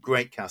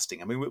 Great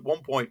casting. I mean, at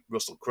one point,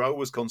 Russell Crowe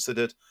was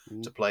considered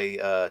to play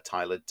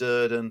Tyler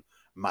Durden.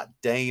 Matt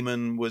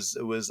Damon was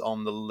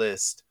on the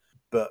list.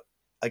 But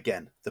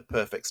again, the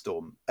perfect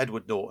storm.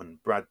 Edward Norton,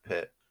 Brad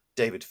Pitt,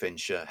 David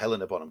Fincher,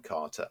 Helena Bonham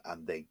Carter,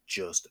 and they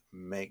just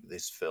make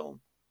this film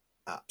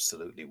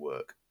absolutely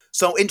work.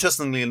 So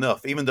interestingly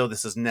enough, even though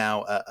this is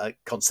now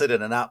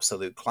considered an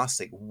absolute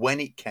classic, when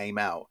it came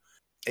out,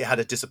 it had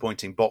a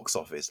disappointing box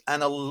office,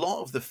 and a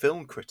lot of the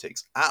film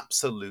critics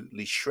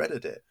absolutely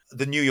shredded it.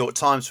 The New York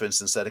Times, for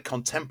instance, said a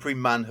contemporary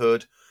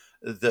manhood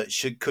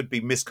that could be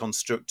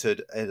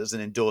misconstrued as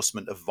an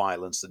endorsement of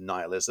violence and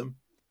nihilism.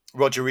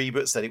 Roger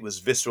Ebert said it was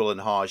visceral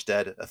and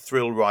hard-dead, a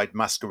thrill ride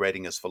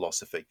masquerading as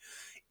philosophy.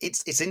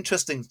 It's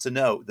interesting to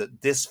note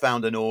that this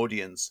found an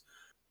audience,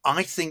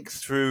 I think,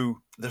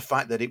 through the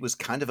fact that it was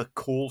kind of a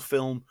cool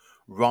film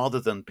rather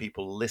than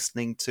people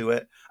listening to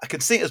it. I can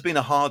see it as being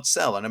a hard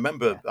sell. And I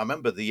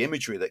remember the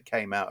imagery that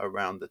came out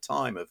around the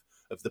time of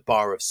the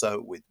bar of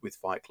soap with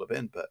Fight Club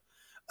in. But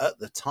at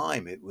the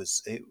time, it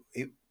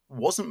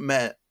wasn't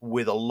met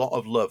with a lot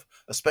of love,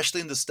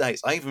 especially in the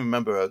States. I even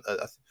remember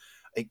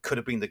it could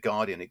have been The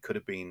Guardian, it could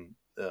have been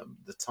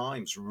the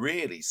Times,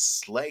 really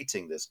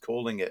slating this,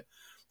 calling it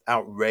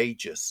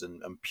outrageous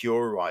and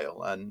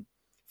puerile, and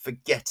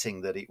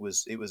forgetting that it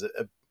was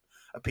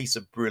a piece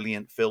of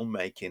brilliant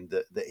filmmaking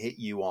that hit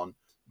you on,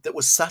 that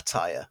was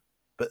satire,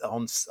 but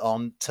on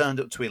turned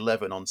up to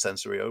 11 on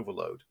sensory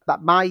overload.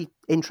 That my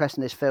interest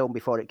in this film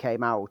before it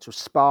came out was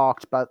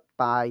sparked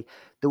by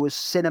there was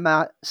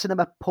cinema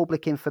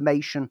public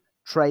information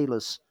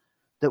trailers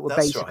that were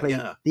basically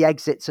the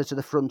exits are to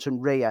the front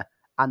and rear,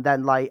 and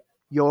then like,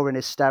 urine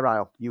is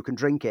sterile, you can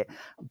drink it,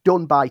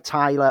 done by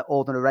Tyler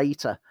or the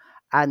narrator.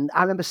 And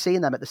I remember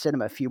seeing them at the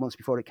cinema a few months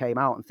before it came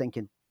out and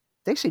thinking,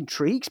 this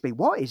intrigues me.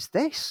 What is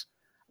this?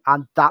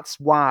 And that's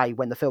why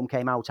when the film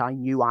came out, I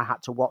knew I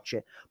had to watch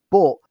it.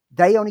 But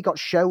they only got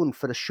shown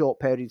for a short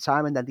period of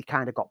time, and then they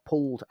kind of got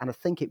pulled. And I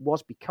think it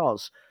was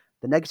because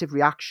the negative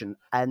reaction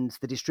and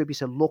the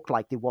distributor looked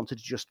like they wanted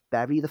to just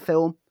bury the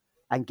film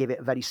and give it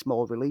a very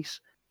small release.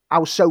 I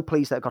was so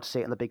pleased that I got to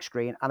see it on the big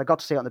screen. And I got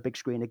to see it on the big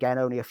screen again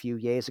only a few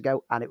years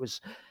ago. And it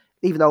was,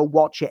 even though I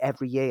watch it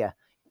every year,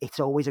 it's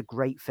always a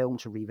great film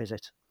to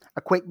revisit.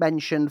 A quick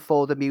mention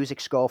for the music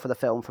score for the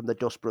film from the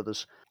Dust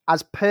Brothers.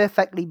 As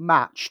perfectly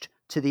matched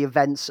to the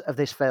events of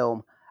this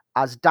film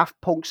as Daft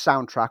Punk's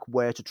soundtrack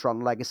were to Tron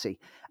Legacy.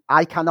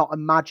 I cannot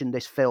imagine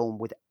this film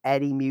with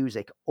any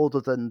music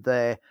other than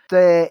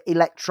the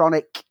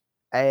electronic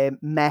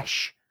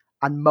mesh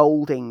and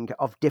moulding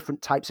of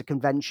different types of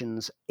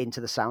conventions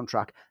into the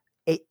soundtrack.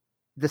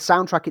 The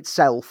soundtrack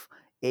itself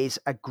is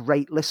a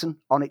great listen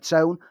on its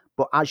own,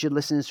 but as you're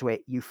listening to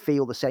it, you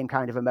feel the same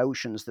kind of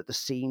emotions that the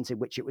scenes in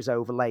which it was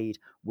overlaid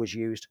was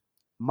used.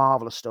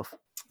 Marvelous stuff.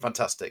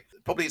 Fantastic.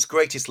 Probably its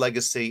greatest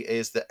legacy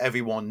is that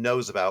everyone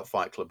knows about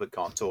Fight Club but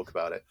can't talk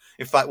about it.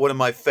 In fact, one of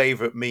my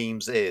favorite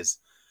memes is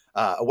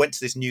I went to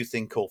this new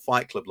thing called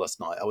Fight Club last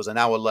night. I was an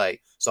hour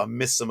late, so I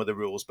missed some of the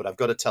rules, but I've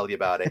got to tell you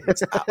about it.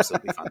 It's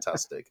absolutely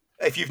fantastic.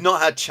 If you've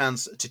not had a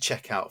chance to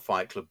check out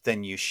Fight Club,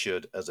 then you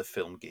should as a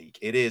film geek.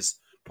 It is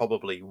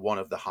probably one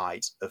of the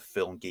heights of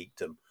film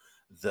geekdom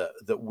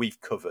that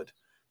we've covered.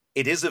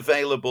 It is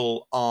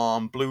available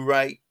on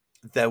Blu-ray.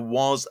 There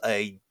was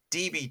a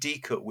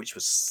DVD cut which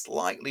was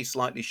slightly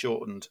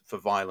shortened for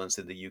violence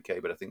in the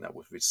UK, but I think that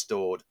was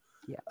restored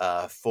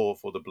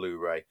for the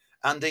Blu-ray.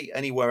 Andy,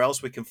 anywhere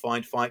else we can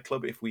find Fight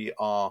Club if we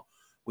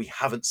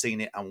haven't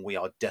seen it and we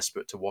are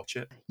desperate to watch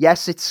it?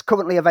 Yes, it's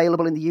currently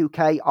available in the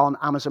UK on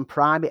Amazon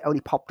Prime. It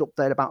only popped up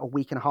there about a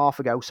week and a half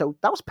ago, so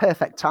that was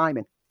perfect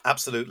timing.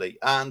 Absolutely.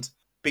 And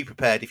be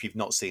prepared, if you've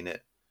not seen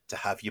it, to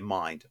have your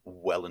mind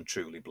well and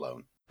truly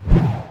blown.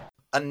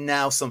 And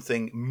now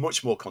something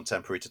much more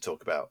contemporary to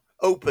talk about.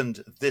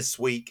 Opened this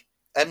week,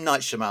 M.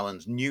 Night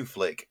Shyamalan's new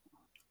flick,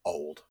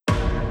 Old.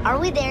 Are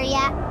we there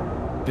yet?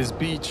 This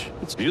beach,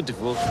 it's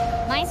beautiful.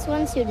 My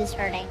swimsuit is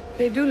hurting.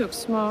 They do look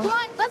small. Come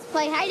on, let's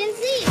play hide and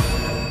seek.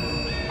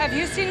 Have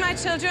you seen my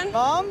children?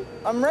 Mom,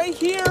 I'm right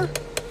here.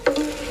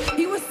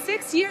 He was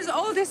 6 years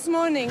old this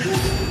morning.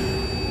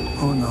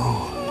 Oh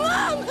no.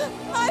 Mom,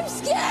 I'm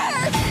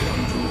scared.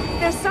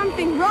 There's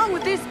something wrong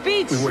with this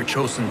beach. We were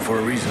chosen for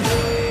a reason.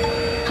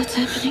 What's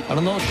happening? I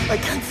don't know. I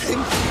can't think.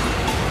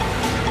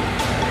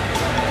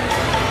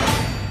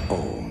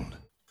 Old.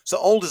 So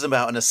Old is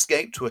about an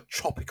escape to a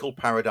tropical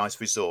paradise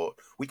resort,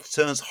 which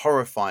turns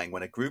horrifying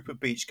when a group of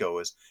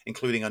beachgoers,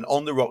 including an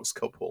on-the-rocks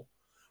couple,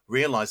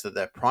 realize that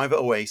their private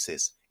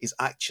oasis is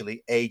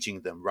actually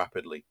aging them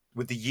rapidly.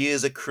 With the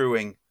years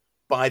accruing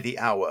by the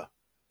hour,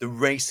 the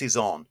race is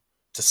on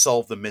to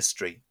solve the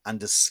mystery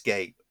and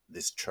escape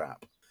this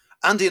trap.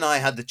 Andy and I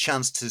had the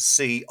chance to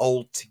see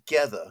Old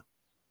together,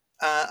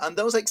 and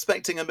I was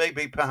expecting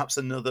maybe perhaps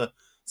another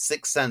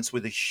Sixth Sense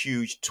with a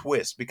huge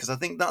twist, because I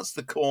think that's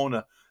the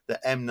corner that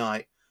M.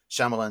 Night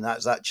Shyamalan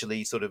has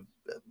actually sort of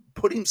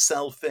put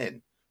himself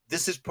in.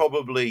 This is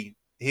probably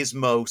his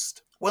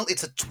most, well,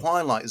 it's a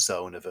Twilight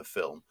Zone of a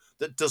film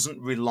that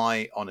doesn't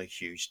rely on a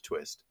huge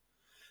twist.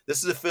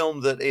 This is a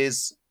film that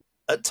is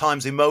at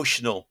times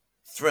emotional,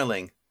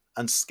 thrilling,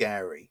 and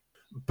scary.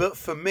 But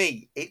for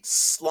me, it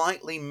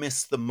slightly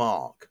missed the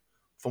mark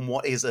from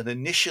what is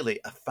initially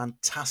a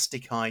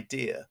fantastic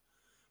idea,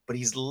 but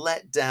he's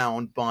let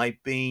down by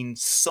being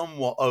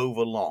somewhat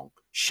overlong.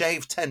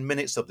 Shave 10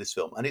 minutes of this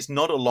film, and it's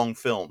not a long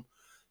film.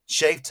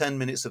 Shave 10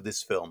 minutes of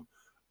this film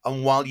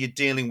And while you're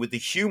dealing with the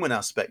human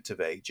aspect of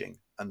aging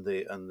and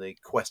the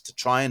quest to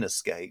try and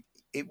escape,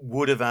 it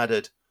would have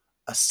added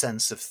a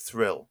sense of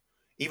thrill.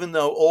 Even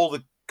though all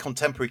the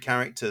contemporary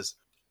characters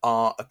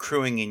are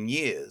accruing in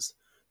years,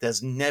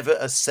 there's never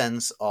a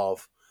sense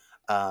of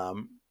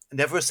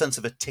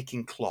a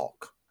ticking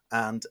clock.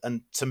 And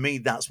to me,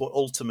 that's what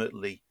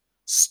ultimately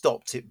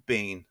stopped it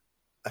being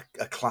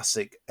a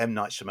classic M.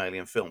 Night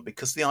Shyamalan film,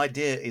 because the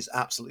idea is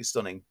absolutely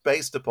stunning,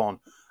 based upon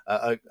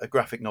a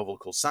graphic novel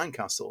called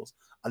Sandcastles.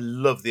 I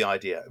love the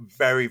idea,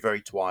 very, very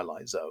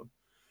Twilight Zone.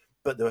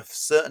 But there are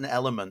certain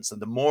elements,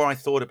 and the more I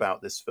thought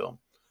about this film,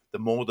 the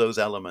more those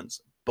elements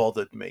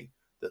bothered me,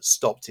 that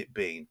stopped it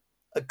being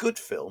a good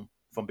film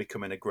from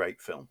becoming a great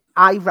film.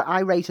 I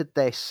rated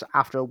this,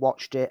 after I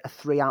watched it, a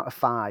 3 out of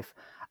 5.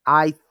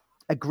 I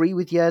agree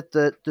with you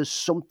that there's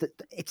something.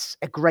 It's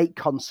a great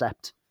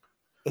concept.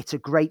 It's a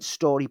great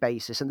story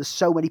basis, and there's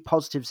so many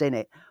positives in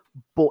it.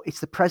 But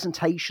it's the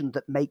presentation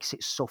that makes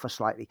it suffer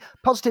slightly.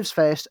 Positives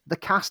first, the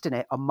cast in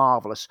it are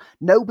marvellous.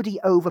 Nobody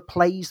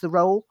overplays the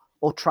role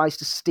or tries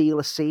to steal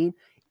a scene.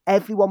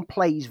 Everyone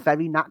plays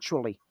very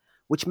naturally,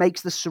 which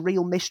makes the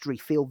surreal mystery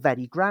feel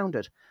very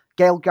grounded.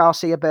 Gael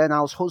Garcia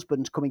Bernal's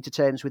husband coming to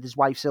terms with his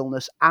wife's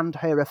illness and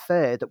her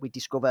affair that we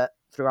discover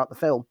throughout the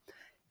film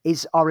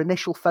is our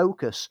initial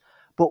focus.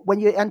 But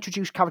when you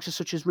introduce characters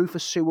such as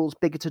Rufus Sewell's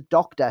bigoted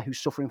doctor who's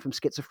suffering from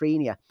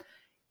schizophrenia,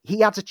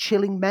 he adds a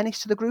chilling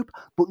menace to the group,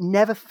 but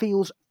never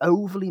feels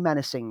overly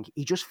menacing.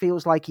 He just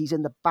feels like he's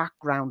in the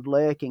background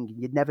lurking, and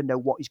you never know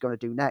what he's going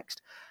to do next.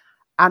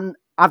 And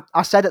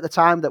I said at the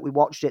time that we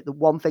watched it, the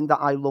one thing that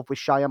I love with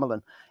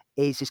Shyamalan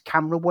is his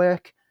camera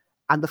work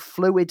and the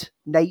fluid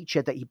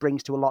nature that he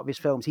brings to a lot of his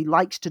films. He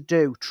likes to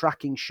do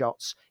tracking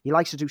shots. He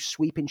likes to do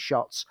sweeping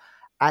shots.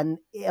 And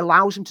it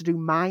allows him to do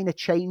minor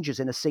changes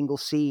in a single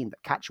scene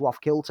that catch you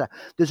off kilter.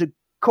 There's a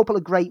couple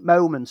of great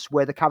moments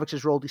where the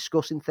characters are all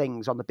discussing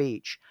things on the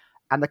beach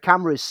and the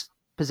camera is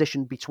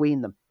positioned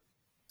between them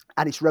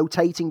and it's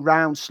rotating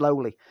round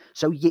slowly.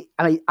 So,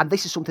 and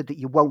this is something that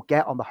you won't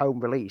get on the home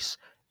release.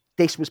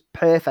 This was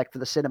perfect for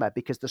the cinema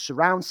because the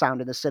surround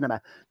sound in the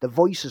cinema, the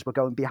voices were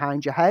going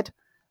behind your head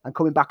and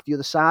coming back to the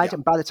other side. Yeah.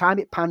 And by the time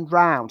it panned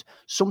round,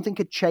 something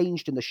had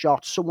changed in the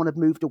shot. Someone had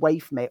moved away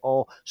from it,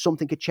 or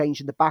something had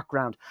changed in the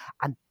background.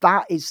 And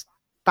that is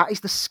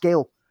the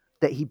skill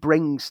that he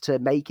brings to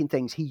making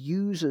things. He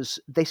uses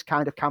this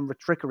kind of camera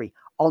trickery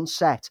on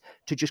set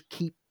to just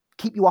keep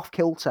you off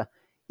kilter.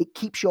 It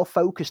keeps your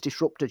focus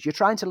disrupted. You're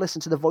trying to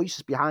listen to the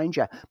voices behind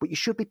you, but you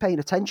should be paying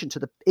attention to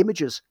the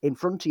images in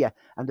front of you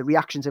and the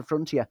reactions in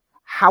front of you.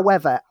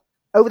 However,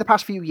 over the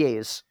past few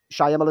years,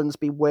 Shyamalan's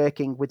been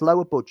working with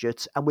lower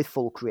budgets and with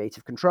full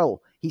creative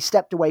control. He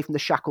stepped away from the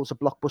shackles of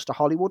blockbuster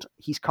Hollywood.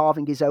 He's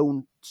carving his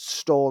own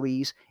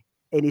stories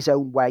in his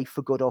own way,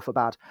 for good or for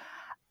bad.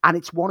 And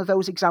it's one of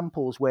those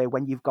examples where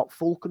when you've got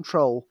full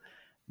control,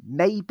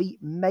 maybe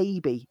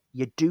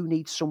you do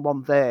need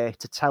someone there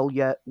to tell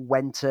you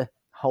when to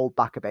hold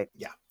back a bit.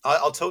 Yeah,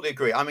 I'll totally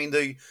agree. I mean,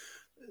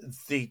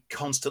 the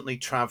constantly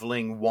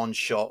traveling one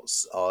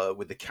shots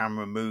with the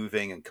camera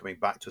moving and coming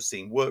back to a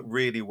scene work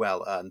really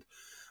well and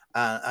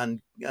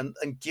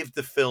give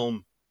the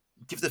film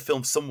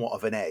somewhat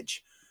of an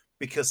edge,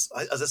 because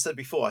as I said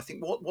before, I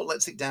think what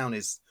lets it down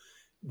is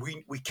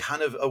we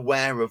kind of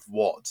aware of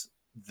what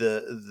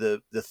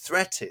the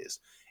threat is.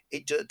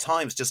 It at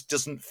times just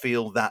doesn't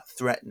feel that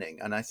threatening,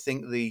 and I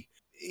think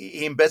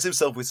he embeds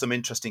himself with some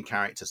interesting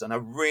characters, and I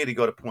really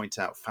got to point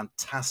out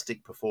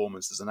fantastic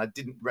performances. And I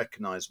didn't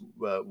recognize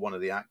one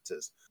of the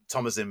actors,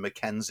 Thomasin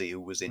McKenzie, who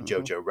was in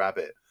Jojo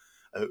Rabbit,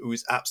 who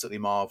is absolutely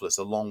marvelous,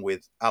 along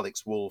with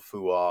Alex Wolff,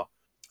 who are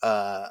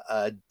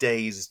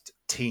dazed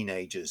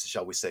teenagers,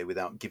 shall we say,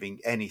 without giving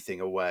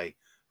anything away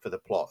for the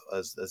plot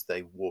as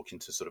they walk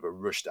into sort of a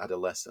rushed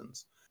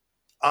adolescence.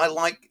 I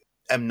like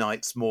M.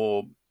 Night's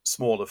more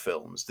smaller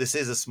films. This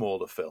is a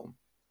smaller film,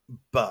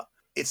 but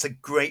it's a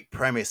great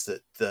premise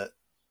that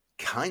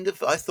kind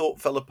of, I thought,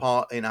 fell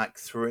apart in Act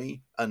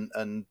 3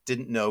 and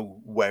didn't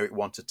know where it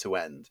wanted to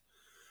end.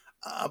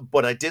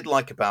 But I did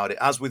like about it,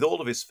 as with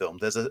all of his films,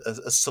 there's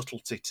a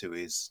subtlety to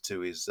his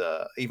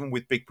even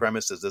with big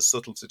premises, there's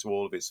subtlety to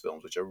all of his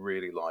films, which I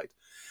really liked.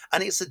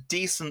 And it's a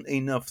decent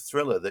enough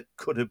thriller that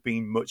could have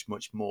been much,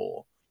 much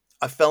more.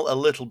 I felt a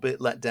little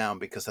bit let down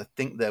because I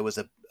think there was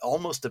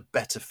almost a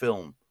better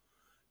film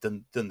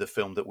than the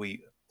film that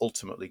we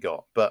ultimately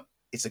got. But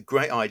it's a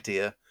great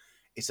idea.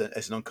 It's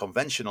an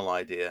unconventional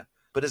idea,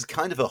 but as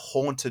kind of a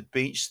haunted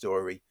beach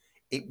story,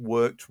 it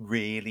worked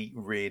really,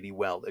 really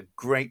well. A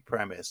great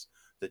premise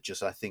that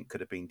just, I think,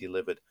 could have been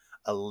delivered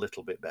a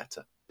little bit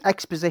better.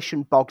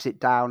 Exposition bogs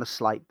it down a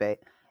slight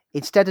bit.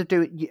 Instead of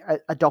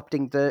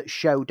adopting the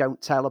show,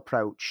 don't tell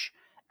approach,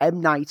 M.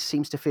 Night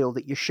seems to feel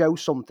that you show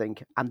something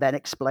and then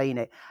explain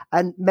it.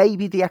 And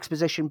maybe the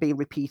exposition being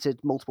repeated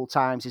multiple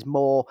times is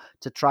more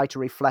to try to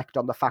reflect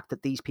on the fact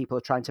that these people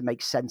are trying to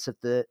make sense of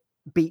the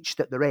beach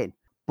that they're in.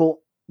 But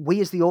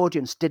we as the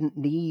audience didn't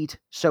need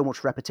so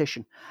much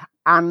repetition.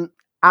 And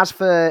as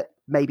for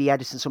maybe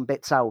editing some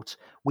bits out,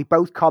 we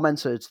both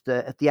commented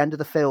that at the end of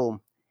the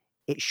film,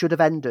 it should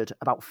have ended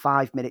about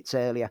 5 minutes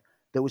earlier.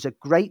 There was a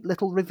great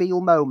little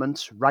reveal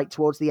moment right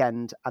towards the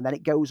end, and then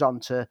it goes on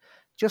to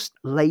just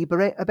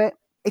labour it a bit.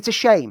 It's a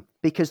shame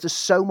because there's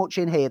so much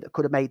in here that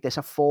could have made this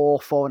a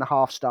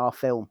 4.5 star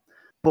film.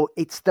 But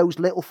it's those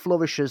little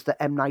flourishes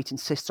that M. Night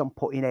insists on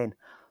putting in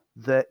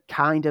that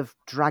kind of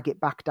drag it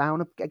back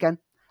down again.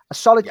 A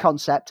solid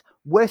concept,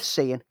 worth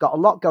seeing, got a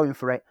lot going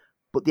for it,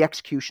 but the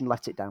execution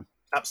let it down.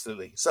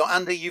 Absolutely. So,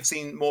 Andy, you've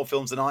seen more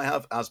films than I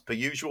have, as per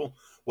usual.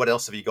 What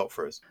else have you got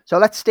for us? So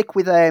let's stick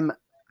with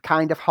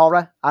kind of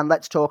horror, and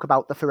let's talk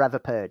about The Forever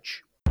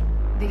Purge.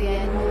 The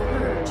annual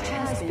purge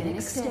has been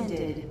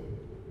extended.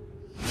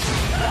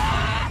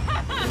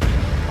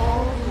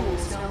 All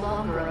rules no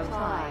longer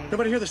apply.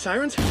 Nobody hear the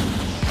sirens?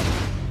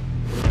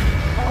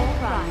 All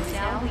crimes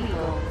now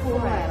legal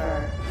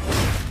forever.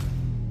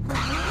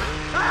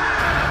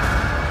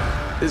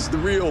 This is the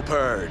real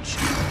purge.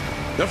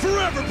 The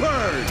forever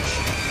purge!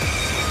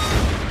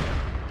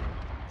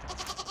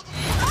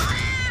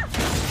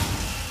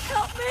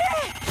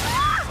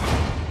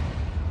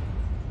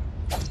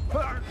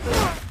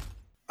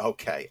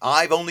 Okay,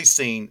 I've only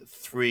seen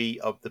 3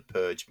 of the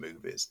Purge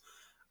movies.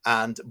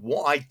 And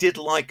what I did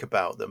like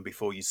about them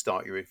before you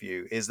start your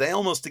review is they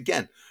almost,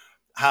 again,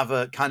 have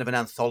a kind of an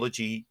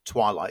anthology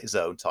Twilight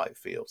Zone type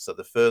feel. So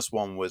the first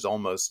one was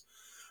almost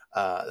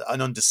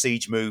an Under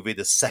Siege movie.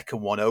 The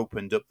second one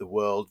opened up the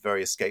world,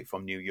 very Escape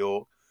from New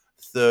York.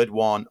 The third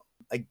one,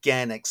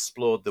 again,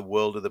 explored the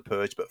world of the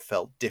Purge, but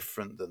felt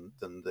different than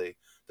the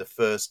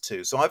first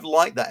 2. So I've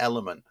liked that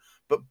element.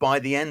 But by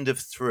the end of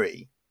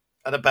 3,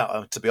 and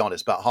about, to be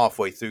honest, about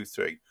halfway through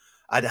 3,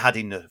 I'd had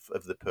enough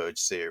of the Purge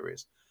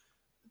series.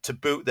 To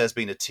boot, there's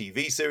been a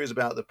TV series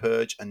about the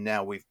Purge, and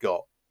now we've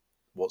got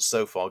what's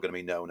so far going to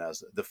be known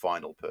as the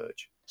final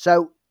Purge.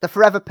 So, the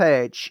Forever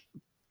Purge.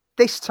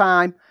 This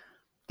time,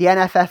 the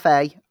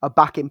NFFA are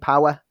back in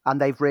power,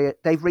 and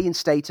they've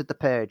reinstated the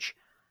Purge.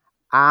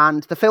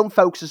 And the film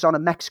focuses on a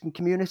Mexican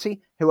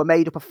community who are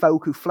made up of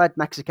folk who fled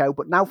Mexico,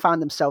 but now find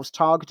themselves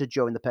targeted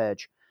during the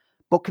Purge.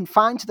 But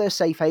confined to their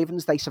safe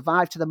havens, they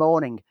survive to the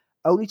morning,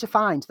 only to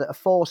find that a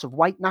force of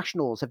white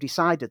nationals have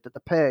decided that the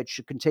Purge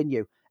should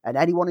continue, and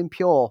anyone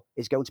impure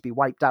is going to be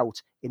wiped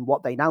out in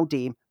what they now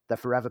deem the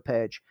Forever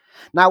Purge.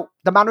 Now,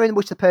 the manner in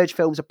which the Purge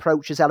films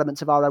approaches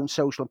elements of our own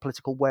social and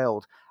political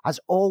world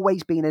has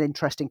always been an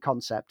interesting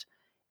concept.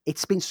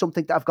 It's been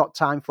something that I've got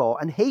time for.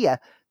 And here,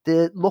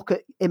 the look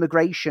at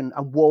immigration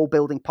and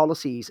wall-building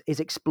policies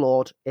is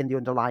explored in the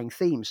underlying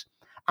themes,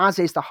 as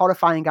is the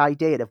horrifying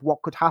idea of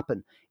what could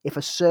happen if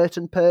a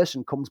certain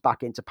person comes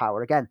back into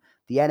power again.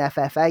 The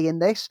NFFA in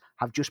this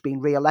have just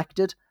been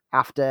re-elected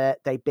after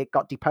they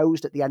got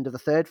deposed at the end of the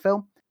third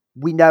film.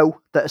 We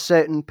know that a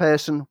certain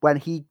person, when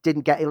he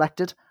didn't get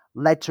elected,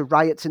 led to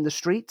riots in the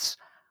streets.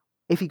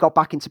 If he got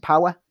back into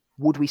power,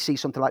 would we see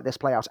something like this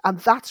play out? And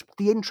that's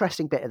the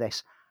interesting bit of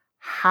this.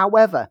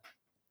 However,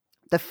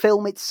 the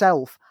film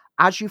itself,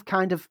 as you've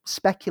kind of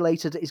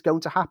speculated is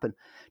going to happen,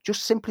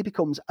 just simply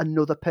becomes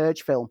another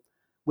Purge film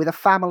with a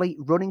family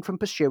running from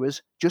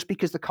pursuers. Just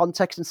because the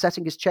context and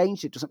setting has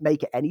changed, it doesn't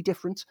make it any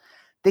different.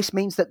 This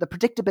means that the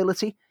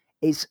predictability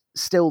is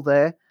still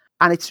there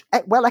and it's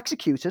well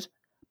executed,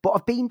 but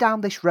I've been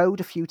down this road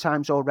a few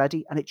times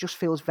already and it just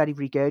feels very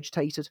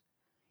regurgitated.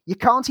 You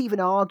can't even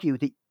argue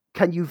that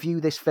can you view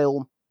this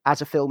film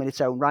as a film in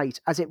its own right,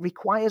 as it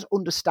requires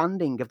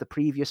understanding of the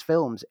previous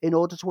films in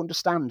order to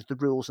understand the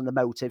rules and the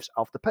motives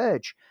of the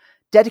Purge.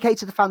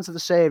 Dedicated to fans of the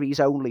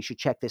series only should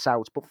check this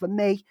out, but for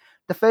me,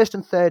 the first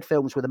and third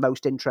films were the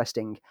most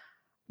interesting.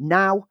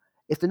 Now,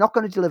 if they're not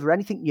going to deliver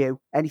anything new,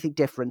 anything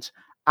different,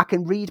 I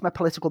can read my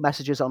political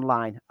messages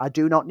online. I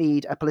do not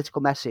need a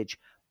political message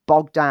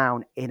bogged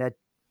down in a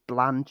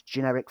bland,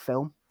 generic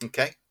film.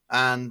 Okay,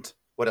 and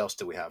what else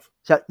do we have?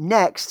 So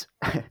next,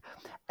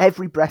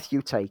 Every Breath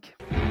You Take.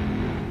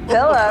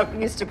 Philip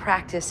used to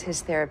practice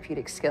his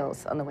therapeutic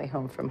skills on the way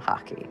home from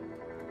hockey.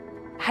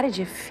 How did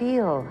you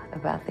feel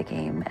about the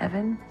game,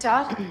 Evan?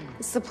 Dad,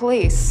 it's the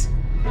police.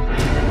 We're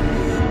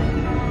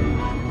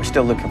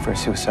still looking for a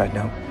suicide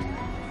note.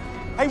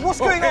 Hey, what's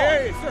going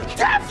on?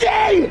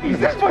 Daphne!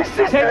 That's my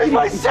sister!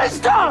 My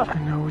sister! I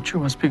know what you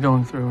must be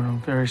going through, and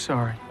I'm very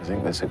sorry. I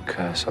think there's a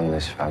curse on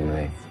this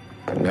family,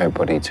 but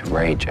nobody to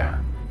rage at.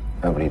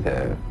 Nobody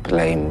to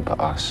blame but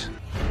us.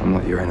 I'm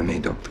not your enemy,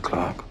 Dr.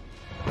 Clark.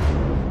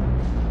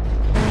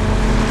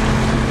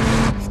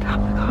 Stop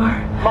the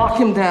car. Lock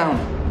him down.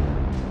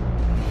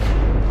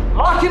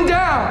 Lock him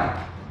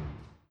down!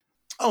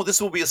 Oh,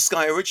 this will be a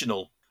Sky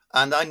original.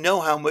 And I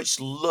know how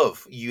much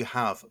love you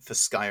have for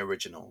Sky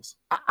originals.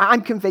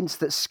 I'm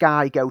convinced that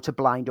Sky go to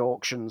blind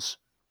auctions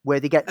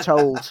where they get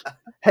told,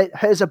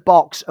 here's a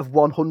box of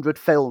 100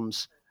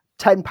 films,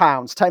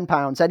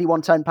 £10,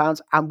 anyone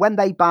 £10. And when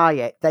they buy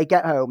it, they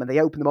get home and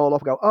they open them all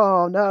up and go,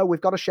 oh no,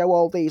 we've got to show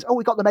all these. Oh,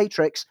 we got The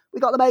Matrix.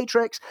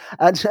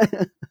 And,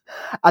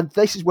 and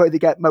this is where they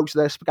get most of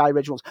their Sky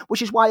originals,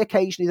 which is why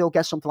occasionally they'll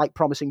get something like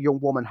Promising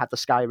Young Woman had the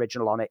Sky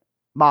original on it.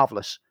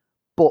 Marvellous.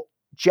 But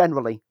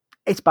generally,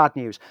 it's bad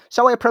news.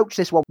 So I approach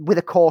this one with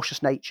a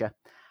cautious nature.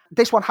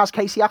 This one has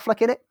Casey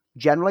Affleck in it.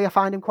 Generally, I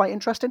find him quite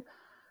interesting.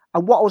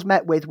 And what I was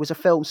met with was a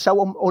film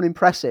so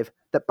unimpressive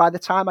that by the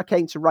time I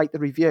came to write the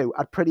review,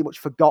 I'd pretty much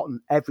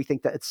forgotten everything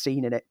that I'd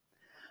seen in it.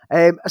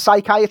 A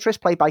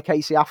psychiatrist played by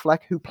Casey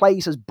Affleck, who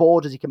plays as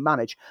bored as he can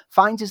manage,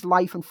 finds his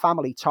life and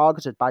family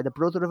targeted by the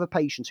brother of a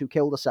patient who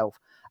killed herself.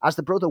 As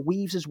the brother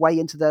weaves his way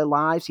into their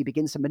lives, he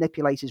begins to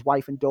manipulate his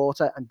wife and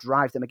daughter and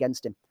drive them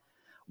against him.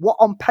 What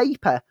on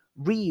paper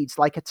reads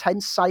like a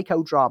tense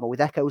psychodrama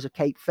with echoes of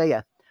Cape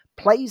Fear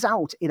plays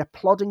out in a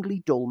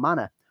ploddingly dull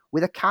manner,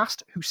 with a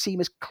cast who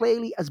seem as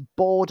clearly as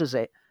bored as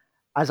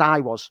I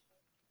was.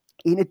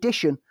 In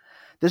addition,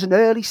 there's an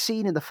early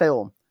scene in the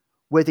film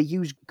where they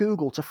use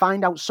Google to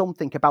find out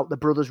something about the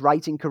brother's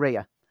writing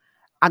career.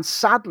 And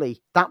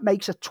sadly, that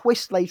makes a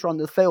twist later on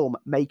in the film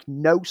make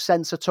no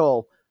sense at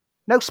all.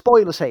 No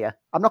spoilers here.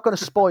 I'm not going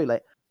to spoil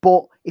it.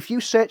 But if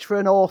you search for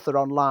an author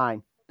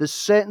online, there's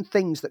certain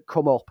things that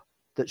come up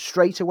that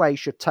straight away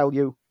should tell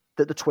you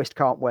that the twist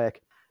can't work.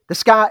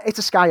 It's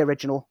a Sky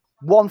original,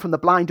 one from the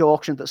blind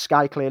auction that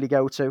Sky clearly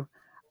go to.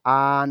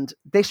 And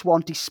this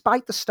one,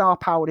 despite the star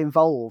power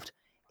involved,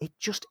 it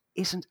just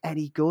isn't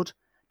any good.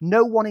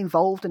 No one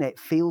involved in it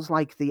feels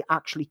like they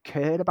actually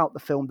cared about the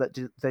film that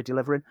they're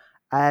delivering.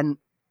 And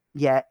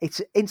yeah,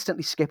 it's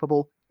instantly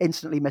skippable,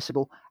 instantly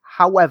missable.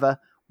 However,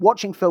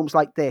 watching films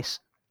like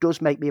this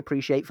does make me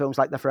appreciate films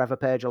like The Forever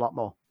Purge a lot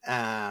more.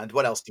 And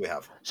what else do we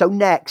have? So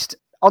next,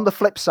 on the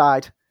flip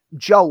side,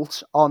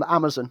 Jolt on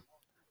Amazon,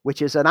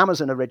 which is an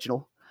Amazon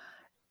original,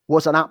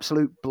 was an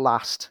absolute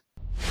blast.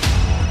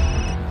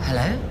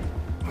 Hello?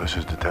 This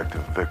is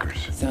Detective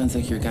Vickers. Sounds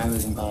like your guy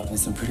was involved in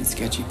some pretty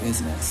sketchy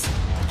business.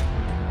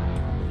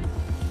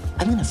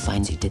 I'm gonna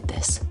find who did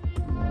this.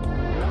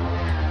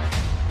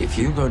 If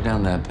you go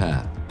down that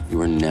path, you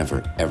are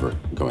never, ever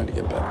going to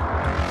get better.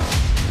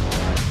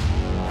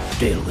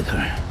 Deal with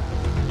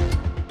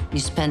her. You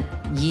spent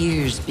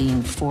years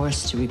being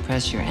forced to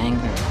repress your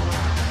anger.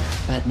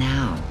 But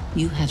now,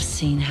 you have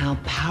seen how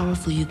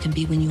powerful you can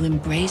be when you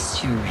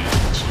embrace your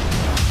rage.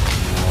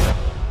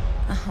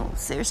 Oh,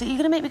 seriously? You're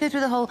gonna make me go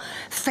through the whole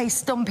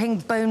face-stomping,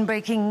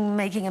 bone-breaking,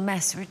 making a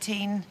mess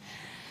routine?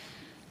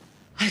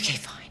 Okay,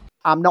 fine.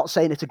 I'm not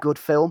saying it's a good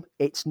film.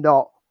 It's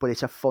not, but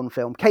it's a fun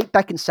film. Kate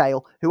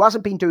Beckinsale, who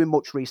hasn't been doing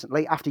much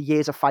recently after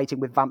years of fighting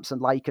with vamps and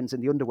lichens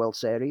in the Underworld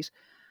series,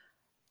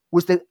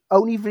 was the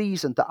only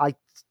reason that I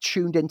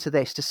tuned into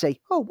this to see,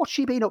 oh, what's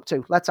she been up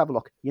to? Let's have a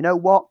look. You know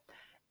what?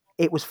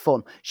 It was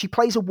fun. She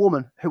plays a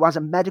woman who has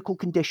a medical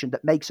condition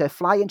that makes her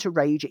fly into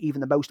rage at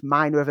even the most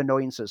minor of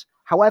annoyances.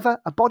 However,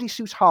 a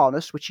bodysuit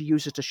harness, which she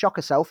uses to shock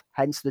herself,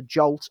 hence the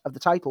jolt of the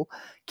title,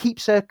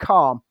 keeps her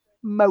calm,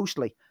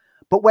 mostly.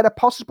 But when a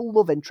possible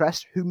love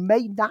interest, who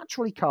may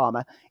naturally calm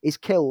her, is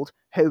killed,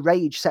 her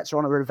rage sets her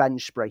on a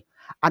revenge spree.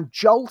 And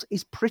Jolt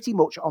is pretty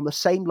much on the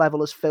same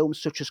level as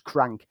films such as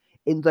Crank,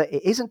 in that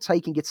it isn't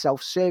taking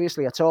itself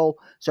seriously at all.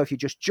 So if you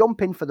just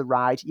jump in for the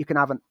ride, you can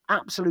have an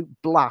absolute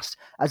blast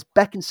as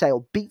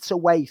Beckinsale beats her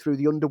way through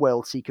the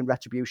underworld seeking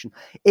retribution.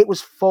 It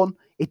was fun.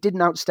 It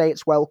didn't outstay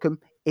its welcome.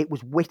 It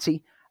was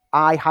witty.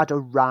 I had a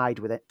ride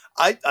with it.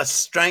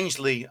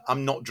 Strangely,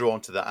 I'm not drawn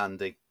to that,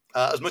 Andy.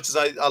 As much as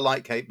I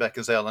like Kate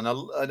Beckinsale,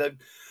 and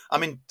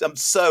I'm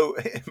so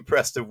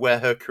impressed of where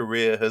her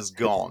career has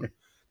gone,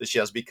 that she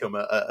has become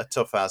a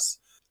tough-ass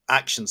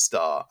action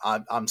star.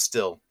 I'm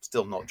still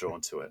not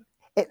drawn to it.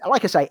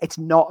 Like I say, it's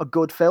not a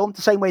good film,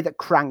 the same way that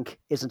Crank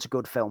isn't a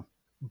good film.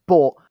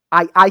 But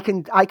I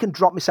can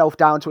drop myself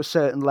down to a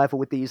certain level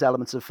with these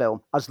elements of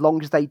film, as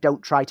long as they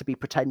don't try to be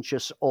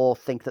pretentious or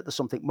think that there's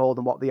something more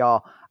than what they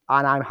are,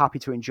 and I'm happy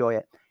to enjoy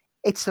it.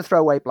 It's the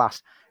throwaway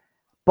blast.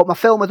 But my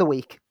film of the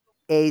week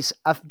is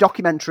a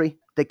documentary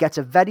that gets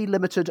a very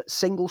limited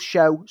single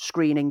show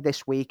screening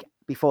this week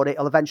before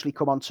it'll eventually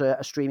come onto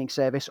a streaming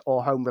service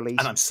or home release.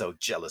 And I'm so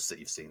jealous that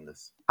you've seen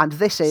this. And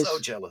this is so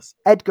jealous.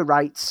 Edgar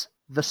Wright's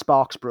The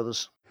Sparks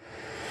Brothers.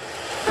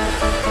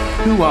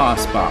 Who are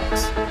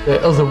Sparks? They're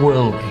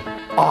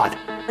otherworldly. Odd.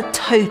 A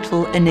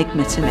total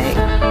enigma to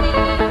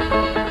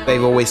me.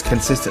 They've always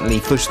consistently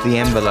pushed the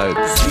envelope.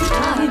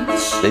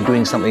 They're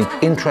doing something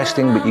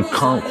interesting, but you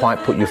can't quite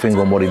put your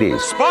finger on what it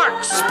is.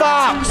 Sparks!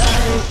 Sparks!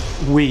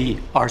 We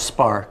are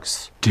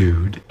Sparks.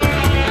 Dude.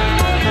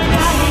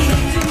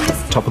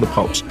 Top of the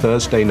Pops,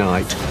 Thursday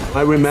night.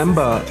 I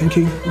remember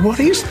thinking, what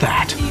is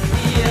that?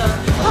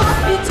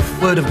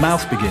 Word of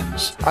mouth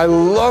begins. I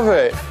love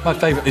it. My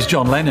favourite is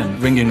John Lennon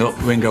ringing up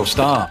Ringo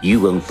Starr. You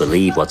won't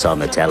believe what's on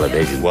the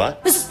television.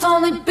 What? This is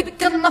only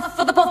big enough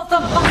for the both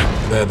of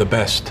us. They're the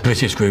best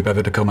British group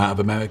ever to come out of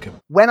America.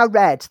 When I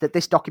read that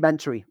this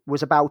documentary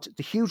was about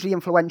the hugely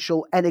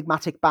influential,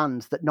 enigmatic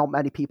band that not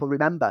many people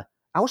remember,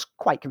 I was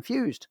quite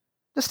confused.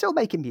 They're still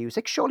making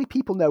music. Surely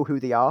people know who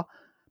they are.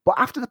 But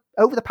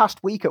over the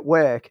past week at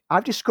work,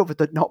 I've discovered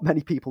that not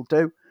many people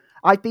do.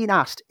 I've been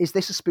asked, is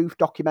this a spoof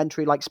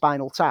documentary like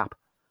Spinal Tap?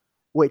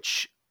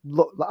 Which,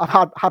 look,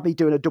 I've had me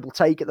doing a double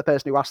take at the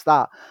person who asked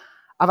that.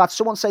 I've had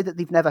someone say that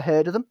they've never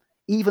heard of them,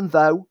 even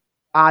though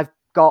I've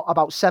got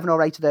about 7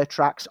 or 8 of their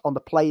tracks on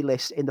the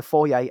playlist in the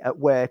foyer at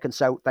work, and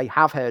so they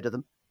have heard of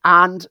them.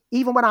 And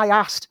even when I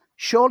asked,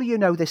 surely you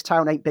know this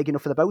town ain't big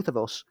enough for the both of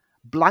us,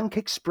 blank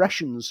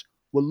expressions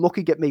were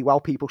looking at me while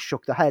people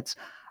shook their heads.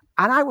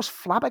 And I was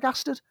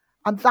flabbergasted.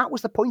 And that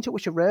was the point at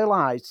which I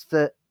realised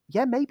that,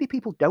 yeah, maybe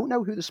people don't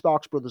know who the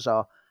Sparks Brothers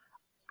are.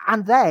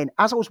 And then,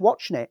 as I was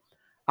watching it,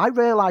 I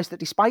realised that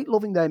despite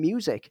loving their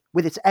music,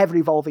 with its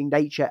ever-evolving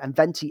nature and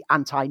venti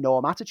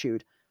anti-norm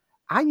attitude,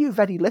 I knew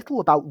very little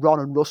about Ron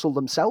and Russell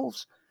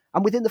themselves.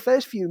 And within the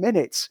first few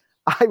minutes,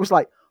 I was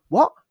like,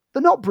 what?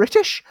 They're not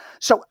British?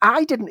 So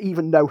I didn't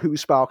even know who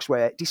Sparks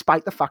were,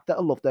 despite the fact that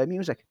I loved their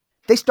music.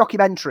 This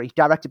documentary,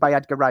 directed by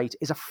Edgar Wright,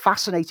 is a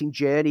fascinating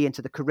journey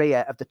into the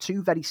career of the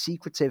two very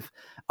secretive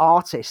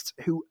artists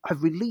who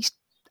have released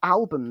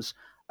albums,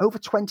 over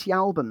 20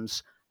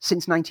 albums,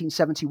 since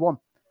 1971.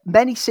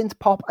 Many synth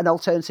pop and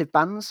alternative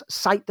bands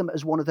cite them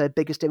as one of their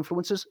biggest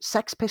influences.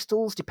 Sex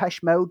Pistols,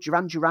 Depeche Mode,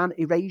 Duran Duran,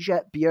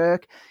 Erasure,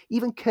 Björk,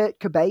 even Kurt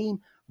Cobain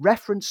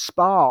referenced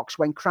Sparks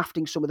when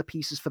crafting some of the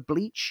pieces for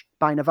Bleach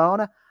by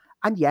Nirvana,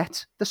 and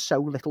yet they're so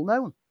little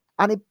known.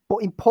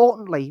 But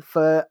importantly,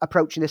 for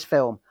approaching this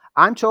film,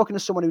 I'm talking to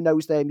someone who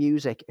knows their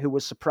music, who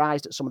was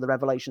surprised at some of the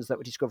revelations that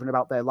we're discovering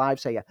about their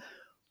lives here.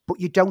 But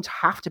you don't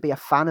have to be a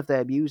fan of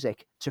their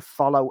music to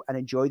follow and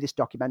enjoy this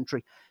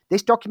documentary.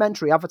 This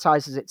documentary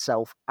advertises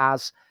itself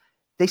as,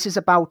 this is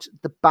about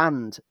the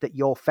band that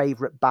your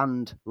favourite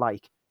band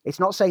like. It's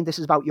not saying this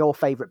is about your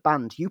favourite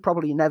band. You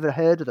probably never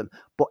heard of them,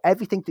 but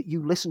everything that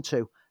you listen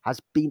to has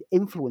been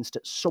influenced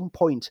at some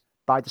point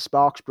by the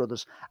Sparks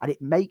Brothers, and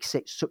it makes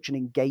it such an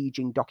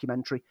engaging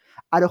documentary.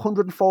 At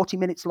 140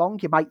 minutes long,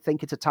 you might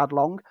think it's a tad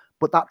long,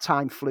 but that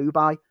time flew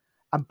by.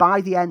 And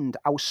by the end,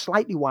 I was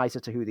slightly wiser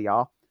to who they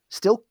are,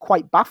 still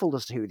quite baffled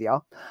as to who they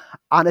are,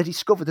 and I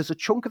discovered there's a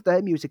chunk of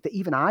their music that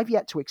even I've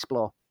yet to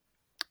explore.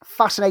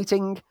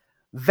 Fascinating,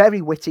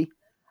 very witty,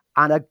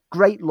 and a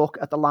great look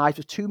at the lives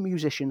of two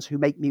musicians who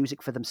make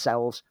music for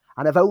themselves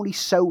and have only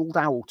sold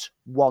out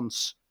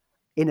once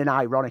in an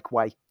ironic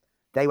way.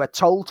 They were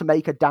told to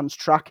make a dance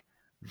track,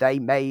 they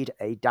made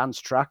a dance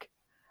track,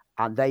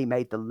 and they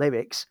made the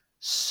lyrics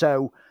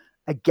so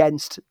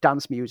against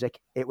dance music,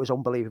 it was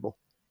unbelievable.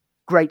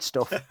 Great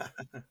stuff.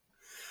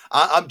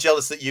 I'm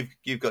jealous that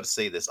you've got to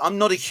see this. I'm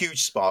not a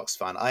huge Sparks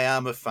fan. I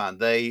am a fan.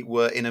 They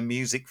were in a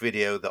music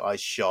video that I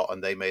shot,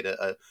 and they made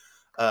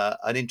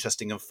an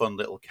interesting and fun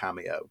little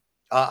cameo.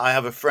 I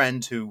have a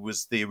friend who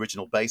was the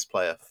original bass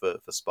player for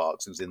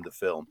Sparks, who's in the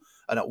film,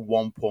 and at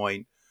one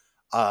point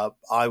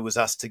I was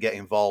asked to get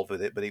involved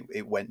with it, but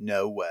it went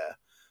nowhere.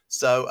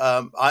 So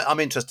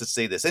I'm interested to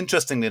see this.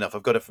 Interestingly enough,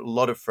 I've got a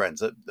lot of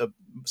friends.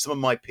 Some of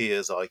my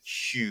peers are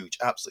huge,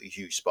 absolutely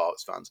huge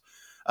Sparks fans,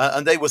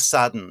 and they were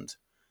saddened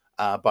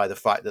by the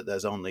fact that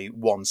there's only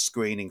one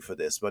screening for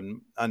this.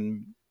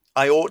 And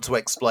I ought to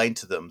explain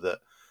to them that,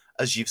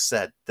 as you've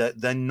said, that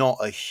they're not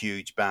a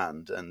huge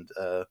band, and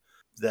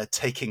they're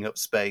taking up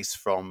space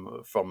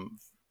from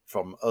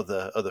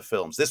other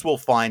films. This will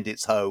find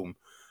its home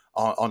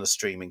on a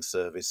streaming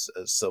service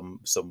some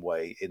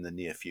way in the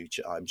near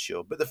future, I'm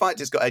sure. But the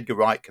fact it's got Edgar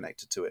Wright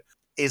connected to it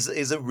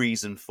is a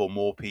reason for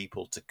more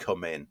people to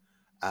come in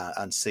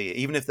and see it.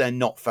 Even if they're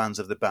not fans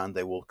of the band,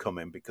 they will come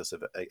in because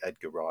of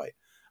Edgar Wright.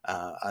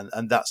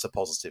 And that's a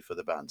positive for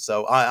the band.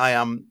 So I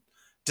am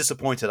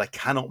disappointed I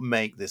cannot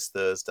make this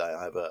Thursday.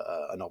 I have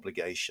an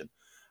obligation.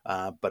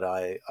 But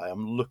I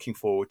am looking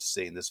forward to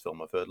seeing this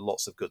film. I've heard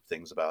lots of good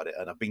things about it,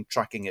 and I've been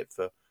tracking it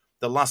for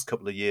the last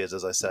couple of years.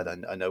 As I said,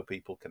 I know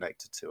people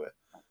connected to it.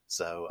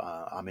 So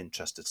I'm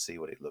interested to see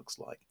what it looks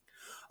like.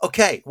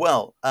 Okay,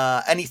 well,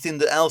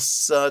 anything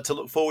else to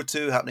look forward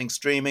to happening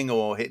streaming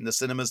or hitting the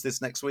cinemas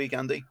this next week,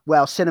 Andy?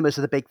 Well, cinemas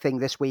are the big thing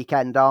this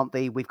weekend, aren't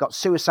they? We've got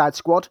Suicide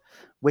Squad,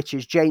 which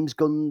is James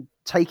Gunn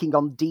taking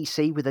on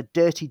DC with a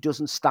Dirty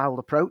Dozen style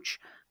approach.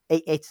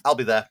 I'll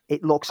be there.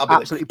 It looks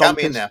absolutely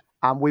bonkers,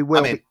 and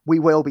we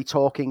will be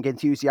talking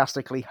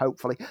enthusiastically,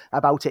 hopefully,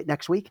 about it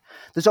next week.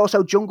 There's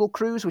also Jungle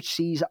Cruise, which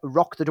sees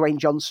Rock the Dwayne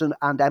Johnson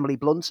and Emily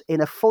Blunt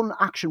in a fun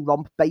action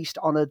romp based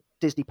on a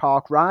Disney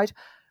park ride,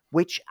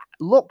 which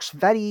looks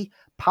very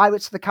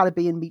Pirates of the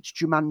Caribbean meets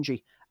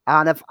Jumanji.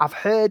 And I've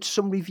heard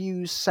some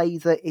reviews say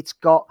that it's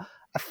got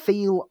a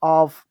feel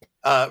of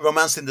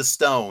Romancing the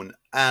Stone,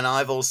 and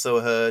I've also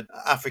heard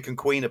African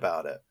Queen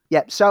about it.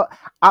 Yeah, so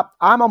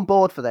I'm on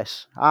board for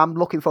this. I'm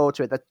looking forward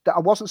to it. I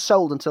wasn't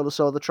sold until I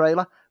saw the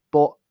trailer,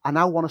 but I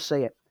now want to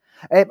see it.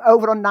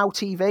 Over on Now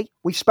TV,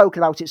 we've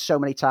spoken about it so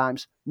many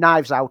times.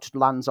 Knives Out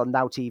lands on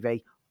Now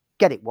TV.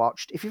 Get it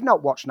watched. If you've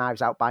not watched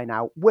Knives Out by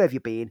now, where have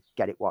you been?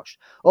 Get it watched.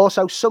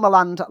 Also,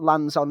 Summerland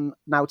lands on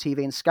Now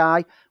TV and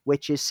Sky,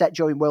 which is set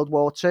during World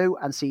War II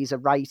and sees a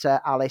writer,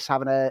 Alice,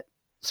 having a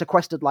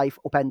sequestered life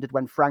upended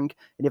when Frank,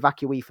 an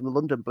evacuee from the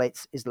London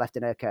Blitz, is left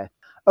in her care.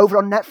 Over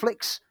on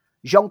Netflix,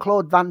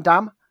 Jean-Claude Van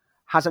Damme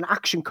has an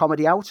action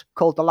comedy out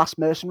called The Last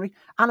Mercenary,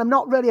 and I'm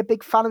not really a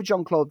big fan of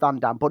Jean-Claude Van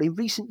Damme, but in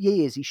recent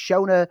years he's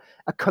shown a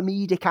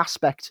comedic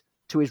aspect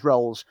to his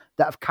roles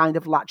that have kind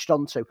of latched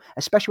onto,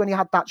 especially when he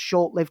had that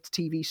short-lived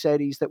TV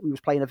series that we was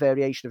playing a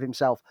variation of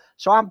himself.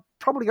 So I'm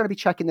probably going to be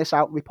checking this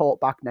out and report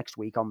back next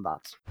week on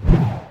that.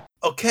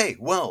 Okay,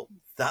 well,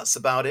 that's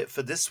about it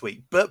for this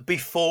week. But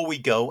before we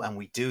go, and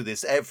we do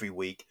this every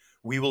week,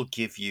 we will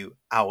give you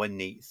our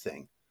neat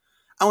thing.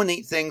 Our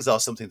neat things are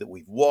something that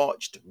we've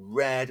watched,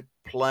 read,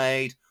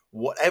 played,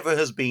 whatever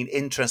has been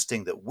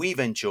interesting that we've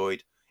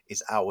enjoyed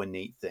is our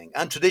neat thing.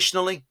 And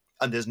traditionally,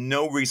 and there's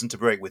no reason to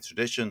break with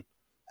tradition,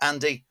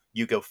 Andy,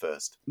 you go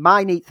first.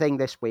 My neat thing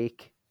this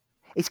week,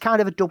 it's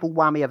kind of a double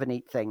whammy of a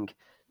neat thing.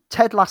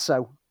 Ted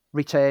Lasso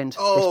returned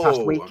this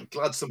past week. I'm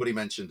glad somebody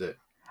mentioned it.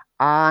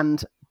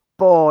 And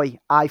boy,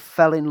 I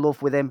fell in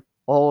love with him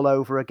all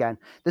over again.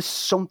 There's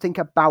something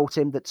about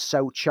him that's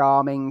so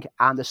charming,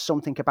 and there's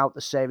something about the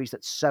series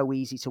that's so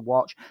easy to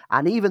watch.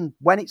 And even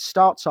when it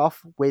starts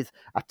off with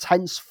a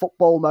tense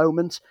football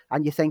moment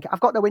and you think,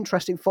 I've got no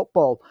interest in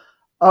football,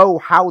 oh,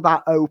 how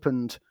that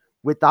opened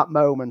with that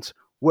moment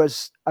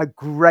was a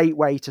great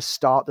way to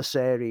start the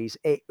series.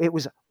 It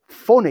was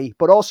funny,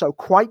 but also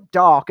quite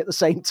dark at the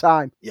same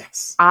time.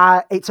 Yes.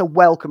 It's a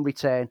welcome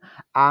return,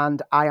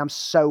 and I am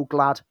so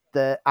glad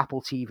that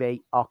Apple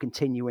TV are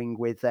continuing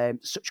with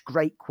such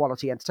great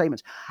quality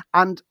entertainment.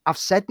 And I've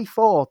said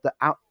before that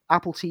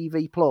Apple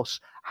TV Plus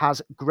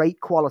has great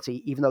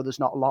quality, even though there's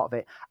not a lot of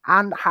it,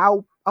 and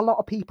how a lot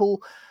of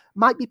people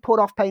might be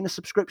put off paying a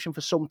subscription for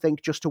something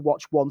just to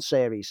watch one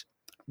series.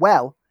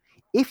 Well,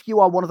 if you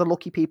are one of the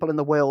lucky people in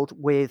the world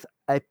with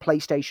a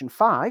PlayStation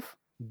 5,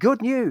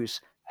 good news.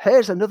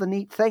 Here's another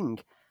neat thing.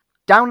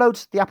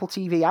 Download the Apple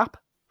TV app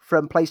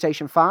from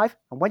PlayStation 5,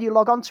 and when you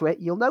log onto it,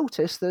 you'll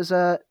notice there's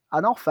an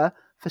offer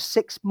for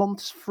 6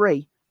 months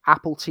free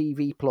Apple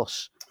TV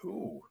Plus.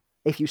 Ooh.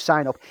 If you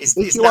sign up. Is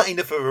that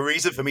enough of a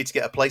reason for me to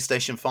get a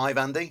PlayStation 5,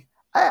 Andy?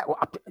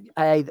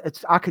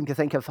 I can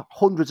think of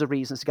hundreds of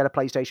reasons to get a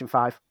PlayStation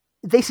 5.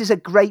 This is a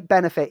great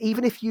benefit.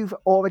 Even if you've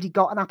already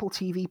got an Apple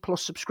TV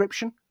Plus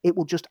subscription, it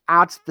will just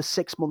add the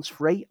 6 months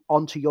free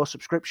onto your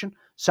subscription.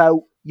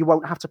 So you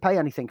won't have to pay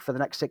anything for the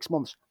next 6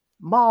 months.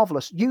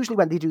 Marvellous. Usually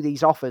when they do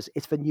these offers,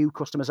 it's for new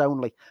customers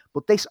only.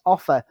 But this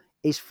offer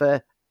is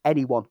for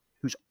anyone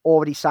who's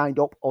already signed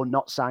up or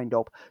not signed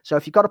up. So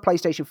if you've got a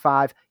PlayStation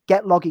 5,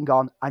 get logging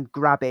on and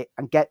grab it.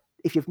 And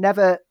if you've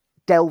never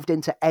delved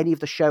into any of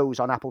the shows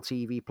on Apple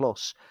TV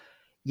Plus,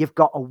 you've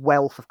got a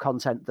wealth of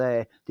content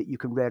there that you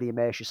can really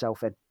immerse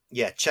yourself in.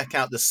 Yeah, check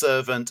out The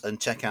Servant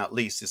and check out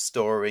Lisa's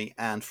Story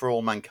and For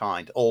All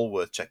Mankind, all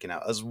worth checking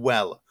out, as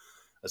well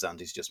as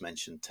Andy's just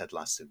mentioned, Ted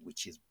Lasso,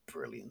 which is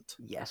brilliant.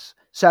 Yes.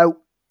 So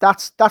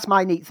that's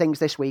my neat things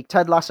this week.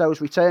 Ted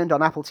Lasso's returned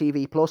on Apple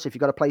TV Plus. If you've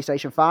got a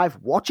PlayStation 5,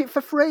 watch it for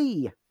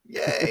free.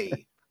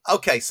 Yay.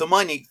 Okay, so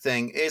my neat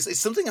thing is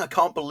something I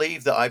can't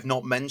believe that I've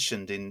not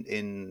mentioned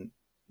in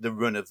the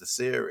run of the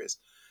series,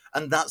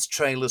 and that's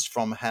Trailers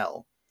from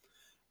Hell.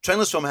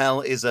 Trailers from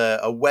Hell is a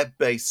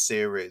web-based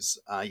series.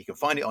 You can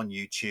find it on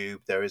YouTube.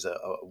 There is a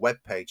web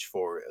page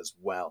for it as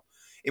well,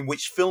 in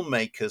which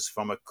filmmakers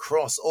from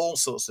across all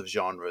sorts of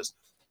genres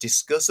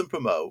discuss and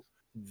promote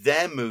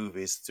their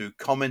movies through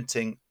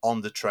commenting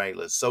on the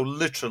trailers. So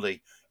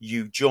literally,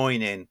 you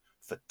join in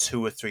for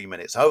 2 or 3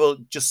 minutes,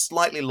 however, just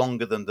slightly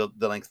longer than the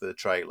length of the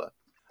trailer.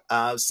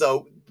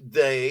 So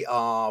they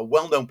are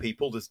well-known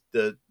people.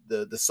 The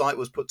site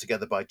was put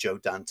together by Joe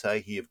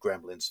Dante, he of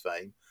Gremlins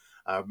fame.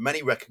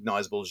 Many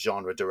recognizable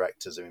genre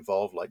directors are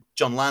involved, like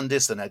John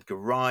Landis and Edgar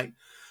Wright,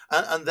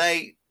 and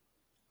they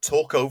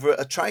talk over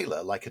a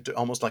trailer,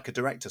 almost like a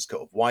director's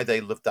cut, of why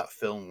they loved that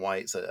film, why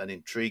it's an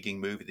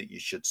intriguing movie that you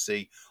should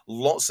see.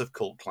 Lots of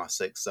cult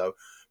classics, so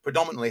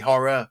predominantly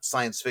horror,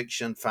 science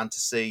fiction,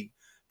 fantasy.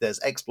 There's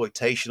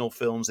exploitational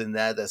films in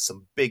there. There's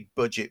some big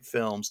budget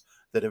films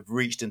that have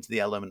reached into the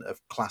element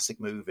of classic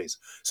movies.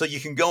 So you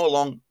can go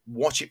along,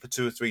 watch it for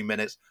 2 or 3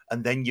 minutes,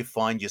 and then you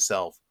find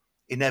yourself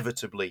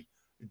inevitably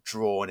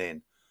drawn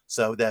in.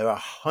 So there are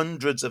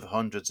hundreds of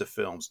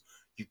films.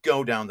 You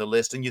go down the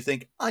list and you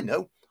think,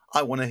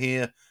 I want to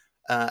hear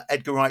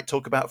Edgar Wright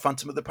talk about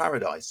Phantom of the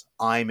Paradise.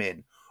 I'm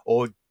in.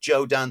 Or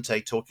Joe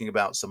Dante talking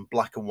about some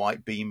black and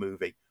white B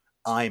movie.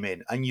 I'm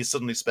in. And you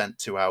suddenly spent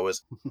 2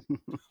 hours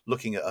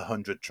looking at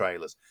 100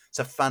 trailers. It's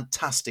a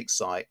fantastic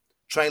site.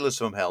 Trailers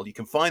from Hell. You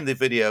can find the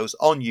videos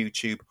on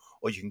YouTube,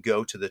 or you can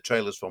go to the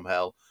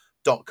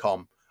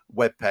trailersfromhell.com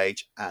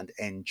webpage and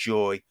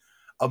enjoy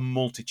a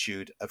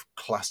multitude of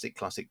classic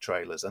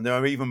trailers. And there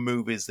are even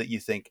movies that you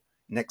think,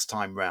 next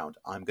time round,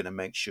 I'm going to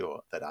make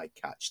sure that I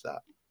catch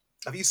that.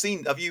 Have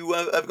you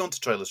ever gone to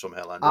Trailers from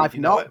Hell, Andy? I've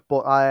not,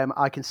 but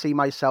I can see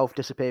myself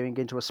disappearing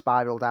into a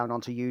spiral down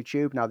onto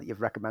YouTube now that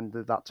you've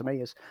recommended that to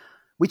me.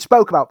 We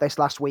spoke about this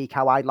last week,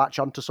 how I latch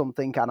onto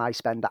something and I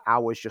spend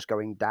hours just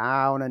going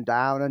down and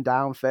down and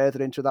down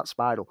further into that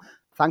spiral.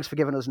 Thanks for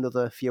giving us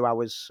another few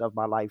hours of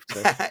my life.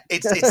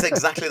 It's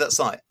exactly that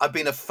site. I've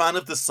been a fan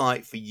of the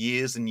site for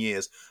years and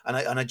years, and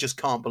I just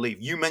can't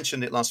believe. You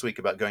mentioned it last week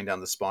about going down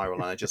the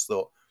spiral, and I just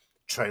thought,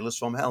 Trailers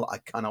from Hell, I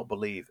cannot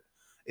believe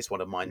it's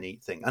one of my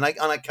neat things. And I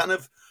kind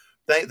of,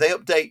 they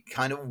update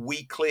kind of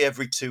weekly,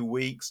 every 2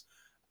 weeks,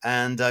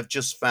 and I've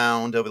just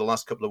found over the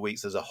last couple of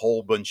weeks there's a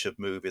whole bunch of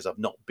movies I've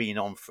not been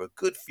on for a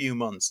good few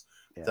months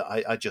that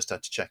I just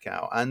had to check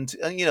out. And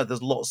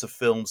there's lots of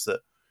films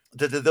that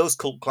are those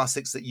cult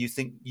classics that you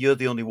think you're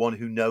the only one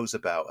who knows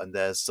about, and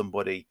there's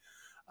somebody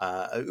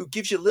who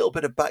gives you a little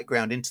bit of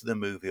background into the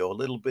movie, or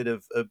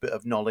a bit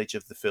of knowledge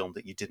of the film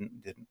that you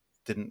didn't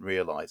didn't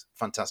realise.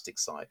 Fantastic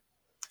site.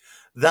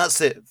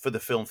 That's it for the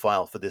Film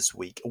File for this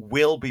week.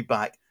 We'll be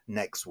back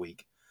next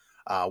week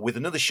with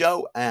another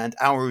show and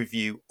our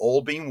review,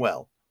 all being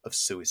well, of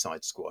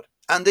Suicide Squad.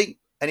 Andy,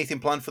 anything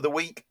planned for the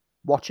week?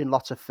 Watching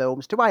lots of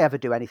films. Do I ever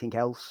do anything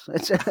else?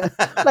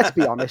 Let's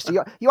be honest.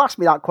 You ask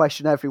me that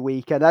question every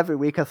week, and every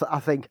week I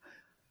think,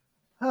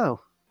 oh,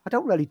 I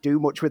don't really do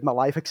much with my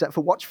life except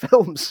for watch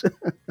films.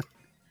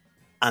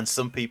 And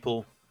some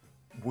people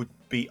would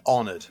be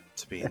honoured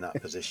to be in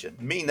that position.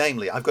 Me,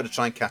 namely, I've got to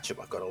try and catch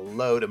up. I've got a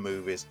load of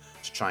movies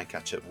to try and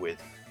catch up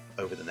with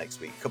over the next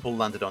week. A couple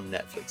landed on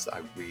Netflix that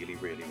I really,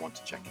 really want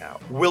to check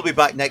out. We'll be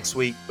back next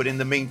week, but in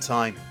the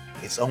meantime,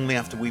 it's only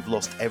after we've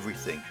lost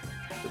everything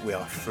that we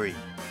are free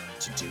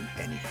to do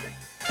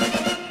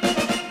anything.